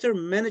 Better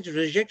manage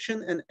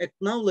rejection and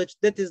acknowledge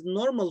that it's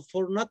normal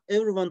for not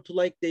everyone to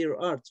like their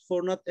art,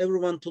 for not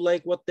everyone to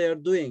like what they are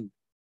doing.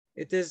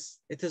 it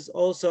is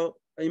also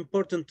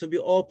important to be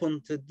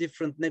open to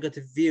different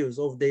negative views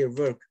of their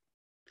work.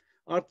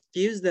 Art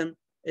gives them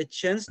a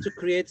chance to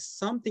create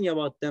something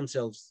about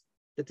themselves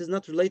that is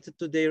not related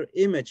to their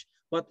image,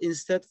 but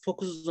instead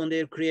focuses on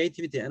their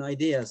creativity and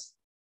ideas.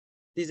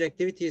 These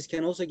activities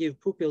can also give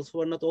pupils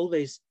who are not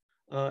always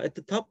at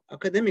the top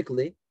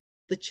academically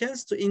the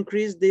chance to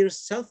increase their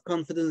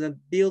self-confidence and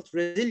build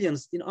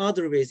resilience in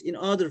other ways, in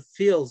other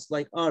fields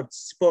like arts,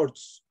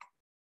 sports.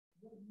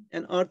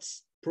 And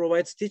arts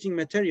provides teaching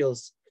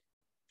materials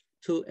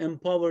to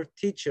empower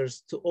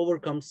teachers to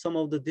overcome some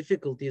of the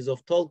difficulties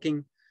of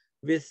talking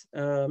with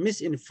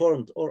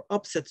misinformed or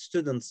upset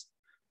students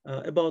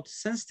about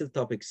sensitive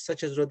topics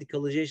such as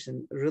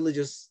radicalization,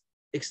 religious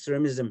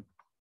extremism.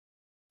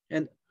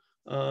 And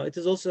it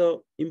is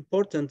also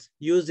important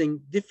using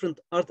different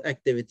art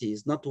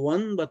activities, not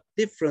one, but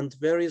different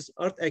various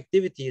art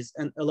activities,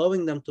 and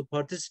allowing them to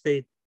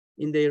participate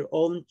in their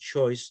own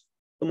choice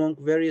among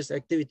various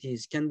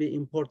activities can be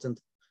important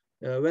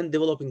when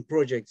developing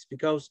projects,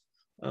 because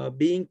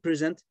being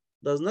present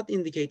does not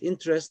indicate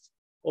interest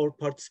or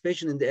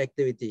participation in the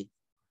activity.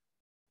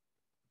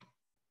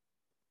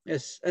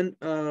 Yes, and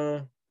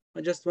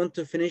I just want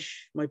to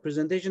finish my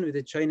presentation with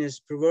a Chinese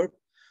proverb.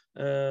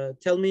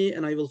 Tell me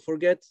and I will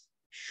forget,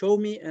 show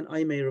me and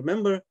I may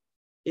remember,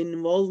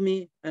 involve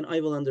me and I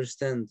will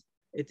understand.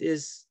 It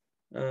is,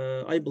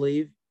 I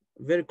believe,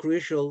 very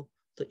crucial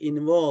to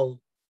involve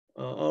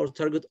our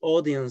target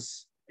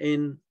audience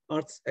in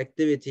arts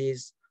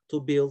activities to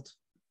build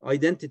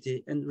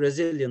identity and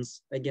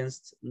resilience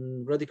against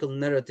radical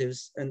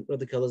narratives and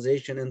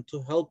radicalization, and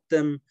to help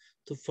them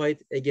to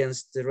fight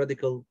against the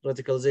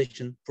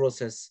radicalization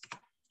process.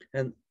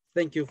 And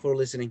thank you for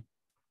listening.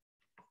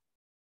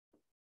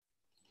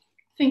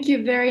 Thank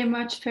you very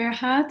much,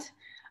 Ferhat.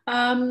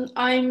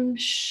 I'm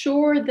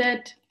sure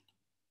that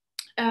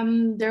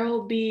there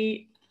will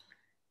be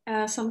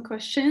some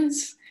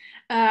questions.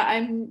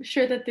 I'm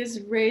sure that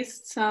this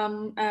raised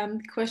some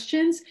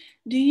questions.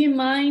 Do you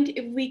mind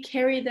if we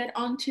carry that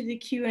onto the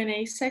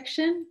Q&A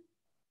section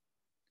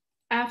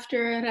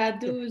after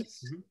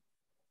Radu's?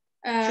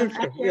 Sure.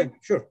 Yeah,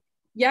 sure.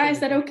 Yeah, is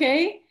that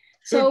okay?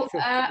 Sure, so,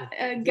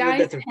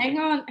 guys, hang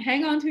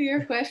on to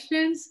your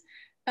questions.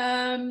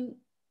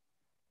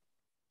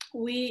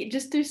 We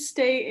just to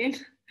stay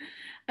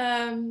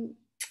in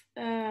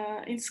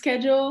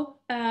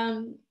schedule.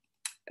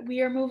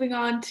 We are moving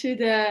on to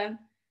the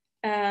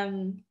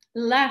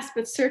last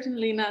but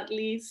certainly not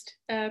least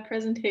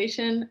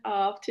presentation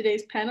of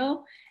today's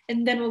panel,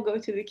 and then we'll go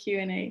to the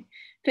Q&A.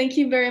 Thank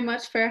you very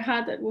much,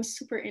 Ferhat. That was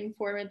super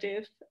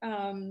informative.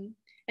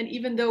 And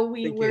even though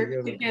we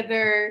work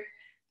together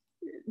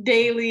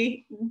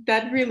daily,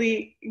 that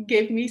really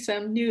gave me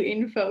some new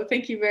info.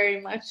 Thank you very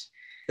much.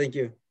 Thank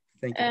you.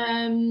 Thank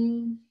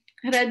you.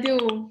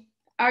 Radu,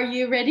 are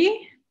you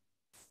ready?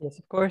 Yes,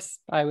 of course.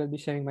 I will be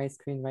sharing my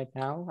screen right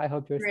now. I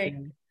hope you're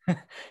still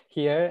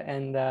here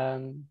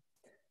and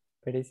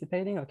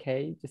participating.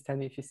 Okay, just tell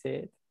me if you see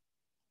it.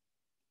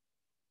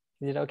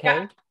 Is it okay?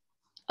 Yeah.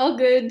 All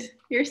good.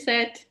 You're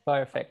set.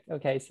 Perfect.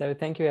 Okay, so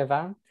thank you,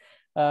 Eva.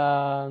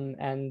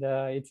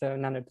 It's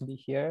an honor to be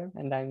here,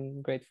 and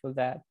I'm grateful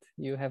that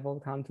you have all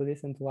come to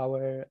listen to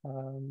our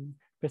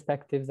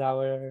perspectives,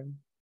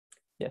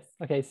 Yes.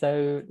 Okay,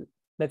 so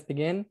let's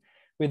begin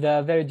with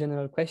a very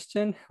general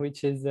question,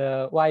 which is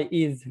why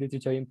is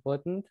literature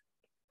important,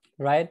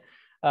 right?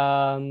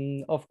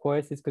 Of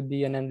course, this could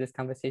be an endless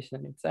conversation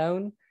on its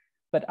own,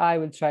 but I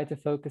will try to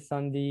focus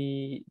on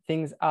the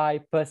things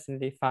I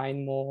personally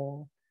find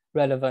more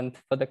relevant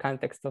for the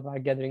context of our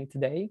gathering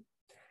today.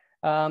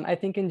 I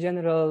think in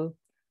general,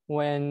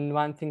 when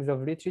one thinks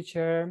of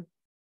literature,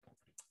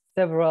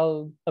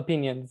 several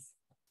opinions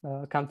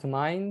come to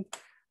mind.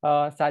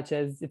 Such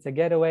as it's a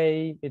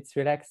getaway, it's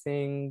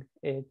relaxing,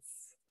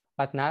 it's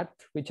whatnot,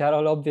 which are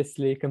all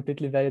obviously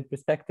completely valid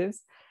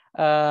perspectives.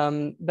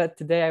 But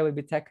today I will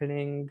be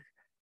tackling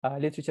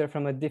literature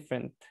from a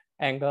different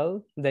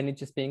angle than it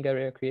just being a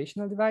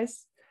recreational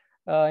device.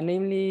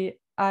 Namely,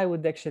 I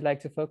would actually like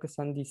to focus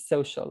on the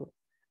social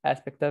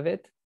aspect of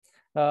it.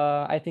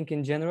 I think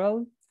in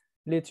general,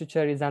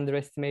 literature is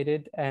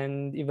underestimated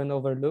and even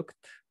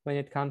overlooked when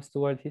it comes to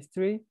world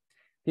history.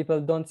 People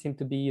don't seem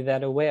to be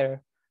that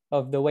aware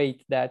of the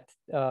weight that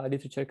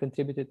literature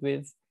contributed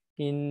with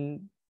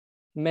in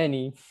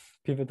many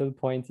pivotal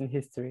points in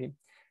history.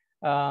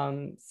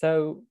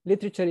 So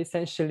literature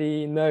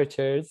essentially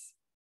nurtures,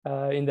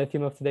 in the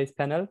theme of today's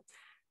panel,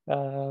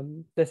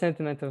 the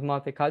sentiment of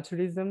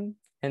multiculturalism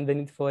and the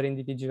need for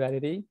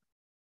individuality.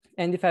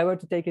 And if I were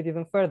to take it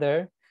even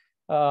further,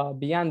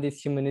 beyond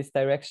these humanist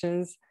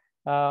directions,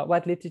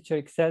 what literature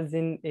excels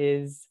in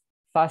is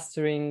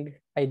fostering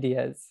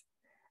ideas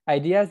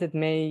that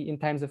may, in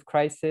times of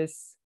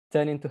crisis,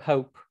 turn into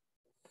hope.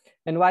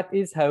 And what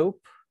is hope,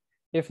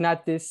 if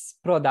not this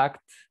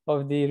product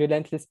of the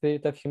relentless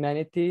spirit of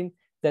humanity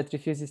that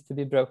refuses to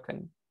be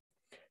broken?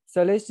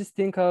 So let's just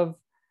think of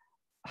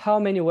how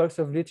many works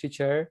of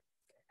literature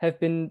have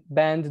been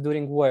banned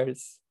during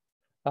wars,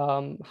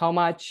 how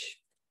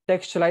much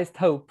textualized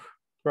hope,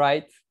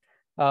 right,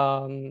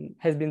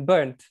 has been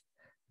burned.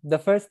 The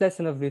first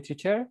lesson of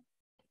literature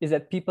is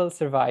that people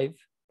survive.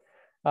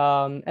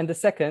 And the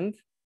second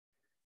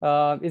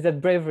is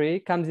that bravery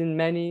comes in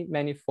many,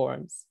 many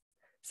forms.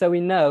 So we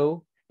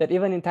know that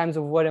even in times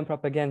of war and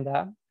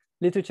propaganda,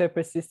 literature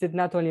persisted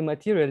not only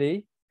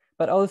materially,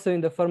 but also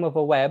in the form of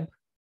a web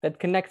that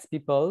connects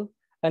people,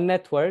 a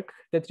network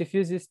that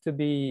refuses to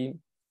be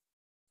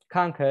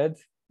conquered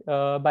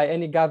by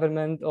any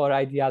government or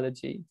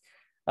ideology.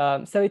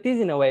 So it is,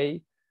 in a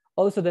way,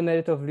 also the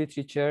merit of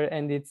literature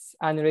and its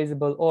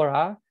unerasable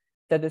aura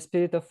that the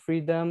spirit of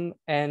freedom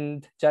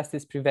and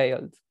justice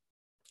prevailed.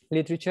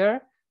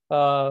 Literature,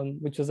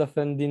 which was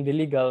often deemed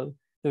illegal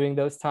during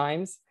those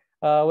times,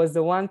 was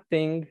the one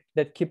thing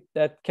that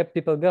kept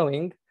people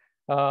going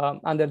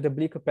under the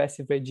bleak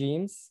oppressive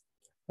regimes,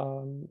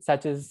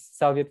 such as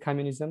Soviet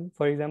communism,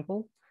 for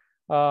example.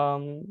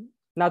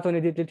 Not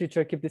only did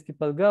literature keep these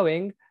people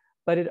going,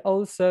 but it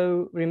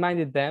also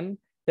reminded them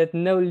that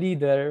no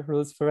leader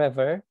rules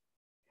forever.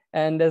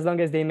 And as long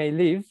as they may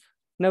live,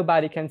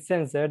 nobody can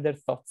censor their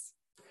thoughts.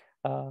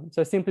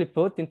 So simply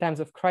put, in times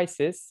of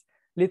crisis,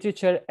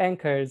 literature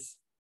anchors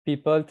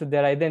people to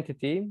their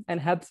identity and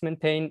helps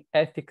maintain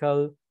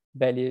ethical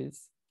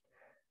values.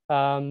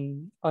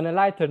 On a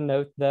lighter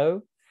note,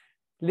 though,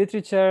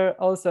 literature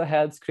also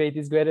helps create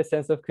this greater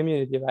sense of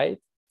community, right?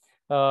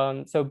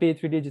 So be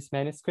it religious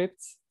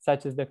manuscripts,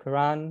 such as the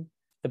Quran,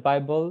 the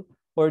Bible,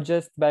 or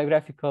just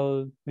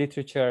biographical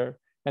literature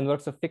and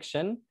works of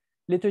fiction,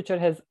 literature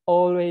has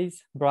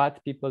always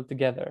brought people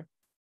together.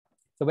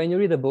 So when you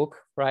read a book,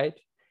 right,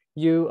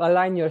 you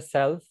align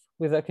yourself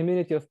with a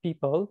community of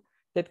people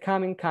that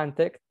come in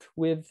contact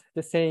with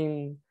the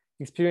same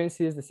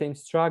experiences, the same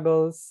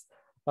struggles,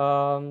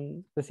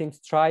 the same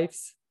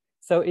strifes.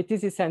 So it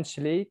is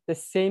essentially the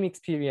same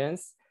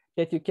experience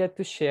that you get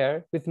to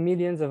share with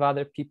millions of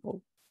other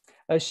people,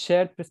 a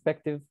shared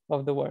perspective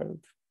of the world,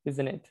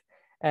 isn't it?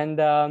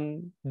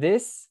 And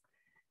this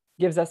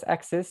gives us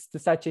access to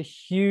such a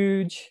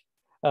huge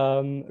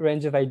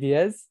range of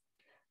ideas,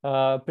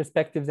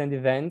 perspectives, and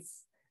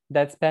events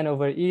that span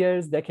over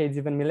years, decades,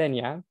 even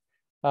millennia.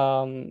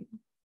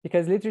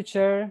 Because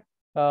literature,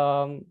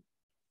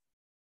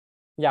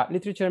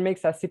 literature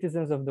makes us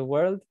citizens of the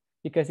world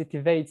because it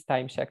evades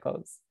time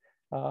shackles,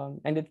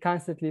 and it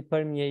constantly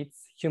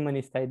permeates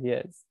humanist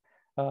ideas.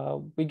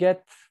 We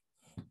get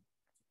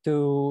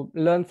to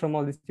learn from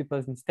all these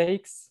people's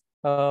mistakes.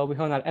 We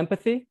hone our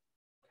empathy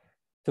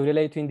to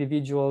relate to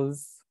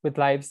individuals with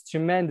lives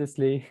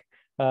tremendously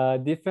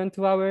different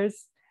to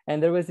ours.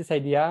 And there was this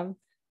idea,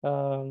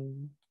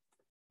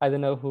 I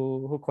don't know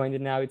who coined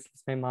it now, it's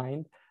my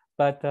mind,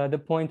 but the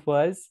point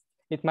was,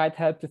 it might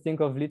help to think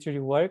of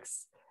literary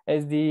works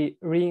as the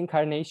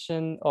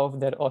reincarnation of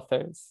their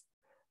authors.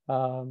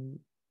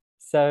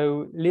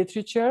 So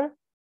literature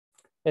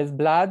as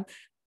blood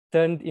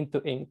turned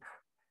into ink,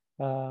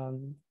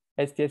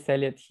 as T.S.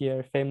 Eliot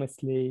here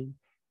famously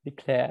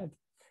declared.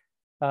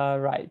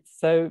 Right,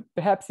 so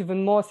perhaps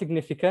even more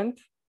significant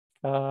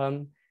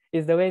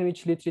is the way in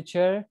which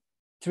literature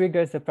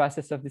triggers the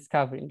process of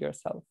discovering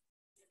yourself.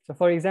 So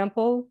for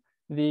example,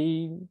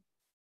 the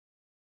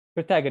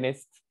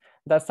protagonist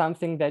does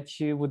something that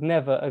you would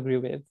never agree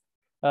with.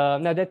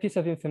 Now that piece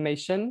of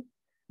information,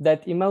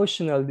 that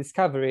emotional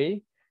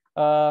discovery,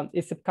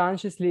 is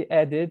subconsciously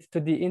added to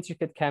the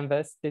intricate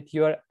canvas that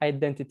your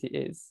identity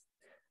is.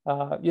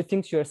 You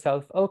think to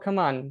yourself, oh, come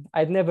on,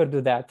 I'd never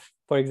do that,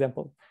 for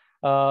example.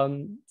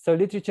 So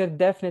literature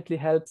definitely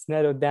helps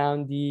narrow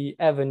down the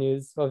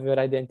avenues of your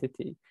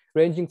identity,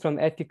 ranging from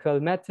ethical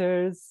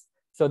matters,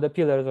 so the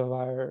pillars of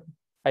our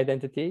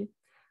identity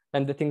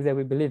and the things that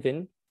we believe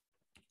in,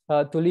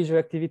 to leisure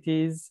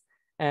activities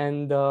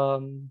and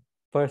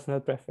personal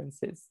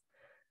preferences.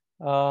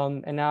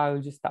 And now I'll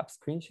just stop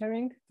screen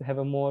sharing to have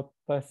a more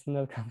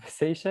personal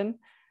conversation,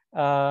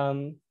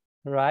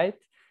 right?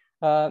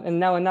 And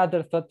now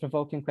another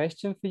thought-provoking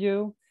question for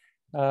you.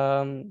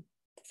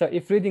 So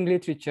if reading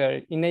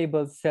literature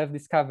enables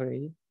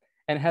self-discovery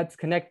and helps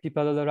connect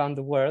people all around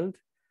the world,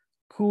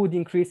 could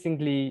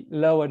increasingly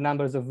lower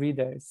numbers of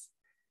readers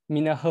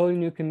mean a whole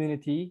new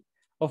community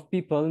of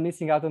people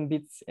missing out on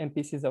bits and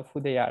pieces of who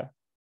they are,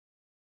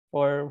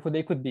 or who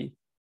they could be,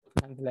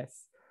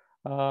 nonetheless?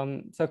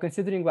 So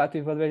considering what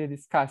we've already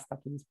discussed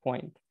up to this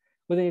point,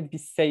 wouldn't it be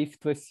safe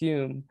to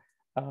assume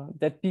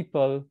that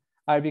people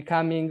are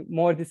becoming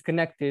more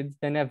disconnected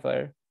than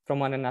ever from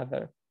one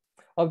another?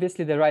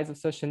 Obviously, the rise of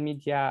social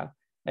media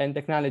and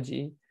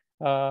technology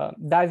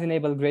does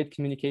enable great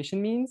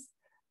communication means,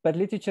 but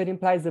literature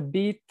implies a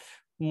bit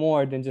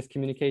more than just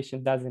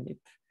communication, doesn't it?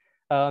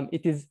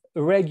 It is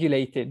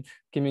regulated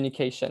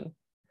communication.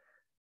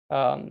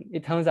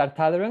 It hones our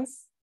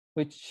tolerance,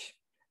 which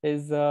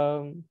is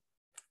vital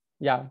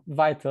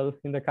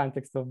in the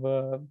context of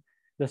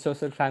the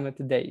social climate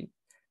today.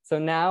 So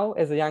now,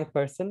 as a young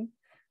person,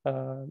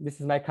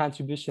 this is my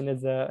contribution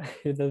as a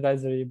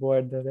advisory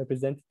board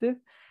representative.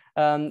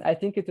 I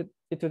think it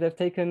would have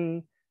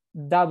taken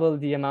double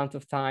the amount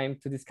of time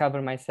to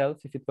discover myself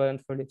if it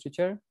weren't for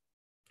literature.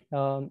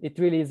 It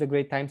really is a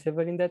great time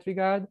saver in that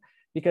regard,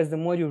 because the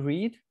more you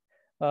read,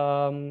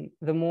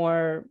 the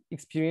more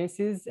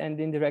experiences and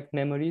indirect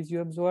memories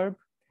you absorb.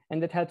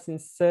 And that helps in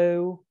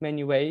so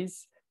many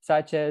ways,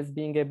 such as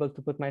being able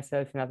to put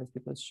myself in other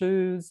people's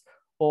shoes,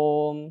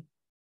 or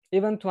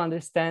even to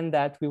understand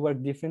that we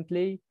work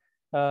differently,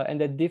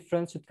 and that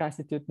difference should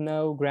constitute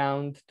no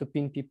ground to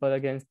pin people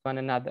against one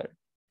another.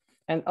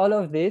 And all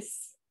of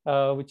this,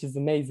 which is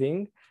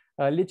amazing,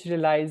 literally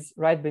lies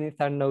right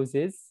beneath our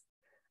noses.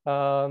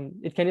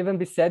 It can even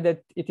be said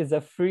that it is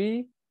a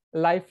free,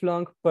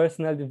 lifelong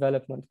personal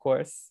development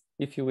course,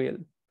 if you will.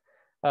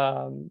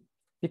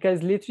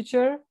 Because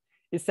literature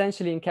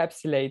essentially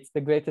encapsulates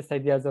the greatest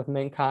ideas of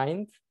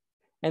mankind,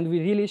 and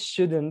we really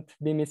shouldn't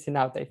be missing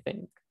out, I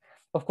think.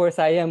 Of course,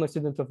 I am a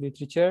student of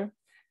literature,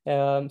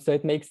 so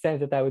it makes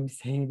sense that I would be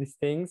saying these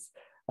things.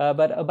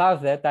 But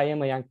above that, I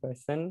am a young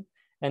person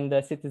and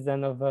a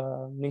citizen of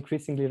an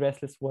increasingly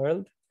restless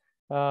world.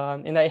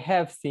 And I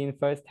have seen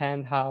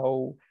firsthand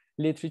how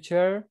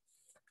literature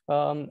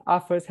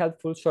offers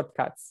helpful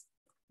shortcuts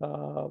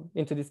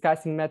into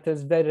discussing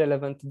matters very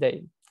relevant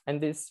today. And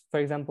this,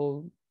 for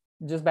example,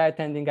 just by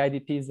attending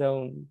IDP's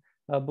own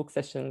book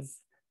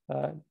sessions,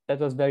 that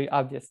was very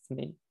obvious to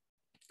me.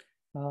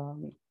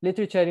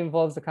 Literature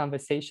involves a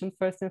conversation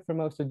first and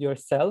foremost with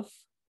yourself.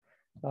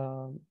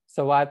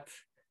 So what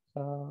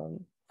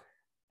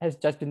has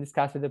just been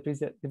discussed with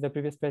the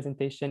previous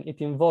presentation, it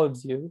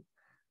involves you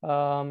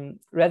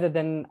rather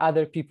than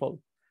other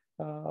people.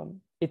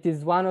 It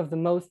is one of the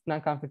most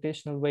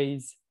non-confrontational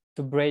ways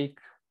to break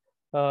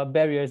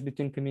barriers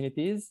between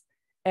communities.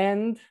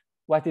 And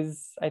what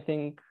is, I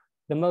think,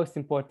 the most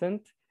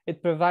important,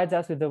 it provides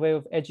us with a way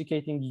of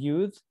educating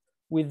youth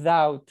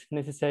without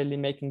necessarily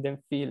making them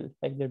feel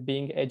like they're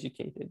being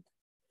educated.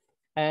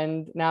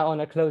 And now,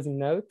 on a closing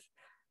note,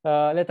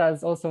 let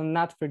us also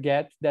not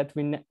forget that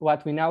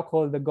what we now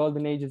call the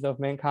golden ages of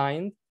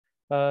mankind,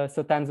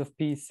 so times of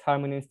peace,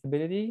 harmony, and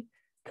stability,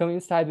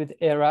 coincide with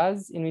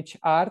eras in which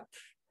art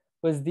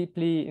was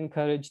deeply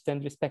encouraged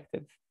and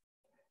respected.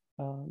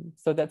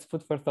 So that's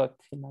food for thought,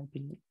 in my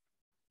opinion.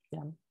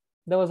 Yeah,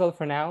 that was all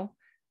for now.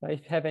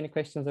 If you have any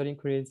questions or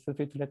inquiries, feel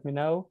free to let me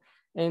know,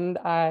 and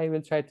I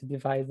will try to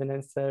devise an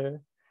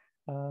answer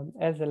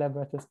as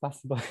elaborate as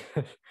possible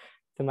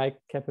to my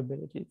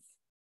capabilities.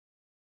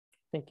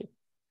 Thank you.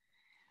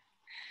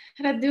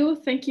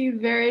 Radu, thank you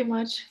very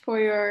much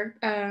for your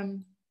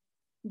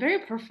very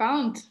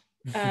profound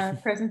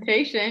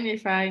presentation,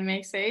 if I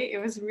may say. It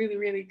was really,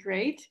 really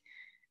great.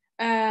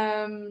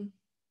 I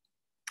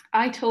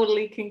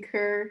totally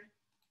concur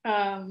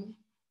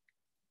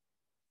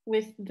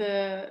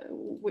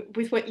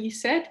with what you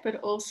said, but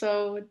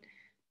also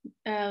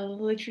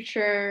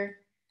literature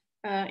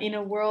in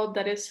a world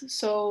that is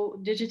so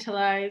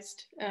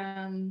digitalized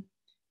and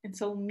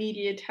so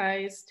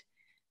mediatized,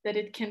 that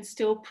it can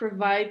still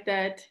provide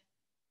that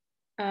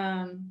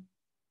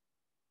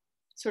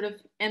sort of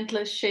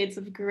endless shades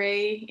of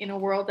gray in a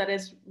world that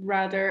is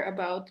rather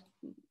about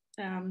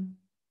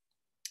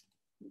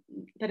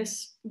that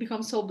has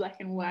become so black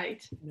and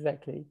white.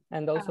 Exactly.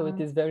 And also it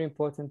is very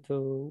important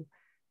to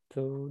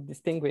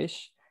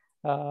distinguish.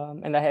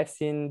 And I have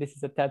seen, this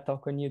is a TED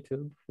Talk on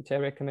YouTube, which I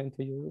recommend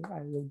to you.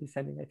 I will be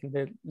sending, I think,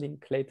 the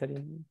link later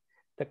in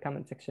the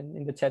comment section,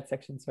 in the chat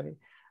section, sorry.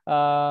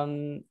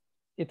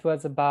 It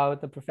was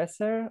about a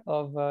professor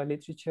of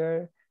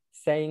literature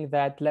saying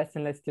that less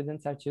and less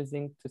students are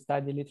choosing to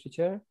study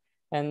literature.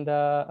 And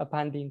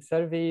upon being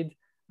surveyed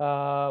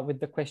with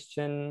the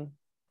question,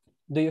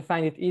 do you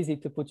find it easy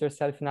to put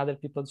yourself in other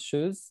people's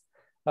shoes?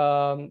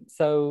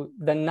 So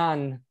the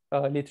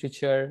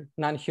non-literature,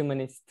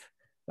 non-humanist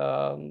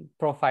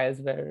profiles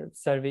were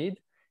surveyed.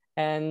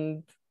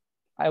 And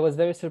I was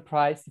very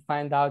surprised to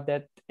find out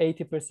that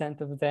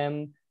 80% of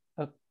them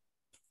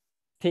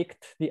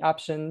ticked the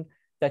option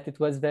that it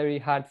was very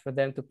hard for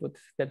them to put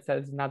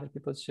themselves in other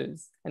people's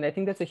shoes. And I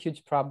think that's a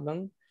huge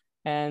problem.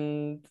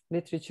 And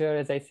literature,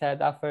 as I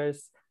said,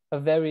 offers a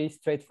very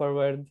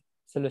straightforward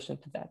solution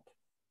to that.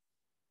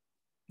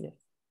 Yes.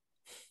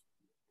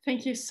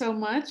 Thank you so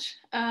much.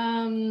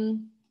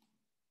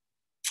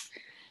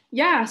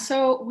 Yeah,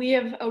 so we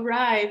have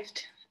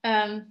arrived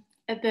at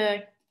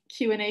the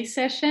Q&A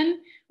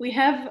session. We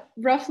have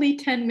roughly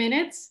 10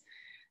 minutes.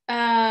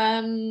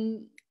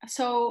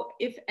 So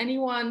if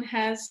anyone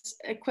has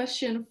a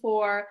question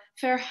for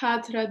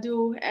Ferhat,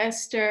 Radu,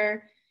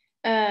 Esther,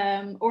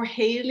 or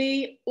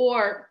Haley,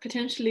 or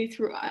potentially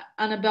through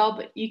Annabelle,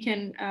 but you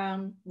can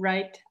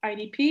write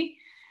IDP.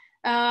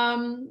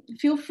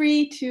 Feel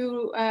free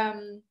to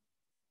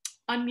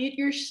unmute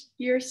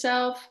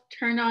yourself,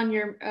 turn on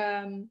your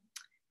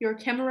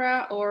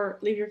camera, or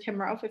leave your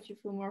camera off if you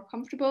feel more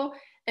comfortable,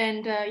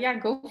 and yeah,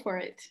 go for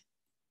it.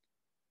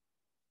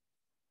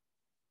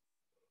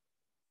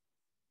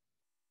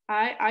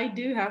 I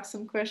do have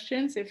some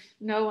questions if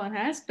no one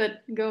has,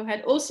 but go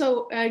ahead.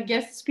 Also,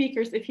 guest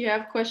speakers, if you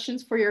have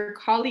questions for your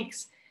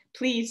colleagues,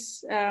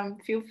 please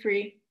feel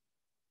free.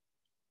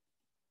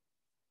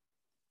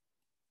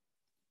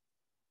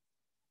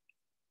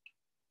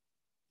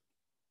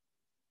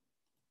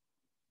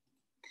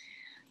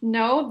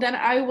 no, then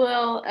I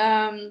will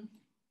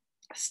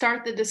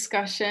start the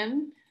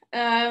discussion.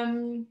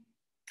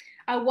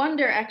 I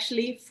wonder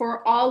actually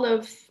for all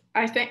of,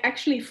 I think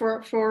actually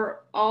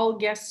for all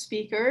guest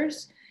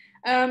speakers,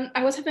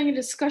 I was having a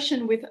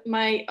discussion with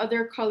my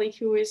other colleague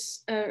who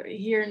is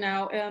here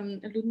now,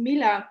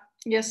 Ludmila,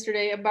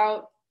 yesterday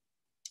about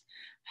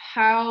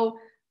how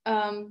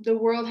the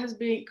world has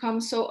become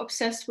so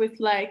obsessed with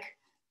like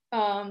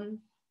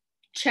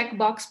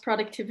checkbox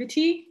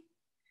productivity,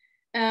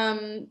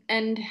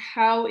 and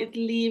how it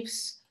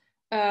leaves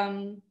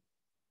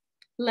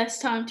less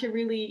time to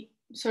really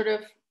sort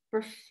of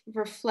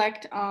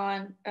reflect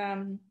on,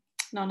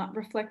 no, not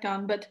reflect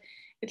on, but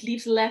it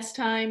leaves less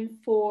time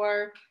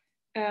for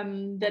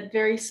that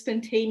very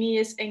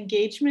spontaneous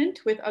engagement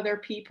with other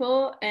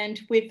people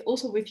and with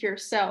also with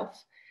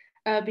yourself,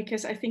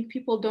 because I think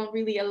people don't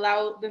really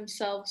allow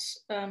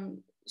themselves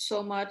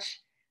so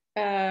much,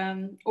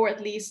 or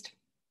at least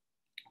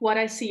what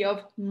I see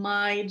of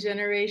my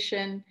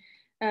generation,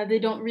 they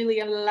don't really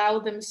allow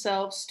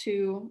themselves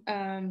to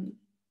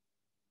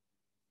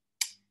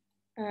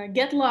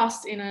get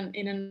lost in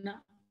an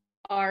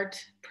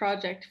art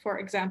project, for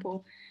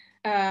example,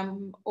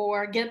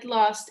 or get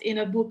lost in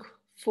a book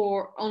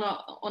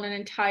on an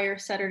entire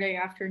Saturday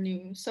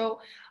afternoon. So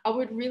I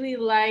would really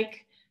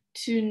like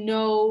to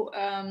know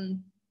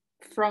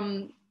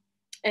from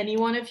any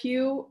one of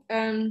you,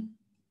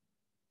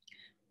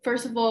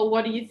 first of all,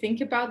 what do you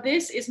think about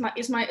this? Is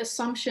my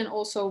assumption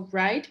also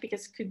right?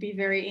 Because it could be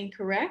very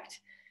incorrect.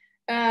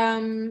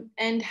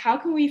 And how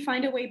can we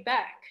find a way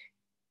back?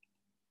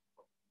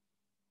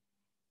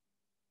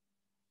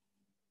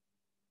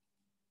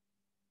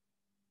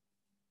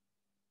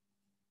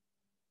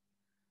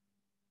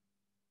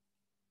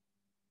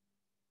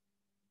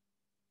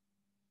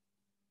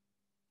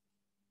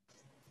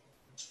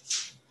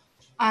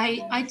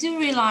 I do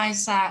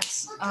realize that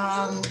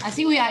I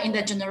think we are in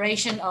the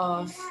generation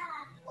of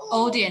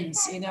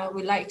audience, you know,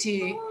 we like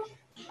to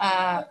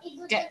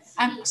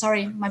I'm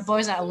sorry, my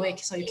boys are awake,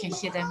 so you can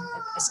hear them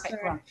as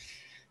background.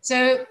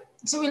 So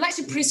we like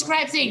to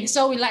prescribe things.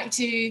 So we like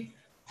to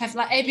have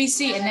like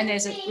ABC and then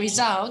there's a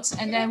result.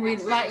 And then we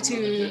like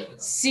to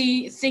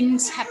see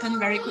things happen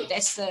very quick.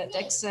 That's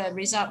the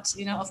result,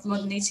 you know, of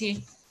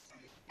modernity.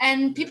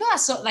 And people are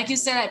so, like you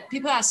said, like,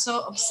 people are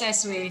so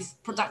obsessed with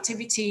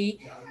productivity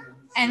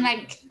and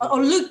like,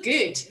 or look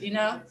good, you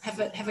know, have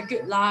a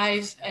good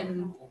life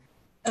and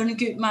earn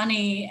good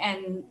money,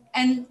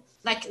 and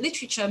like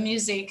literature,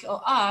 music,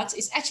 or art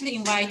is actually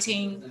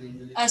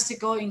inviting us to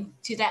go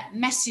into that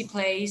messy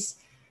place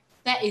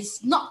that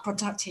is not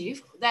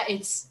productive, that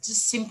it's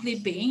just simply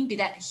be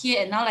that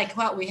here and now, like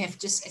what we have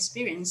just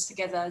experienced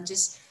together,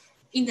 just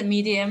in the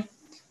medium,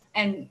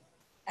 and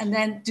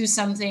then do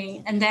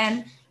something, and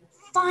then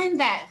find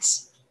that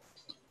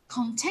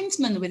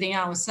contentment within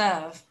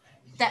ourselves,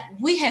 that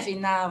we have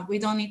enough, we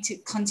don't need to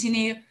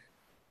continue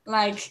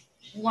like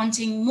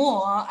wanting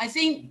more. I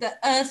think the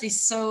earth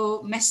is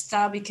so messed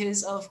up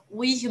because of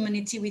we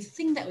humanity, we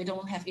think that we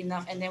don't have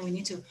enough, and then we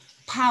need to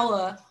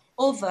power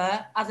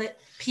over other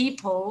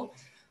people,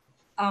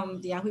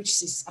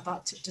 which is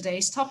about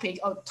today's topic,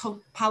 or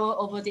power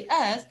over the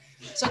earth.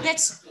 So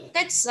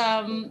that's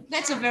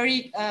a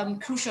very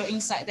crucial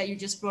insight that you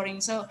just brought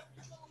in. So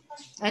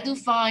I do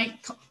find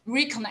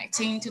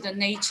reconnecting to the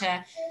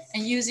nature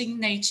and using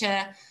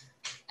nature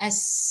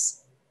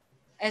as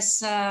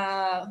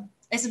a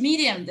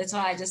medium. That's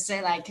why I just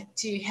say, like,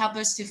 to help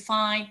us to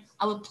find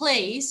our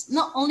place,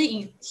 not only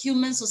in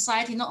human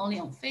society, not only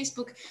on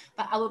Facebook,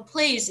 but our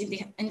place in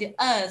the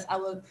earth,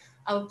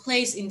 our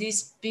place in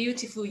this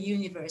beautiful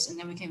universe, and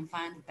then we can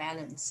find the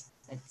balance.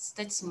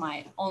 That's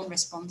my own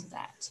response to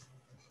that.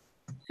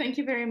 Thank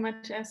you very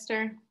much,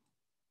 Esther.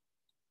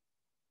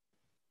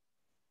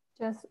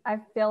 I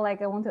feel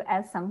like I want to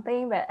add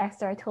something, but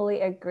Esther, I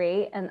totally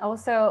agree. And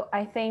also,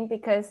 I think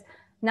because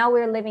now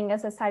we're living in a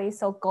society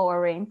so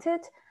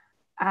goal-oriented,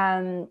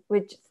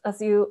 which,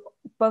 as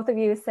both of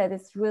you said,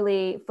 is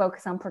really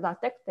focused on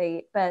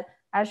productivity, but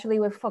actually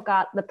we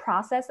forgot the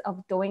process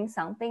of doing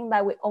something,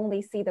 that we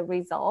only see the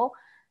result.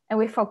 And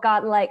we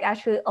forgot, like,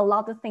 actually a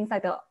lot of things,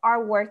 like the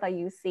artwork that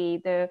you see,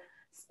 the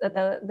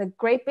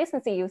great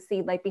business that you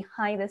see, like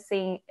behind the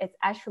scene,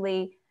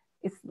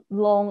 it's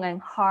long and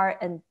hard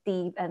and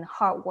deep and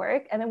hard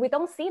work. And then we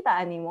don't see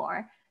that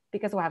anymore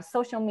because we have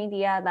social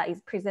media that is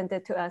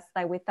presented to us,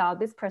 like we thought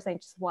this person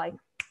just like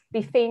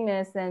be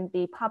famous and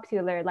be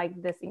popular like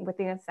this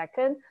within a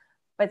second.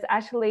 But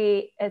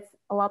actually, it's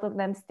a lot of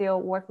them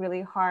still work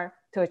really hard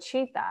to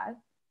achieve that.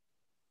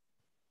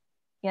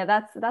 Yeah,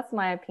 that's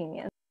my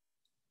opinion.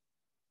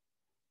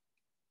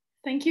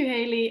 Thank you,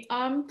 Haley.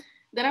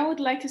 Then I would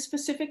like to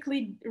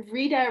specifically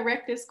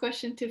redirect this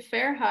question to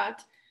Ferhat.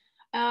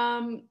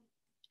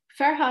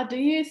 Ferhat, do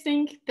you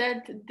think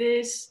that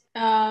this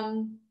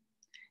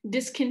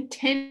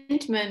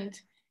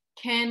discontentment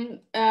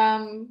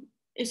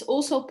is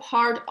also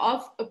part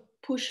of a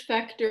push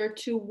factor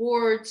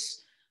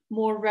towards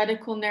more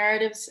radical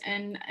narratives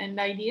and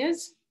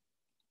ideas?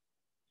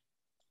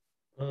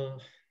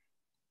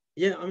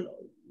 Yeah, I mean,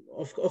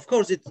 of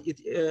course it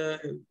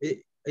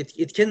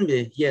can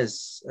be,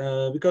 yes,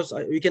 because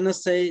we cannot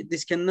say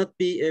this cannot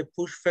be a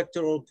push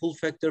factor or pull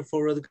factor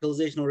for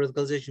radicalization, or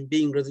radicalization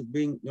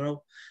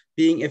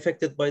being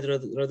affected by the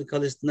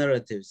radicalist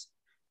narratives.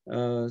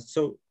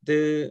 So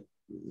there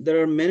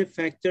are many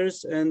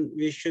factors, and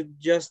we should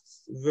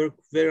just work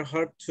very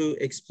hard to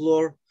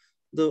explore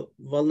the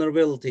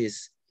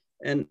vulnerabilities.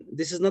 And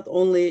this is not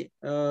only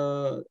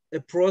a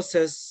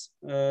process,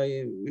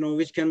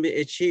 which can be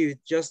achieved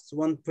just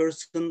one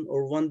person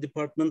or one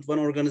department, one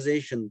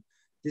organization.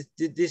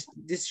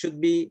 This should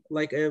be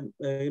like a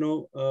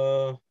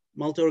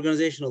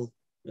multi-organizational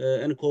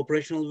and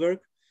cooperational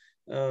work.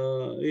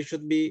 We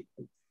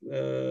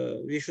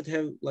should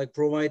have like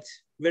provide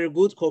very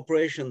good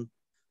cooperation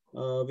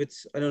with,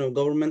 I don't know,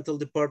 governmental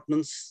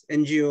departments,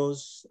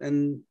 NGOs,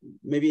 and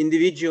maybe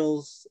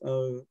individuals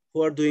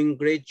who are doing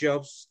great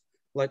jobs,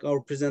 like our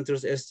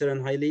presenters Esther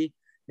and Hailey.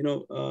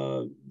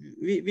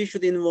 We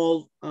should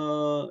involve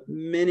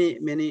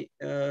many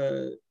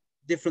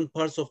different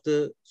parts of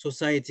the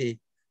society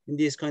in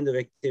these kind of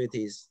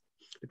activities,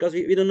 because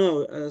we don't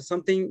know,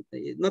 something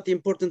not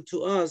important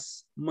to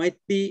us might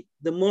be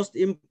the most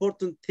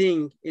important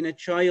thing in a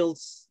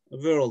child's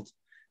world,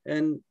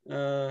 and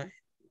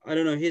I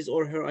don't know, his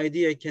or her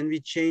idea can be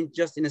changed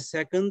just in a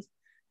second,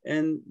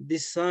 and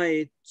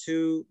decide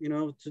to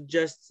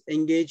just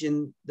engage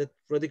in the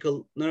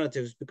radical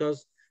narratives,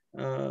 because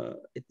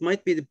it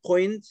might be the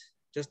point,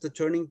 just a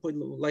turning point,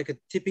 like a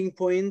tipping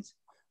point,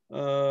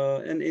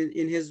 and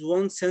in his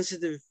one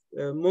sensitive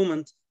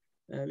moment,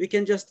 we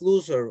can just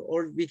lose her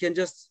or we can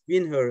just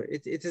win her.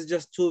 It is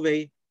just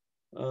two-way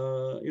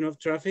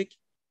traffic.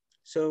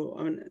 So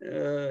I mean,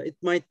 it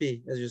might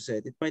be, as you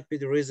said, it might be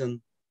the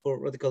reason for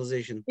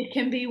radicalization. It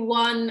can be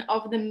one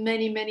of the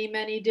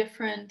many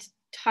different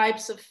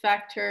types of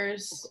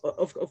factors.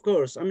 Of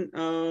course. I mean,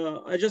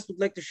 I just would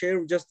like to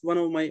share just one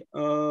of my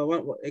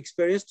one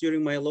experience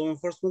during my law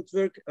enforcement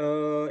work.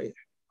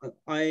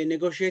 I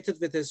negotiated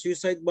with a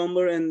suicide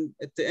bomber, and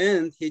at the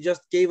end, he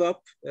just gave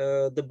up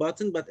the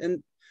button.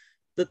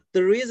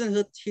 The reason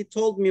that he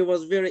told me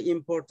was very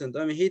important.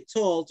 I mean, he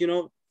told,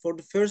 for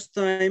the first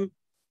time,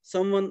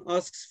 someone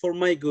asks for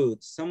my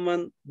good.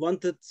 Someone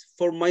wanted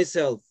for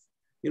myself.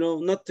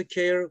 Not to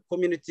care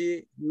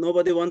community.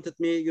 Nobody wanted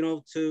me,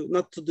 not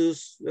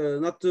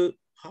to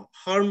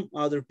harm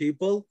other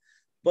people,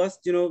 but,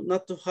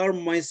 not to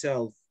harm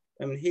myself.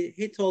 I mean,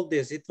 he told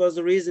this. It was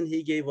the reason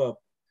he gave up.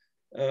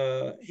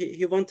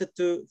 He wanted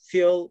to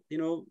feel,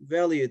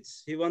 valued.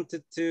 He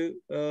wanted to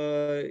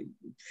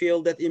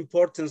feel that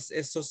importance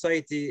as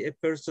society, a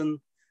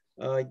person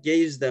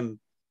gives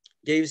him.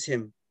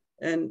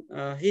 And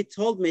he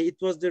told me it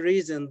was the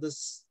reason,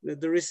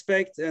 the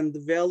respect and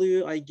the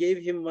value I gave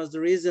him was the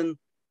reason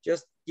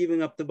just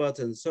giving up the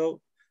button. So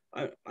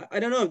I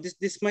don't know,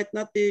 this might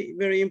not be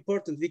very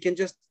important. We can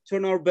just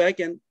turn our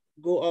back and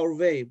go our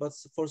way. But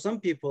for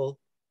some people,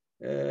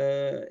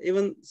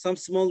 even some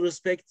small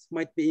respect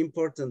might be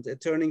important, a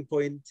turning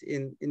point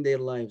in their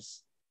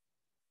lives.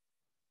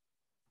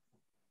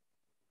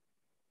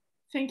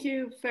 Thank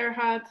you,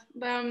 Ferhat.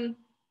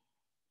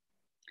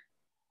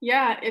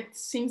 Yeah, it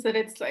seems that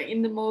it's like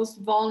in the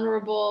most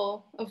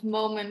vulnerable of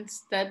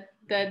moments that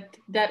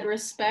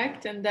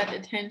respect and that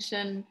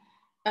attention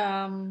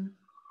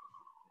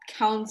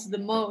counts the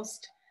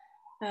most.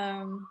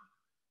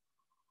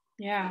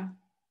 Yeah.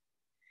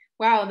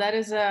 Wow, that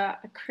is a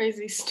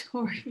crazy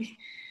story.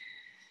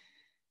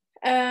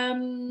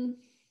 I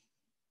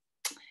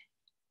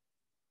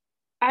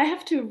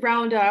have to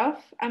round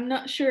off. I'm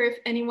not sure if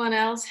anyone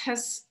else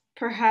has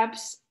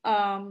perhaps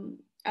a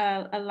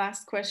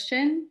last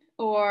question,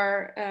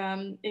 or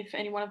if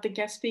any one of the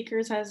guest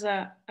speakers has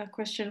a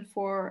question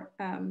for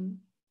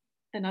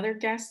another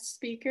guest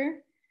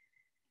speaker.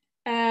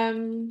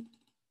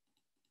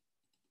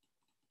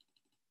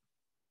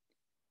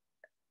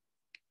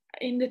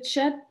 In the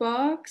chat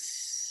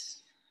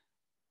box,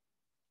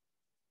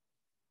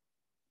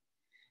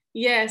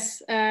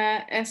 yes,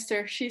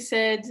 Esther, she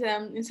said,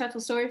 insightful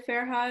story,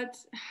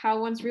 Ferhat, how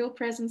one's real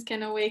presence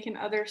can awaken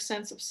others'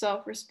 sense of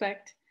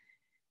self-respect.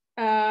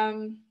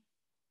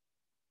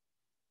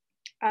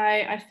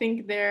 I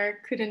think there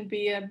couldn't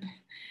be a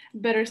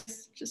better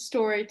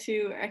story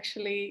to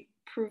actually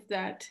prove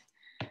that.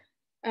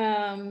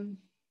 I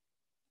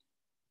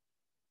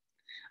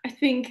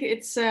think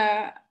it's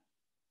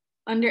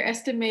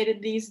underestimated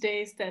these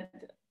days that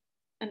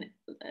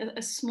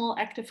a small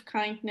act of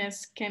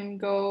kindness can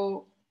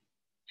go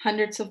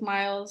hundreds of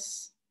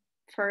miles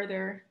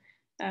further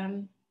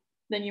than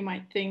you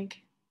might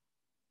think,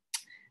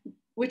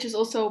 which is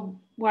also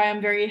why I'm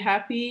very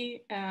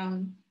happy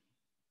to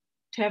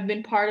have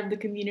been part of the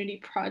community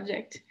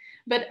project,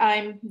 but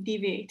I'm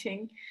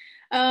deviating.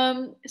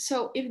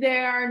 So if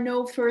there are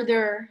no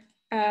further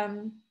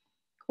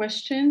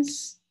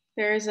questions,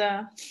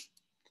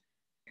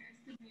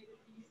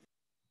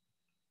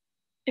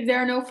 if there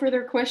are no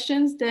further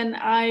questions, then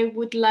I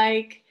would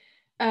like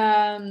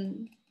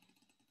to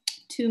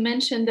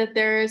mention that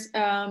there is,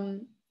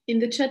 in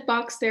the chat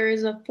box, there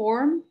is a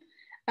form.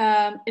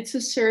 It's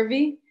a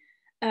survey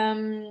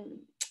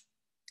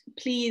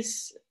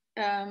please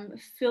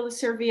fill the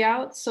survey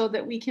out so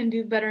that we can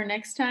do better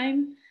next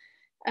time.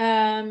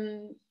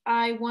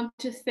 I want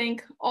to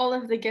thank all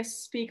of the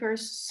guest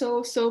speakers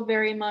so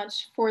very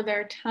much for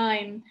their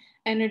time,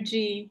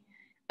 energy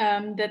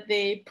that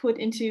they put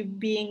into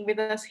being with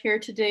us here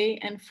today,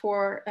 and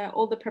for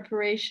all the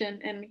preparation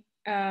and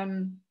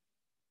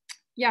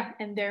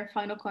and their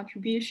final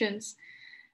contributions.